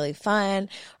either like really fun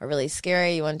or really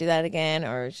scary? You want to do that again?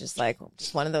 Or just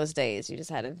one of those days you just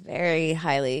had a very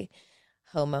highly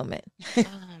hoe moment?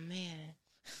 Oh, man.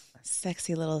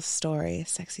 Sexy little story,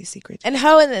 sexy secret. And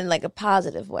hoe in like a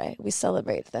positive way. We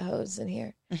celebrate the hoes in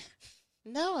here.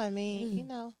 No, I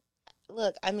mean,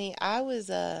 look, I mean, I was,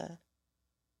 when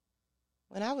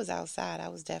I was outside, I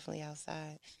was definitely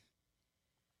outside.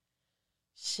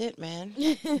 Shit, man.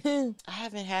 I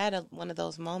haven't had one of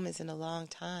those moments in a long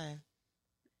time.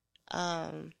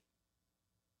 I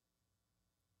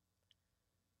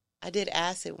did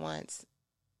acid once,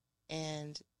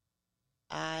 and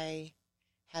I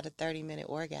had a 30-minute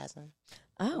orgasm.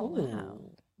 Oh, wow.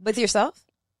 With yourself?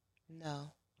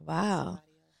 No. Wow.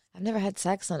 I've never had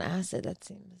sex on acid. That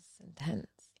seems intense.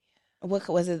 What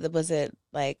was it? Was it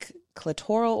like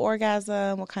clitoral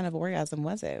orgasm? What kind of orgasm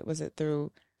was it? Was it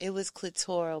through? It was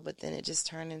clitoral, but then it just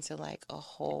turned into like a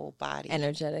whole body.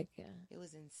 Energetic, yeah. It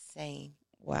was insane.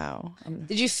 Wow.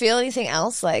 Did you feel anything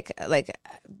else? Like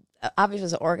obviously it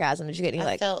was an orgasm. Did you get any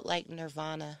I felt like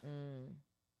nirvana.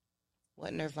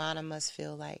 What nirvana must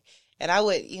feel like. And I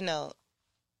would,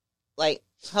 like,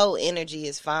 whole energy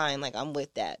is fine. Like, I'm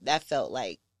with that. That felt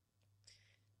like,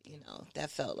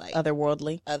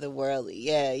 Otherworldly.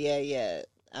 Yeah.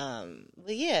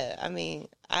 But yeah, I mean,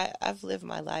 I've lived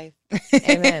my life.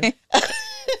 Amen.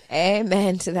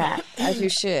 Amen to that, as you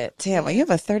should. Damn, when you have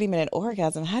a 30-minute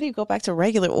orgasm, how do you go back to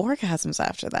regular orgasms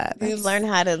after that? You learn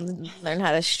how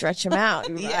to stretch them out.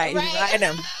 You ride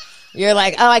them. You're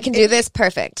like, oh, I can do this.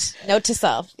 Perfect. Note to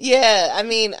self. Yeah, I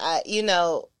mean, I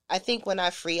think when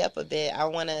I free up a bit, I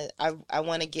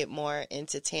wanna get more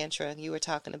into tantra. You were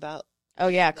talking about. Oh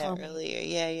yeah, earlier.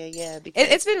 Yeah. Because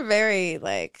it's been very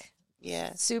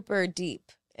super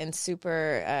deep and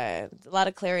super a lot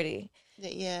of clarity.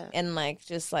 Yeah. And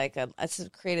just I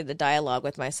just created the dialogue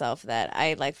with myself that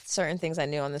I like certain things I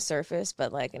knew on the surface,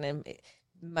 but like in a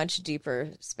much deeper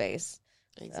space.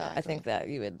 Exactly. So I think that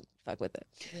you would fuck with it.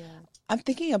 Yeah. I'm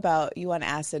thinking about you on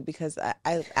acid because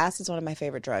acid's one of my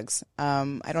favorite drugs.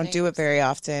 I don't do it very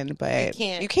often, but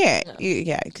you can't. No.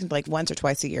 You can like once or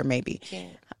twice a year maybe.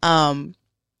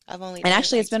 I've only and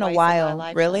actually it's been a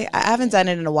while. Really, I haven't done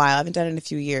it in a while. I haven't done it in a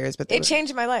few years, but it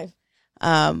changed my life.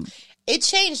 It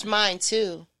changed mine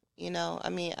too. I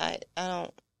mean, I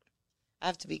don't. I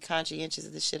have to be conscientious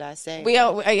of the shit I say. We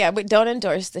don't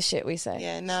endorse the shit we say.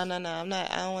 Yeah, no. I'm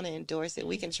not. I don't want to endorse it.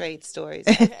 We can trade stories.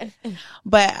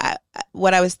 But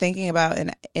what I was thinking about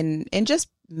in just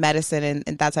medicine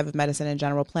and that type of medicine in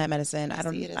general, plant medicine. I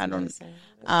don't.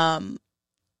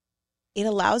 It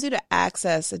allows you to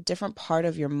access a different part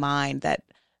of your mind that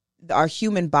our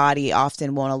human body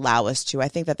often won't allow us to. I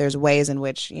think that there's ways in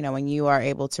which, when you are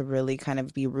able to really kind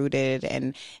of be rooted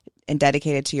and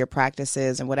dedicated to your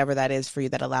practices and whatever that is for you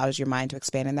that allows your mind to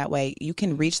expand in that way, you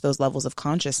can reach those levels of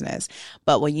consciousness.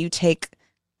 But when you take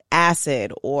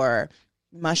acid or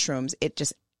mushrooms, it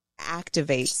just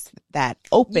activates that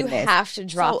openness. You have to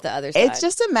drop the other side. It's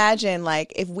just imagine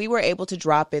like if we were able to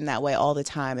drop in that way all the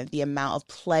time and the amount of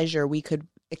pleasure we could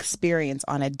experience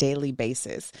on a daily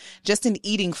basis, just in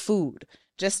eating food,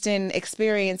 just in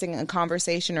experiencing a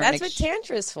conversation or that's what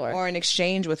tantra is for, or an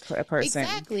exchange with a person.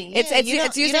 Exactly. Yeah.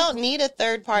 You don't need a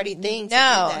third party thing. To do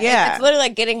that. Yeah, it's literally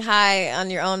like getting high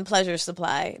on your own pleasure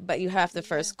supply, but you have to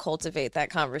first cultivate that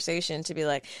conversation to be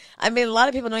like. I mean, a lot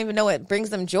of people don't even know what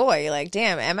brings them joy. Like,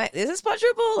 damn, is this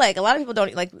pleasurable? Like, a lot of people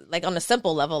don't like on a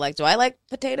simple level. Like, do I like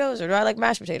potatoes or do I like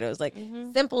mashed potatoes? Like,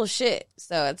 simple shit.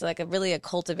 So it's like a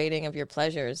cultivating of your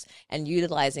pleasures and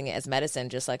utilizing it as medicine,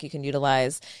 just like you can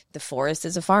utilize the forest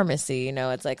as a pharmacy.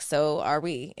 It's like, so are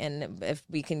we, and if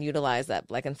we can utilize that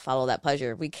and follow that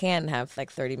pleasure, we can have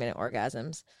 30-minute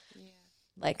orgasms.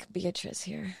 Like Beatrice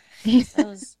here. That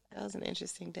was an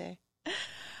interesting day.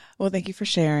 Well, thank you for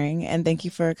sharing, and thank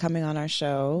you for coming on our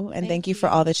show, and thank you for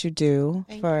all that you do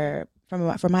for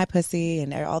my pussy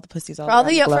and all the pussies all around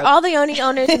the globe. For all the Yoni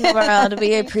owners in the world.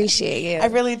 We appreciate you. I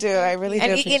really do.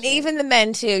 And even the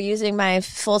men too, using my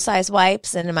full-size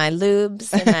wipes and my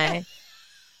lubes and my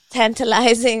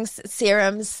tantalizing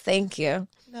serums. Thank you.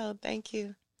 No, thank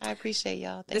you. I appreciate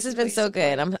y'all. This has been so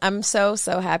good. I'm so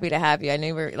happy to have you. I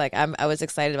knew I was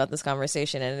excited about this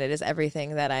conversation, and it is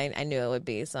everything that I knew it would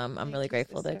be. So I'm really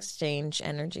grateful to exchange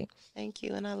energy. Thank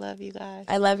you, and I love you guys.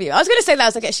 I love you. I was gonna say that. I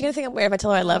was like, is she gonna think I'm weird if I tell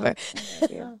her I love her?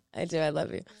 I do. I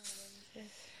love you.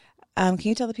 Can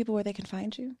you tell the people where they can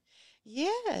find you?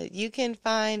 Yeah, you can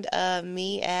find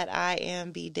me at I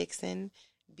am B Dixon,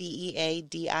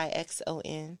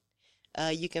 BEADIXON.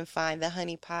 You can find the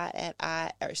Honey Pot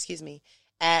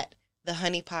at the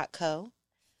Honey Pot Co.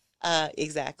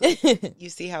 Exactly. You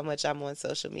see how much I'm on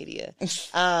social media.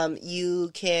 You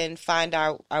can find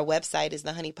our website is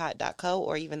thehoneypot.co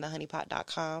or even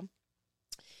thehoneypot.com.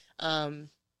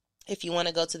 If you want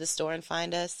to go to the store and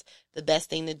find us, the best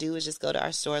thing to do is just go to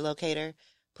our store locator,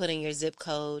 put in your zip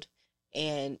code,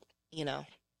 and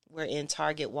we're in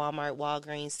Target, Walmart,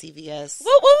 Walgreens, CVS,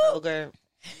 Kroger,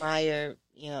 Meijer,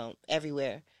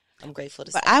 everywhere. I'm grateful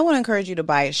to But say. I want to encourage you to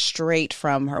buy it straight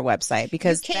from her website,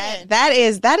 because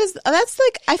that's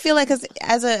like, I feel like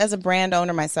as a brand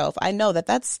owner myself, I know that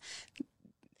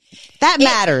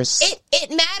matters. It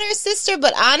matters, sister.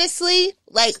 But honestly,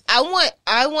 like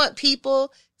I want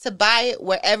people to buy it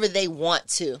wherever they want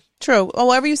to. True. Or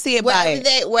wherever you see it, buy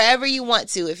it. Wherever you want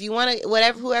to. If you want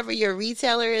to, whoever your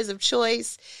retailer is of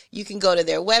choice, you can go to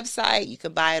their website. You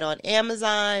can buy it on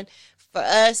Amazon. For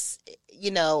us,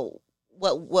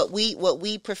 what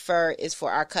we prefer is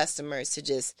for our customers to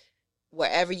just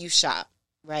wherever you shop,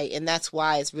 right? And that's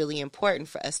why it's really important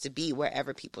for us to be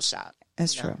wherever people shop.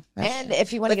 That's true. And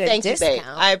if you want to get a discount, you,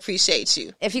 babe. I appreciate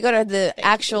you. If you go to the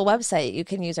actual website, you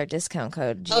can use our discount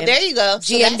code. There you go.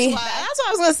 GMB. That's what I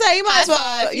was going to say. You might as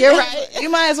well. You're right. You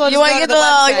might as well. You want to get you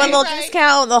want a little right.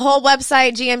 discount? The whole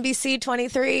website,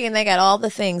 GMBC23, and they got all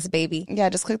the things, baby. Yeah,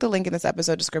 just click the link in this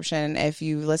episode description. If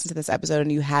you listen to this episode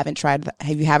and you haven't tried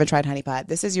Honey Pot,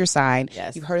 this is your sign.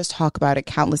 Yes. You've heard us talk about it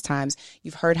countless times.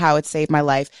 You've heard how it saved my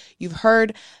life. You've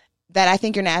heard that I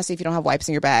think you're nasty if you don't have wipes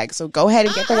in your bag. So go ahead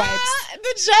and get the wipes.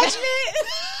 The judgment.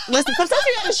 Listen, sometimes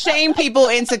you gotta shame people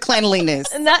into cleanliness.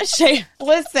 Not shame.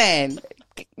 Listen,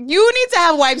 you need to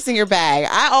have wipes in your bag.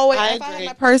 I have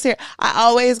my purse here. I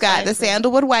always got the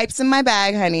sandalwood wipes in my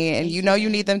bag, honey, and you know you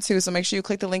need them too. So make sure you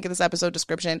click the link in this episode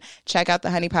description. Check out the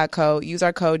Honey Pot code. Use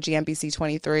our code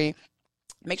GMBC23.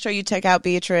 Make sure you check out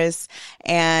Beatrice,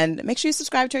 and make sure you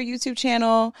subscribe to our YouTube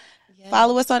channel. Yes.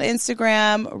 Follow us on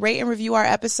Instagram, rate and review our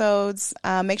episodes.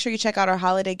 Make sure you check out our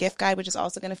holiday gift guide, which is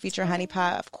also going to feature Honey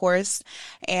Pot, of course.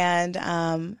 And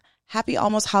happy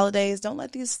almost holidays. Don't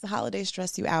let these holidays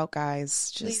stress you out,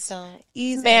 guys. Please don't.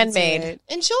 Ease man-made. into it.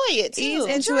 Enjoy it too. Ease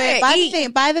into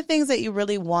it. Buy the things that you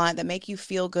really want, that make you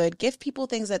feel good. Give people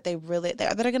things that that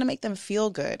are going to make them feel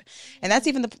good. And that's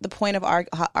even the point of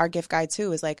our gift guide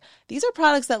too, is like, these are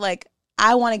products that like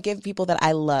I want to give people that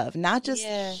I love, not just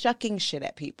shucking shit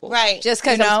at people. Right. Just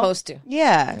because I'm supposed to.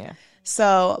 Yeah.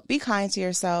 So be kind to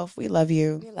yourself. We love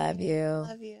you. We love you.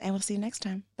 Love you. And we'll see you next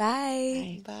time.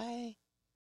 Bye. Bye.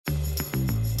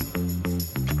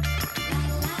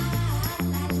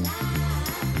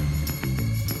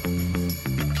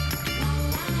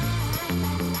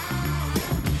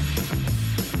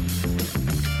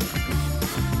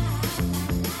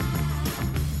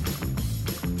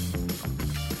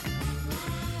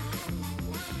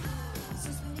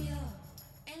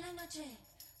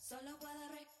 Solo puedo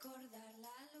recordar la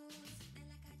luz de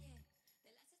la calle, de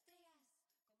las estrellas.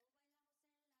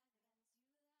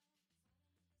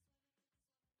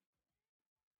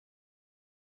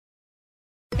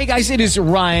 Hey guys, it is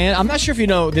Ryan. I'm not sure if you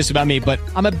know this about me, but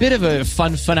I'm a bit of a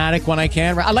fun fanatic when I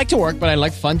can. I like to work, but I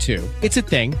like fun too. It's a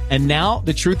thing. And now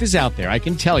the truth is out there. I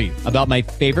can tell you about my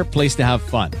favorite place to have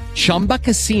fun. Chumba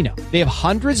Casino. They have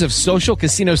hundreds of social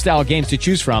casino style games to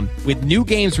choose from with new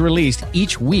games released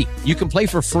each week. You can play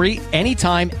for free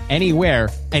anytime, anywhere.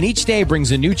 And each day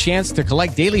brings a new chance to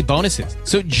collect daily bonuses.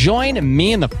 So join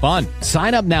me in the fun.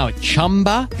 Sign up now at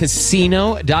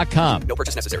ChumbaCasino.com. No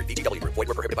purchase necessary. VGW. Void where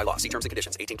prohibited by law. See terms and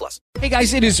conditions. 18+. Hey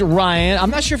guys, it is Ryan. I'm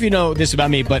not sure if you know this about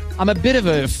me, but I'm a bit of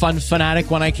a fun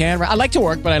fanatic when I can. I like to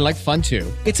work, but I like fun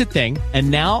too. It's a thing. And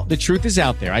now the truth is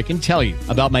out there. I can tell you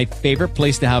about my favorite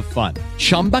place to have fun.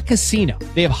 Chumba Casino.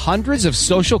 They have hundreds of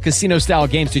social casino style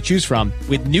games to choose from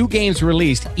with new games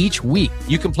released each week.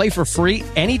 You can play for free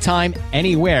anytime,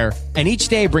 anywhere. And each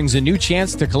day brings a new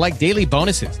chance to collect daily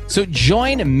bonuses. So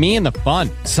join me in the fun.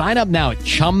 Sign up now at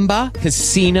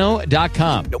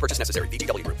ChumbaCasino.com. No purchase necessary.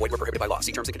 VGW. Void where prohibited by law.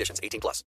 See terms and conditions. 18+.